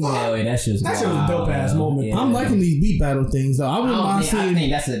fuck? Yeah, that shit was a dope ass moment. Yeah. I'm liking these beat battle things though. I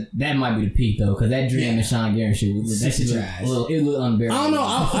think that might be the peak though, because that Dream and Sean Garrett shit that shit looked unbearable. I don't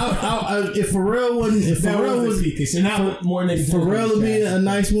know. If Pharrell would be a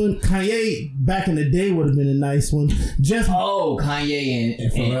nice one. Kanye back in the day would have been a nice one. Kanye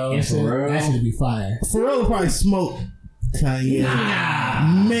and Pharrell. That should be fire. Pharrell would probably smoke Kanye. Nah.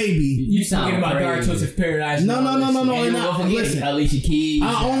 Maybe. You talking about Dark Twisted Paradise? No. Listen, Alicia Keys.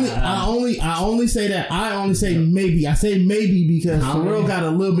 I only say that. I only say maybe. I say maybe because Pharrell got a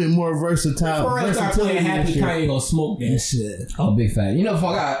little bit more versatile. Pharrell start playing Happy, Kanye gonna smoke that shit. Oh, big fan. You know,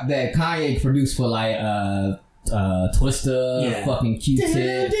 forgot that Kanye produced for like Twista, fucking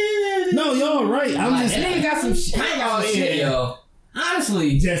Q-Tip. No, y'all right. I'm just. That nigga got some shit. Kanye got some shit, yo.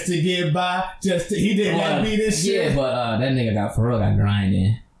 Honestly, just to get by, he did that beat and shit. Yeah, but that nigga Pharrell got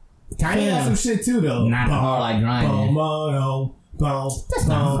grinding. Kanye got some shit too though. Not hard like grinding. That's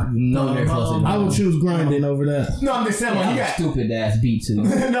not nowhere close to I would choose grinding over that. No, I'm just saying, he got stupid ass beat too. No,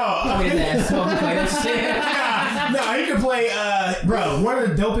 his ass smoking play that shit. No, he can play. Bro, one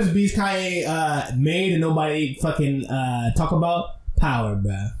of the dopest beats Kanye made and nobody fucking talk about. Power,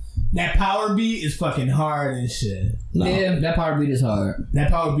 bro. That power beat is fucking hard and shit. No. Yeah, that power beat is hard.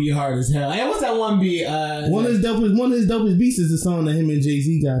 That power beat hard as hell. And what's that one beat? One of his dopest beats is the song that him and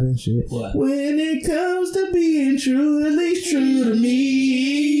Jay-Z got and shit. What? When it comes to being true, at least true to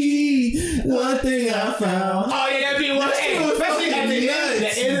me. One thing I found. Oh yeah, that beat was especially at the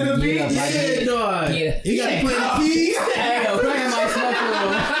end of the beat. Yeah, dog. You gotta play the keys.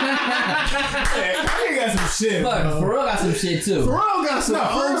 Kanye got some shit. But Pharrell got some shit too. Pharrell got some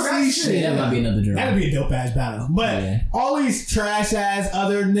OC shit. That might be another drama. That'd be a dope ass battle. But all these trash ass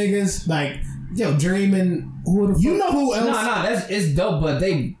other niggas like Dream and who the fuck? You know who else? No, it's dope, but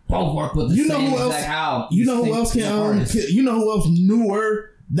they both work with the same exact album. You know who else can? You know who else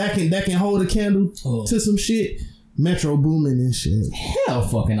newer that can hold a candle to some shit? Metro Boomin and shit. Hell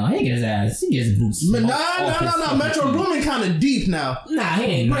fucking no. He ain't get his ass. He gets boots. No. Metro Boomin kind of deep now. Nah, he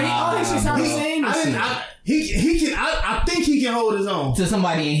ain't. Bro, all this shit sound the same. I think he can hold his own. To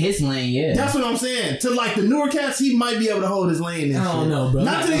somebody in his lane, yeah. That's what I'm saying. To like the newer cats, he might be able to hold his lane. I don't know, bro.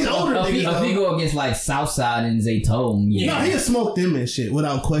 Not to these older niggas. If he go against like Southside and Zaytone, yeah. No, he'll smoke them and shit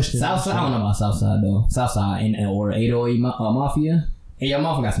without question. Southside, I don't know about Southside though. Southside or 808 Mafia. Hey, your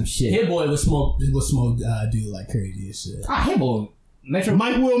Mafia got some shit. Hit Boy would smoke dude like crazy and shit. Hit Boy. Metro.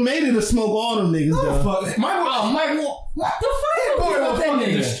 Mike Will made it to smoke all them niggas though. Fuck. Mike Will. What the fuck? Hit Boy will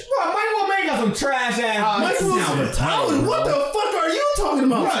fucking destroy. Mike Will made got some trash ass. Mike Will. What the fuck are you talking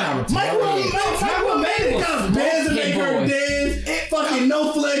about? Mike Will made it got bands to make her dance. Fucking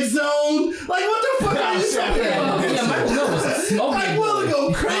no flex zone. Like what the fuck are you talking about? Yeah, Mike Will was smoking. Mike Will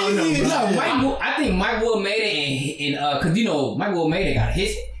go crazy. I think Mike Will made it in cause you know Mike Will made it got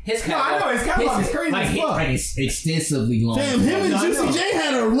his I know his catalog is crazy as fuck. Like it's extensively long. Damn, him and Juicy J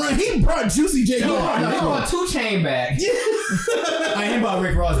had a run. He brought Juicy J. He brought 2 Chainz back. I brought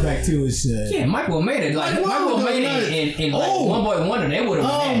Rick Ross back too and shit. Yeah, Mike Will made it. Like Mike Will made it in like One Boy Wonder. They would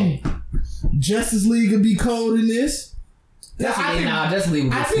have Justice League would be cold in this. Justice League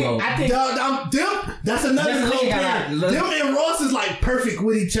would be slow. That's another cold pair. Them and Ross is like perfect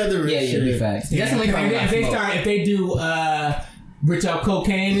with each other. Yeah, be facts. If they do Rich Out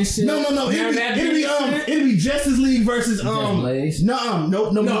Cocaine and shit. No. It'd be Justice League versus Just Blaze. No,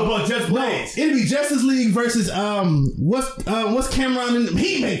 but Just Blaze. It'd be Justice League versus what's Cameron and them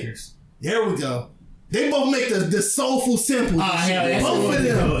Heatmakers. There we go. They both make the soulful simple. Oh hell yeah! Both of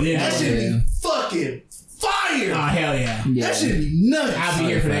them. Yeah, that should be fucking fire. Oh hell yeah! That should be nuts. I'll be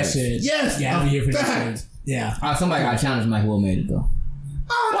here for that shit. Yes, yeah, I'll be here for that shit. Yeah. Somebody got challenged. Mike Will made it though.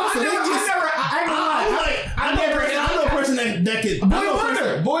 I know a person that could.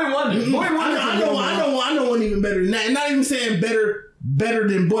 Boy Wonder. I know one even better than that. And not even saying better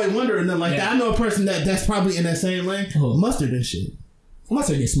than Boy Wonder or nothing like that. I know a person that's probably in that same lane. Mustard and shit.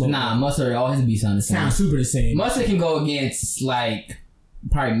 Mustard gets smoked. Nah, Mustard, all his beats sound the same. Sound super the same. Mustard can go against like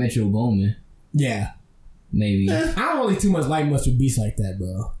probably Metro Boomin. Yeah. Maybe. I don't really too much like Mustard beats like that,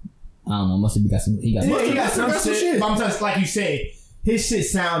 bro. I don't know. Mustard got some. He got some shit. But I'm just like you say. His shit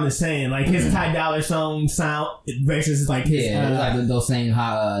sound the same, like his Ty Dolla song sound versus like his like those same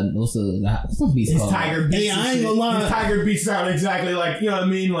what's beats his called? Tiger beats. Hey, I ain't gonna lie. His Tiger beats sound exactly like, you know what I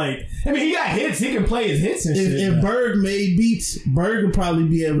mean? Like, I mean, he got hits. He can play his hits and shit. If Berg made beats, Berg would probably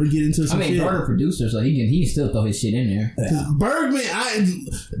be able to get into some shit. Berg a producer, so he can still throw his shit in there. Yeah. Bergman,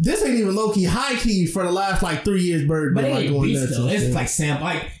 this ain't even low key, high key for the last like 3 years. Berg, but been like going nuts. It's like sample,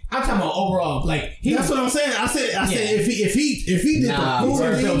 like. I'm talking about overall, like that's what I'm saying. I said if he did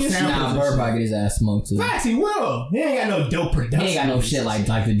Bird probably get his ass smoked too. Facts, he will. He ain't got no dope production. He ain't got no shit like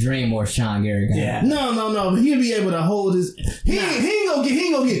the Dream or Sean Garrett guy. Yeah. No. He'll be able to hold his. He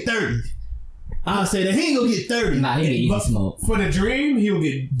ain't gonna get 30. I'll say that he ain't gonna get 30. Nah, he get easy smoke. For the Dream, he'll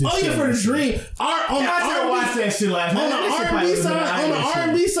get. Oh yeah, for the Dream. I watched that shit last night. On the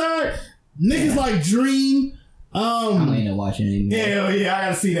R&B side, niggas like Dream. I ain't watching it anymore. Hell yeah, I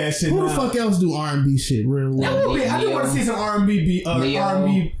gotta see that shit. Who the fuck else do R&B shit real well? I do want to see some R&B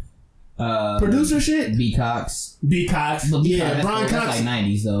R&B producer shit. B Cox. Yeah, Brian Cox. That's like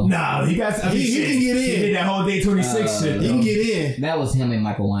 90s though. Nah, he got. He can get in. He did that whole Day 26 shit. He can get in. That was him and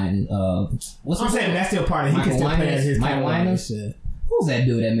Michael Wine. I'm saying that's still part of. He can still play his Mike Wine shit. Who's that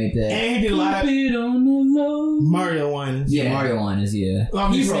dude that made that? And he did a lot of it on the low. Mario Winans. Yeah, Mario Winans. Yeah.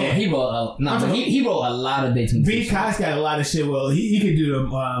 He wrote a lot of Day 26. B Cox got a lot of shit. Well, he could do a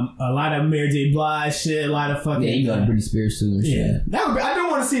lot of Mary J. Blige shit. A lot of fucking. Yeah, he got Britney Spears too and shit. That would be, I do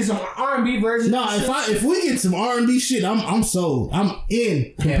want to see some R&B versions. No, if we get some R&B shit, I'm sold. I'm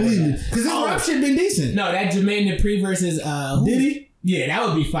in completely because this rap shit been decent. No, that Jermaine Dupri versus Diddy. Yeah, that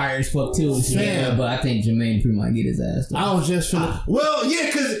would be fire as fuck too. Yeah, but I think Jermaine Dupri might get his ass though. I was just finna. Well, yeah,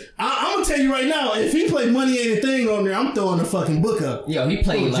 because I'm gonna tell you right now, if he play Money Ain't a Thing on there, I'm throwing the fucking book up. Yo, he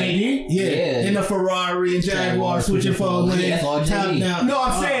played like JD? Yeah, in the Ferrari and Jaguar switching four lanes. Top down. No,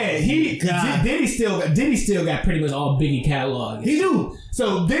 I'm saying Diddy still got pretty much all Biggie catalog. He do.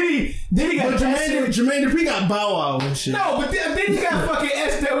 So Diddy got Jermaine Dupri got Bow Wow and shit. No, but Diddy got fucking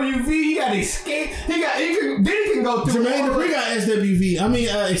SWV. He got Escape. Diddy can go through. Jermaine Dupri got SWV. I mean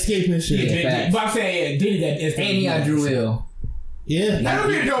Escape and shit. Yeah, but I'm saying Diddy got SWV. And he got Drew Hill. Yeah, that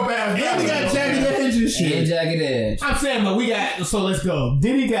would be a dope ass. And he got Jagged Edge and shit. And Jagged Edge. I'm saying, but we got. So let's go.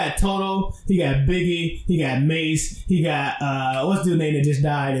 Diddy got Toto. He got Biggie. He got Mace. He got what's the name that just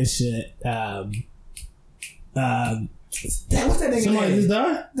died and shit. What's that nigga Somebody name? just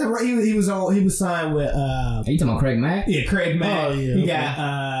died? He was signed with Are you talking about Craig Mack? Yeah, Craig Mack. Oh, yeah, he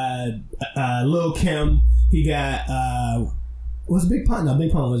got Lil Kim. He got was Big Pun? No,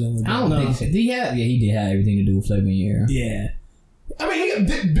 Big Pun wasn't with I don't think so. Did he have? Yeah, he did have everything to do with Flavor in Your Ear. Yeah. I mean,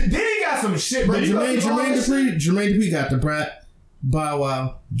 then he got some shit, bro. But Jermaine Dupri got the Brat, Bow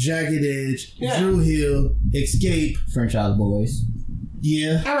Wow, Jagged Edge, Drew Hill, Escape, French House Boys.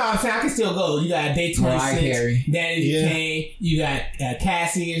 Yeah. I know what I'm saying. I can still go. You got Day 26, Danny Kane. You got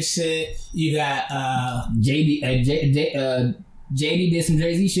Cassie and shit. You got JD did some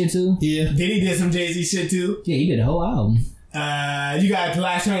Jay-Z shit too. Yeah. Did he did some Jay-Z shit too? Yeah, he did a whole album. You got The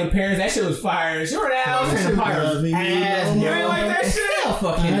Last Train in Paris. That shit was fire. Sure, that album was fire. Ass. You ain't like that shit? Hell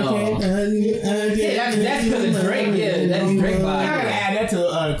fucking no. Yeah, that's because of Drake. Yeah, that's Drake vibe. I gotta add that to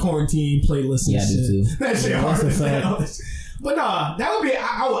a quarantine playlist and shit. Yeah, I do too. That shit hard as hell. But nah, that would be.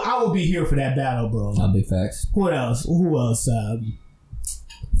 I would be here for that battle, bro. Big facts. What else? Who else?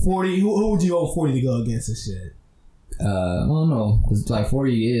 40. Who would you owe 40 to go against this shit? I don't know, because like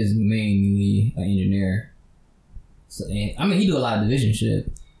 40 is mainly an engineer. So, I mean, he do a lot of division shit.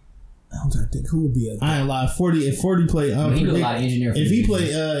 I'm trying to think who would be. I ain't lie. 40. If 40 play, he do a lot of engineer. If he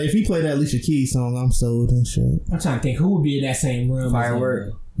play that Alicia Keys song, I'm sold and shit. I'm trying to think who would be in that same room.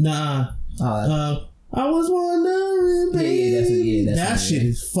 Firework. Nah. I was wondering, baby. That shit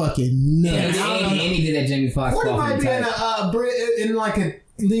is fucking nuts. And he did that Jamie Foxx. 40 might be in like a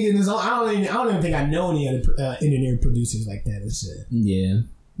league in his own. I don't even think I know any other engineer producers like that and shit. Yeah.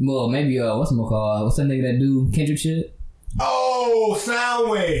 Well, maybe what's that nigga that do Kendrick shit? Oh,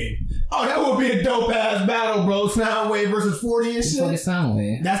 Soundwave. Oh, that would be a dope ass battle, bro. Soundwave versus 40 and shit. Fucking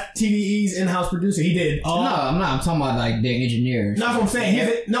Soundwave. That's TDE's in-house producer. He did all. No, I'm not. I'm talking about like their engineers. That's what I'm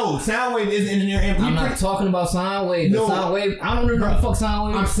saying. Soundwave is an engineer. And I'm not talking about Soundwave. No. Soundwave. I don't remember the fuck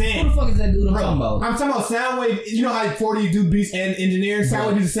Soundwave. I'm saying. Who the fuck is that dude I'm talking about? I'm talking about Soundwave. You know how 40 do beats and engineers?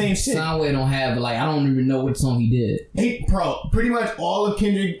 Soundwave do the same shit. Soundwave don't have, like, I don't even know which song he did. Pretty much all of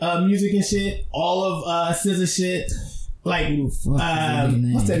Kendrick music and shit. All of SZA shit. Like, what's that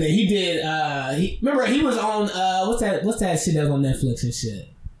name? He did, remember he was on, what's that shit that was on Netflix and shit?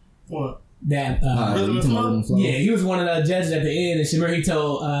 What? That, Rhythm and Flow? Yeah, he was one of the judges at the end and shit. Remember he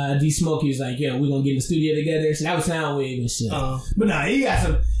told, D Smoke, he was like, yo, we're gonna get in the studio together. So that was Soundwave and shit. But nah,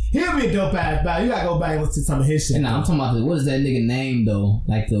 he'll be a dope ass battle. You gotta go back and listen to some of his shit. And nah, I'm talking about, what is that nigga name though?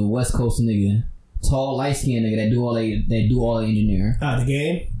 Like the West Coast nigga. Tall, light-skinned nigga that do all the engineer. The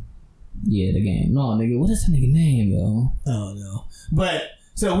Game? Yeah, The Game. No, nigga, what is that nigga name, yo? I don't know. But,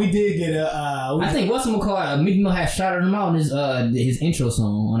 so we did get I think Meek Mill had shouted him out in his intro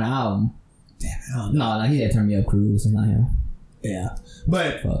song on the album. Damn, I don't know. No, he had Turn Me Up Cruise, and not him. Yeah.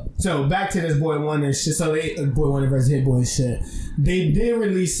 But, so back to this Boy Wonder shit. So Boy Wonder versus Hit Boy shit. They did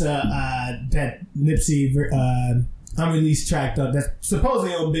release that Nipsey unreleased track that's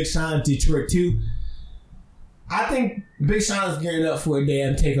supposedly on Big Sean's Detroit 2. I think Big Sean's gearing up for a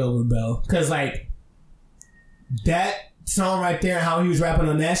damn takeover, bro. Cause like that song right there, how he was rapping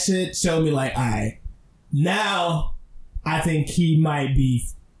on that shit, showed me like, alright, now I think he might be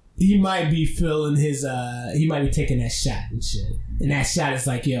feeling his he might be taking that shot and shit. And that shot is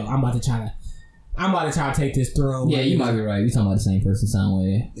like, yo, I'm about to try to take this throne. Yeah, you might be right. We talking about the same person,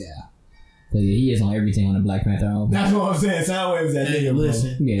 Soundwave. Yeah. But yeah, he is on everything on the Black Panther album. That's what I'm saying. Soundwave's that nigga,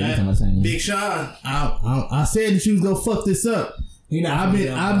 listen. bro. Yeah, we talking about the same one. Big Sean, I said that you was gonna fuck this up. I've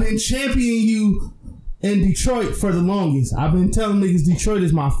been championing you in Detroit for the longest. I've been telling niggas Detroit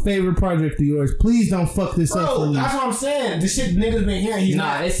is my favorite project of yours. Please don't fuck this up for me. That's what I'm saying. The shit niggas been hearing.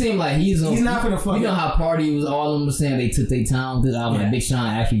 It seemed like he's not gonna fuck. You know how Party was all of them saying they took their time with this album. Big Sean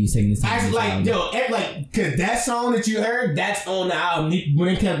actually was taking his time. Actually, cause that song that you heard, that's on the album.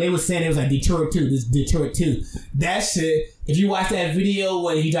 When they was saying it was like Detroit 2, this Detroit 2. That shit. If you watch that video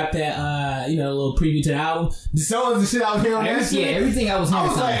when he dropped that, little preview to the album, the songs, the shit I was hearing on that shit. Yeah, everything I was hearing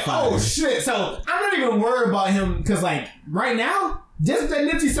sounded like, fire. oh shit. So I'm not even worried about him because like right now, just that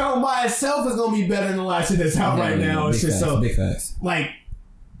Nipsey song by itself is gonna be better than a lot of shit that's out right now. It's just so big facts. Like,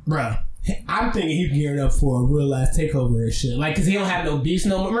 bruh. I'm thinking he's gearing up for a real ass takeover and shit. Like, cause he don't have no beefs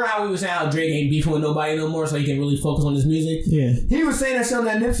no more. Remember how we was saying how Drake ain't beefing with nobody no more, so he can really focus on his music? Yeah. He was saying that shit on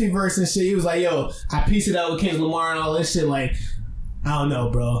that Nipsey verse and shit. He was like, yo, I pieced it up with Kendrick Lamar and all this shit. Like, I don't know,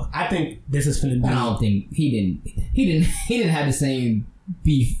 bro. I think this is finna be. I don't think he didn't have the same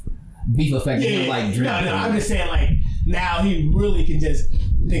beef effect like Drake. No, I'm just saying like now he really can just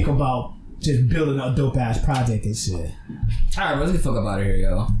think about just building a dope ass project and shit. All right, let's get the fuck up out of here,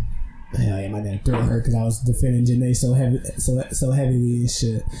 yo. Hell yeah, my damn throat hurt because I was defending Janae so heavily and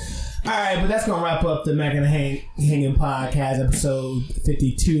shit. Alright, but that's gonna wrap up the Mac and the Hanging Podcast episode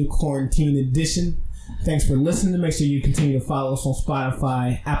 52 Quarantine Edition. Thanks for listening. Make sure you continue to follow us on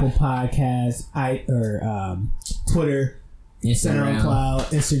Spotify, Apple Podcasts, Twitter,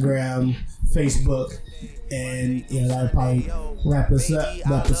 SoundCloud, Instagram, Facebook, and that'll probably wrap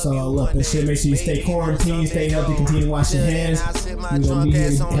us all up and shit. Make sure you stay quarantined, stay healthy, continue to wash your hands. We're gonna be here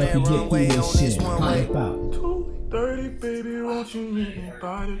to help you get through this shit. Pipe out. 2:30, baby, won't you meet me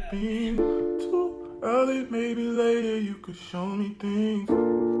by the beam? Too early, maybe later, you could show me things.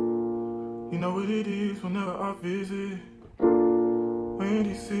 You know what it is whenever I visit.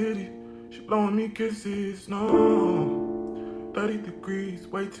 Windy City, she blowing me kisses, no. 30 degrees,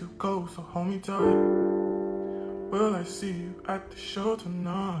 way too cold, so hold me tight. Will I see you at the show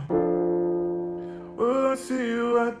tonight? Will I see you at